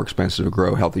not more expensive to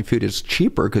grow healthy food. It's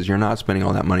cheaper because you're not spending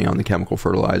all that money on the chemical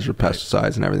fertilizer,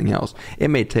 pesticides, and everything else. It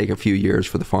may take a few years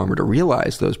for the farmer to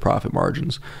realize those profit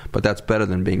margins, but that's better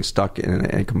than being stuck in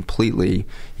a completely,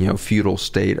 feudal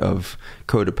state of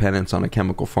codependence on a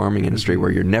chemical farming industry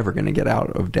where you're never going to get out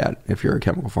of debt if you're a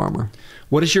chemical farmer.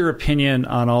 What is your opinion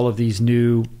on all of these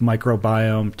new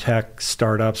microbiome tech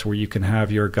startups where you can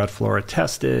have your gut flora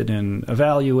tested and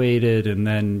evaluated, and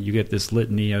then you get this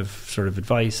litany of sort of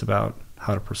advice about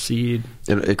how to proceed?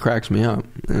 It cracks me up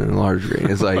in a large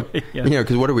degree. It's like,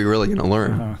 because what are we really going to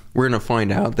learn? We're going to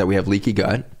find out that we have leaky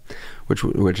gut. which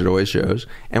it always shows.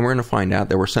 And we're going to find out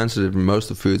that we're sensitive to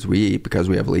most of the foods we eat because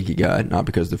we have a leaky gut, not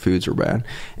because the foods are bad.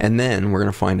 And then we're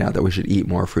going to find out that we should eat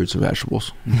more fruits and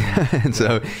vegetables. And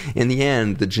so in the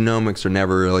end, the genomics are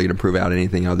never really going to prove out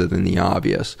anything other than the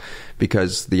obvious,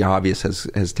 because the obvious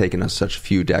has taken us such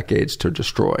few decades to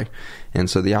destroy. And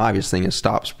so the obvious thing is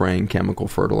stop spraying chemical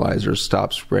fertilizers,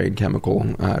 stop spraying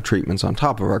chemical treatments on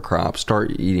top of our crops,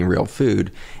 start eating real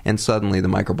food, and suddenly the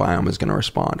microbiome is going to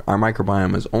respond. Our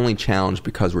microbiome is only challenged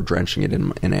because we're drenching it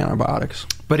in antibiotics.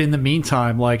 But in the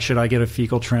meantime, like, should I get a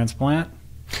fecal transplant?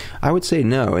 I would say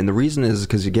no, and the reason is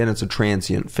because, again, it's a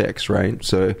transient fix, right?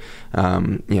 So,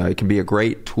 it can be a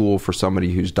great tool for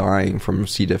somebody who's dying from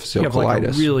C. difficile colitis. Like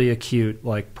a really acute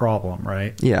problem,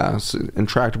 right? Yeah, so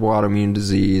intractable autoimmune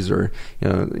disease, or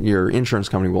your insurance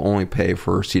company will only pay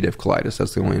for C. diff colitis.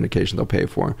 That's the only indication they'll pay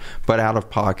for. But out of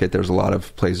pocket, there's a lot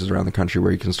of places around the country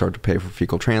where you can start to pay for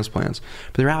fecal transplants.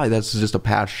 But the reality, that's just a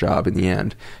patch job in the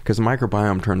end, because the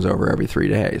microbiome turns over every 3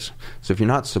 days. So if you're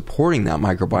not supporting that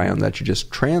microbiome that you just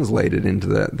translated into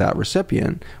that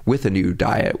recipient with a new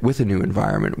diet, with a new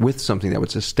environment, with something that would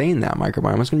sustain that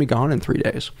microbiome, it's going to be gone in 3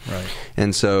 days. Right.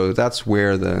 And so that's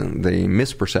where the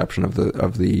misperception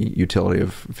of the utility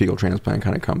of fecal transplant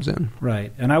kind of comes in.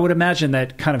 Right. And I would imagine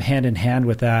that kind of hand in hand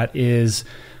with that is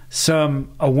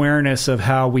some awareness of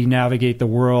how we navigate the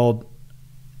world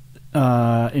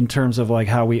in terms of like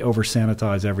how we over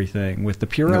sanitize everything with the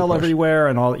Purell everywhere,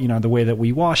 and all, the way that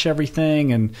we wash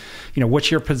everything. And, what's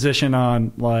your position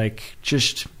on like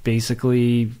just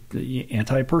basically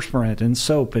antiperspirant and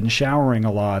soap and showering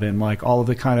a lot, and like all of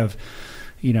the kind of,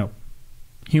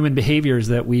 human behaviors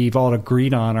that we've all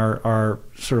agreed on are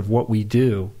sort of what we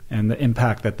do, and the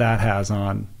impact that has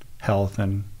on health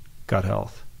and gut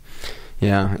health.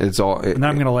 Yeah, it's all. And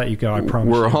I'm going to let you go. I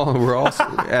promise. We're all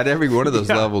at every one of those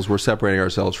levels. We're separating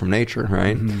ourselves from nature,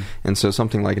 right? Mm-hmm. And so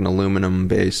something like an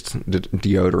aluminum-based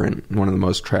deodorant, one of the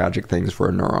most tragic things for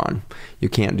a neuron. You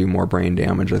can't do more brain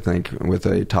damage, I think, with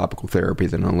a topical therapy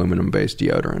than an aluminum-based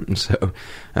deodorant. And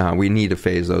so we need to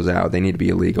phase those out. They need to be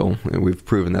illegal. We've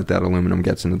proven that aluminum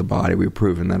gets into the body. We've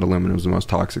proven that aluminum is the most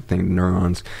toxic thing to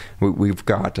neurons. We've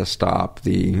got to stop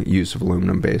the use of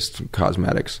aluminum-based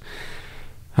cosmetics.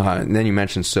 And then you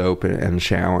mentioned soap and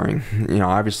showering.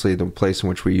 Obviously the place in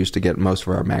which we used to get most of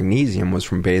our magnesium was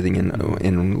from bathing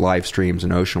in live streams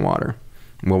and ocean water.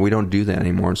 Well, we don't do that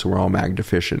anymore, and so we're all mag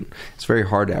deficient. It's very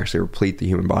hard to actually replete the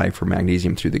human body for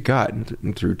magnesium through the gut,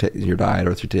 through your diet,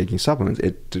 or through taking supplements.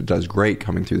 It does great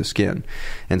coming through the skin.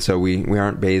 And so we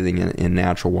aren't bathing in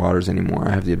natural waters anymore.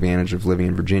 I have the advantage of living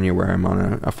in Virginia, where I'm on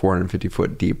a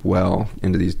 450-foot deep well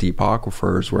into these deep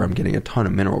aquifers where I'm getting a ton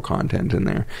of mineral content in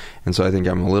there. And so I think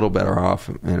I'm a little better off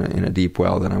in a deep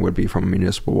well than I would be from a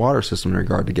municipal water system in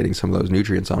regard to getting some of those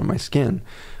nutrients onto my skin.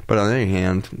 But on the other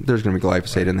hand, there's going to be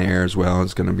glyphosate in the air as well.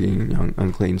 It's going to be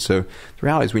unclean. So the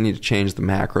reality is we need to change the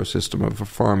macro system of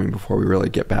farming before we really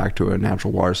get back to a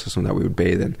natural water system that we would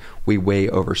bathe in. We way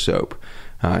over soap.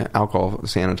 Alcohol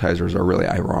sanitizers are really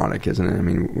ironic, isn't it? I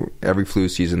mean, every flu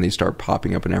season, they start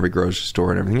popping up in every grocery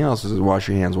store and everything else. This is wash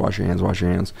your hands, wash your hands, wash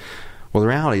your hands. Well, the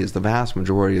reality is the vast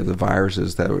majority of the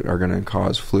viruses that are going to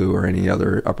cause flu or any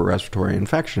other upper respiratory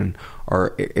infection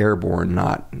are airborne,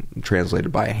 not translated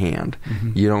by a hand.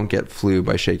 Mm-hmm. You don't get flu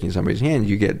by shaking somebody's hand.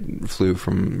 You get flu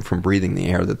from breathing the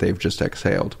air that they've just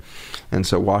exhaled. And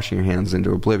so washing your hands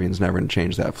into oblivion is never going to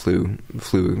change that flu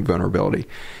vulnerability.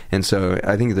 And so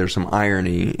I think there's some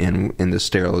irony in the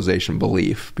sterilization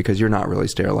belief, because you're not really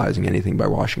sterilizing anything by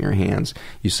washing your hands.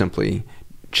 You simply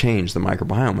change the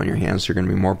microbiome on your hands, so you're going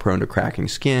to be more prone to cracking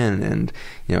skin and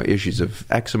issues of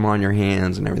eczema on your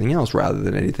hands and everything else, rather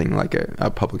than anything like a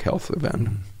public health event.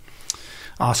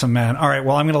 Awesome, man. All right,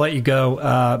 well, I'm going to let you go,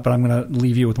 but I'm going to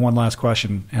leave you with one last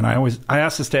question. And I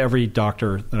ask this to every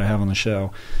doctor that I have on the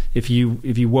show. If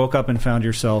you woke up and found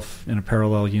yourself in a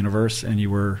parallel universe and you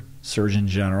were Surgeon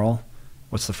General,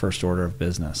 what's the first order of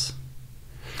business?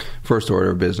 First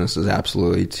order of business is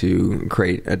absolutely to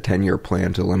create a 10-year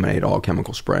plan to eliminate all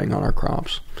chemical spraying on our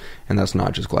crops. And that's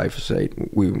not just glyphosate.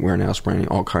 We're now spraying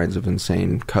all kinds of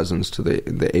insane cousins to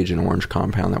the Agent Orange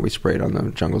compound that we sprayed on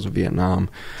the jungles of Vietnam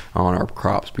on our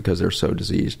crops because they're so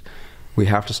diseased. We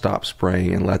have to stop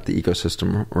spraying and let the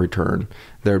ecosystem return.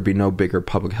 There would be no bigger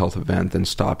public health event than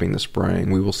stopping the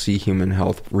spraying. We will see human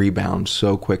health rebound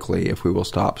so quickly if we will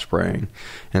stop spraying.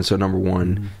 And so number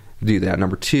one, do that.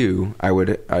 Number two, I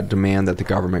would demand that the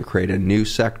government create a new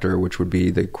sector, which would be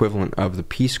the equivalent of the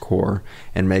Peace Corps,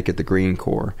 and make it the Green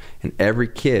Corps. And every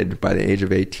kid by the age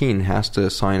of 18 has to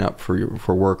sign up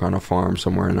for work on a farm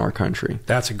somewhere in our country.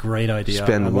 That's a great idea.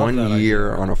 Spend 1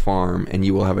 year on a farm, and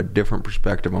you will have a different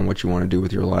perspective on what you want to do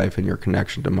with your life and your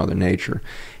connection to Mother Nature.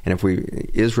 And if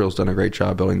Israel's done a great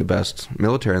job building the best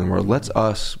military in the world, let's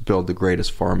us build the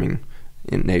greatest farming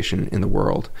nation in the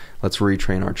world. Let's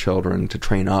retrain our children to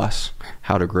train us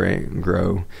how to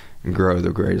grow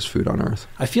the greatest food on earth.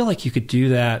 I feel like you could do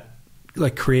that,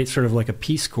 like create sort of like a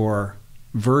Peace Corps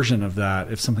version of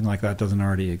that if something like that doesn't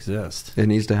already exist. It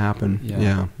needs to happen.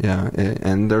 Yeah.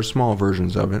 And there's small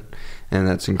versions of it, and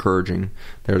that's encouraging.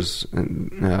 There's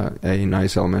a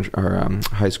nice elementary or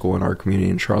high school in our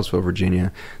community in Charlottesville,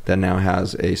 Virginia, that now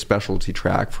has a specialty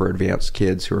track for advanced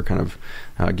kids who are kind of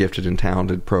gifted and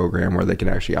talented program where they can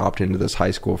actually opt into this high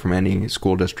school from any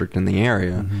school district in the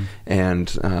area, and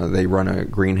they run a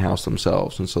greenhouse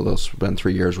themselves, and so they'll spend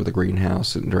 3 years with a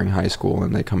greenhouse during high school,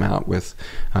 and they come out with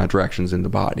directions into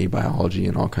botany, biology,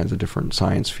 and all kinds of different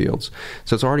science fields.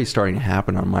 So it's already starting to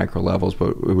happen on micro levels, but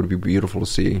it would be beautiful to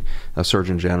see a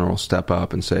Surgeon General step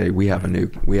up and say, we have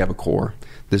a core.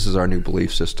 This is our new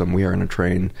belief system. We are going to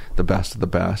train the best of the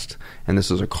best, and this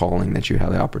is a calling that you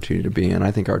have the opportunity to be in. I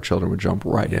think our children would jump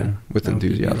right in with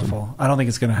enthusiasm. I don't think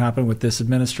it's going to happen with this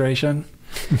administration.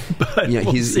 But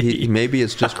maybe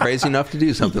it's just crazy enough to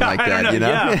do something like that.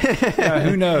 Yeah,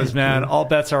 who knows, man? All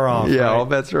bets are off. Yeah, right? All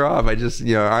bets are off.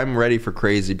 I'm ready for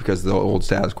crazy because the old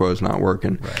status quo is not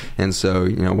working. Right. And so,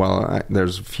 while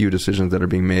there's a few decisions that are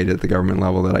being made at the government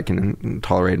level that I can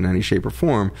tolerate in any shape or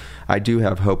form, I do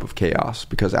have hope of chaos,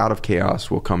 because out of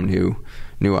chaos will come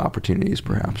new opportunities,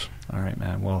 perhaps. All right,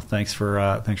 man. Well, thanks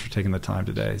for taking the time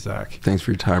today, Zach. Thanks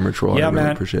for your time, Rich. I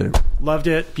really appreciate it. Loved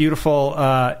it.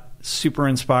 Beautiful. Super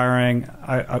inspiring.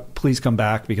 I please come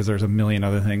back, because there's a million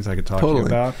other things I could talk to you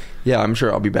about. Yeah, I'm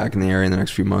sure I'll be back in the area in the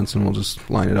next few months, and we'll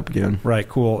just line it up again. Right,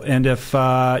 cool. And if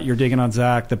you're digging on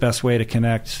Zach, the best way to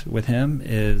connect with him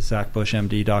is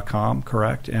zachbushmd.com,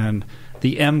 correct? And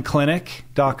the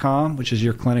mclinic.com, which is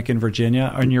your clinic in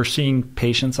Virginia. And you're seeing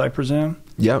patients, I presume?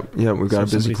 Yep. We've got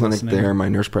a busy clinic there. My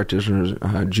nurse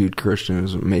practitioner, Jude Christian,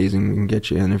 is amazing. We can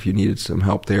get you in if you needed some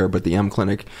help there. But the M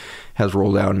Clinic has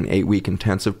rolled out an 8-week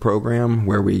intensive program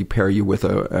where we pair you with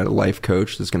a life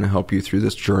coach that's going to help you through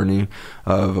this journey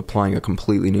of applying a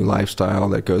completely new lifestyle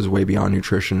that goes way beyond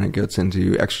nutrition. It gets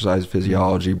into exercise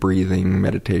physiology, breathing,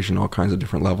 meditation, all kinds of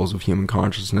different levels of human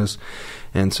consciousness.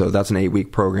 And so that's an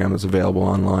 8-week program that's available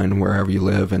online wherever you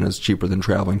live, and it's cheaper than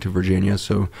traveling to Virginia.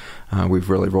 So we've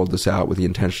really rolled this out with the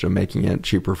intention of making it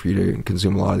cheaper for you to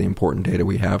consume a lot of the important data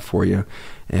we have for you.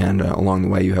 And along the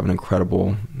way, you have an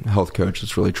incredible health coach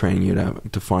that's really training you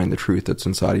to find the truth that's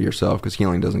inside of yourself, because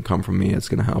healing doesn't come from me. It's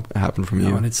going to happen from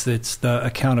you. And it's the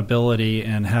accountability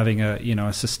and having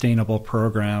a sustainable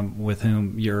program with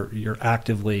whom you're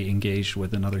actively engaged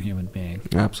with another human being.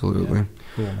 Absolutely. Yeah.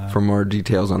 Cool, man. For more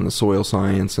details on the soil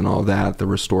science and all that, the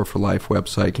Restore for Life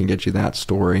website can get you that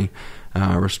story.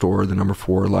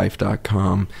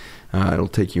 restore4life.com. It'll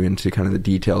take you into kind of the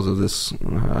details of this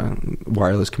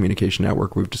wireless communication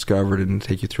network we've discovered, and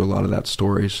take you through a lot of that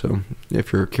story. So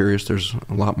if you're curious, there's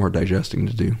a lot more digesting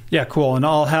to do. Yeah, cool. And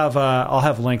I'll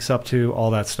have links up to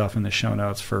all that stuff in the show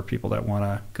notes for people that want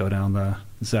to go down the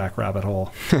Zach rabbit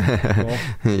hole. Cool.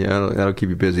 Yeah, that'll keep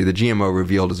you busy. The GMO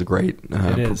Revealed is a great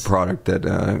product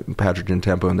that Patrick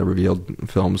Gentempo and the Revealed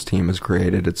Films team has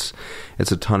created. It's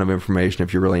a ton of information.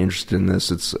 If you're really interested in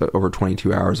this, it's over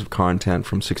 22 hours of content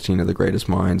from 16 of the greatest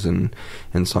minds in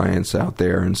science out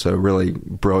there. And so really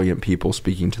brilliant people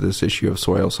speaking to this issue of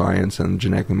soil science and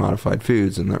genetically modified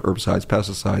foods and the herbicides,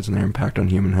 pesticides, and their impact on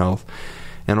human health.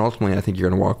 And ultimately, I think you're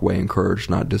going to walk away encouraged,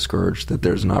 not discouraged, that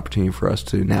there's an opportunity for us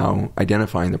to now,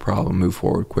 identifying the problem, move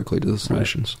forward quickly to the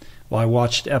solutions. Right. Well, I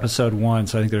watched episode 1,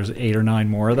 so I think there's 8 or 9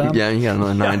 more of them. Yeah, you got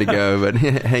another 9 to go, but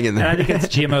hang in there. And I think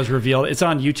it's GMOs Revealed. It's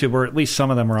on YouTube, or at least some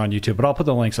of them are on YouTube, but I'll put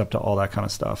the links up to all that kind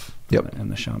of stuff in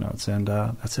the show notes. And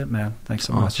that's it, man. Thanks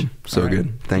so much. So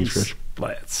good. Thanks, Peace. Rich.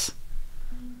 Let's.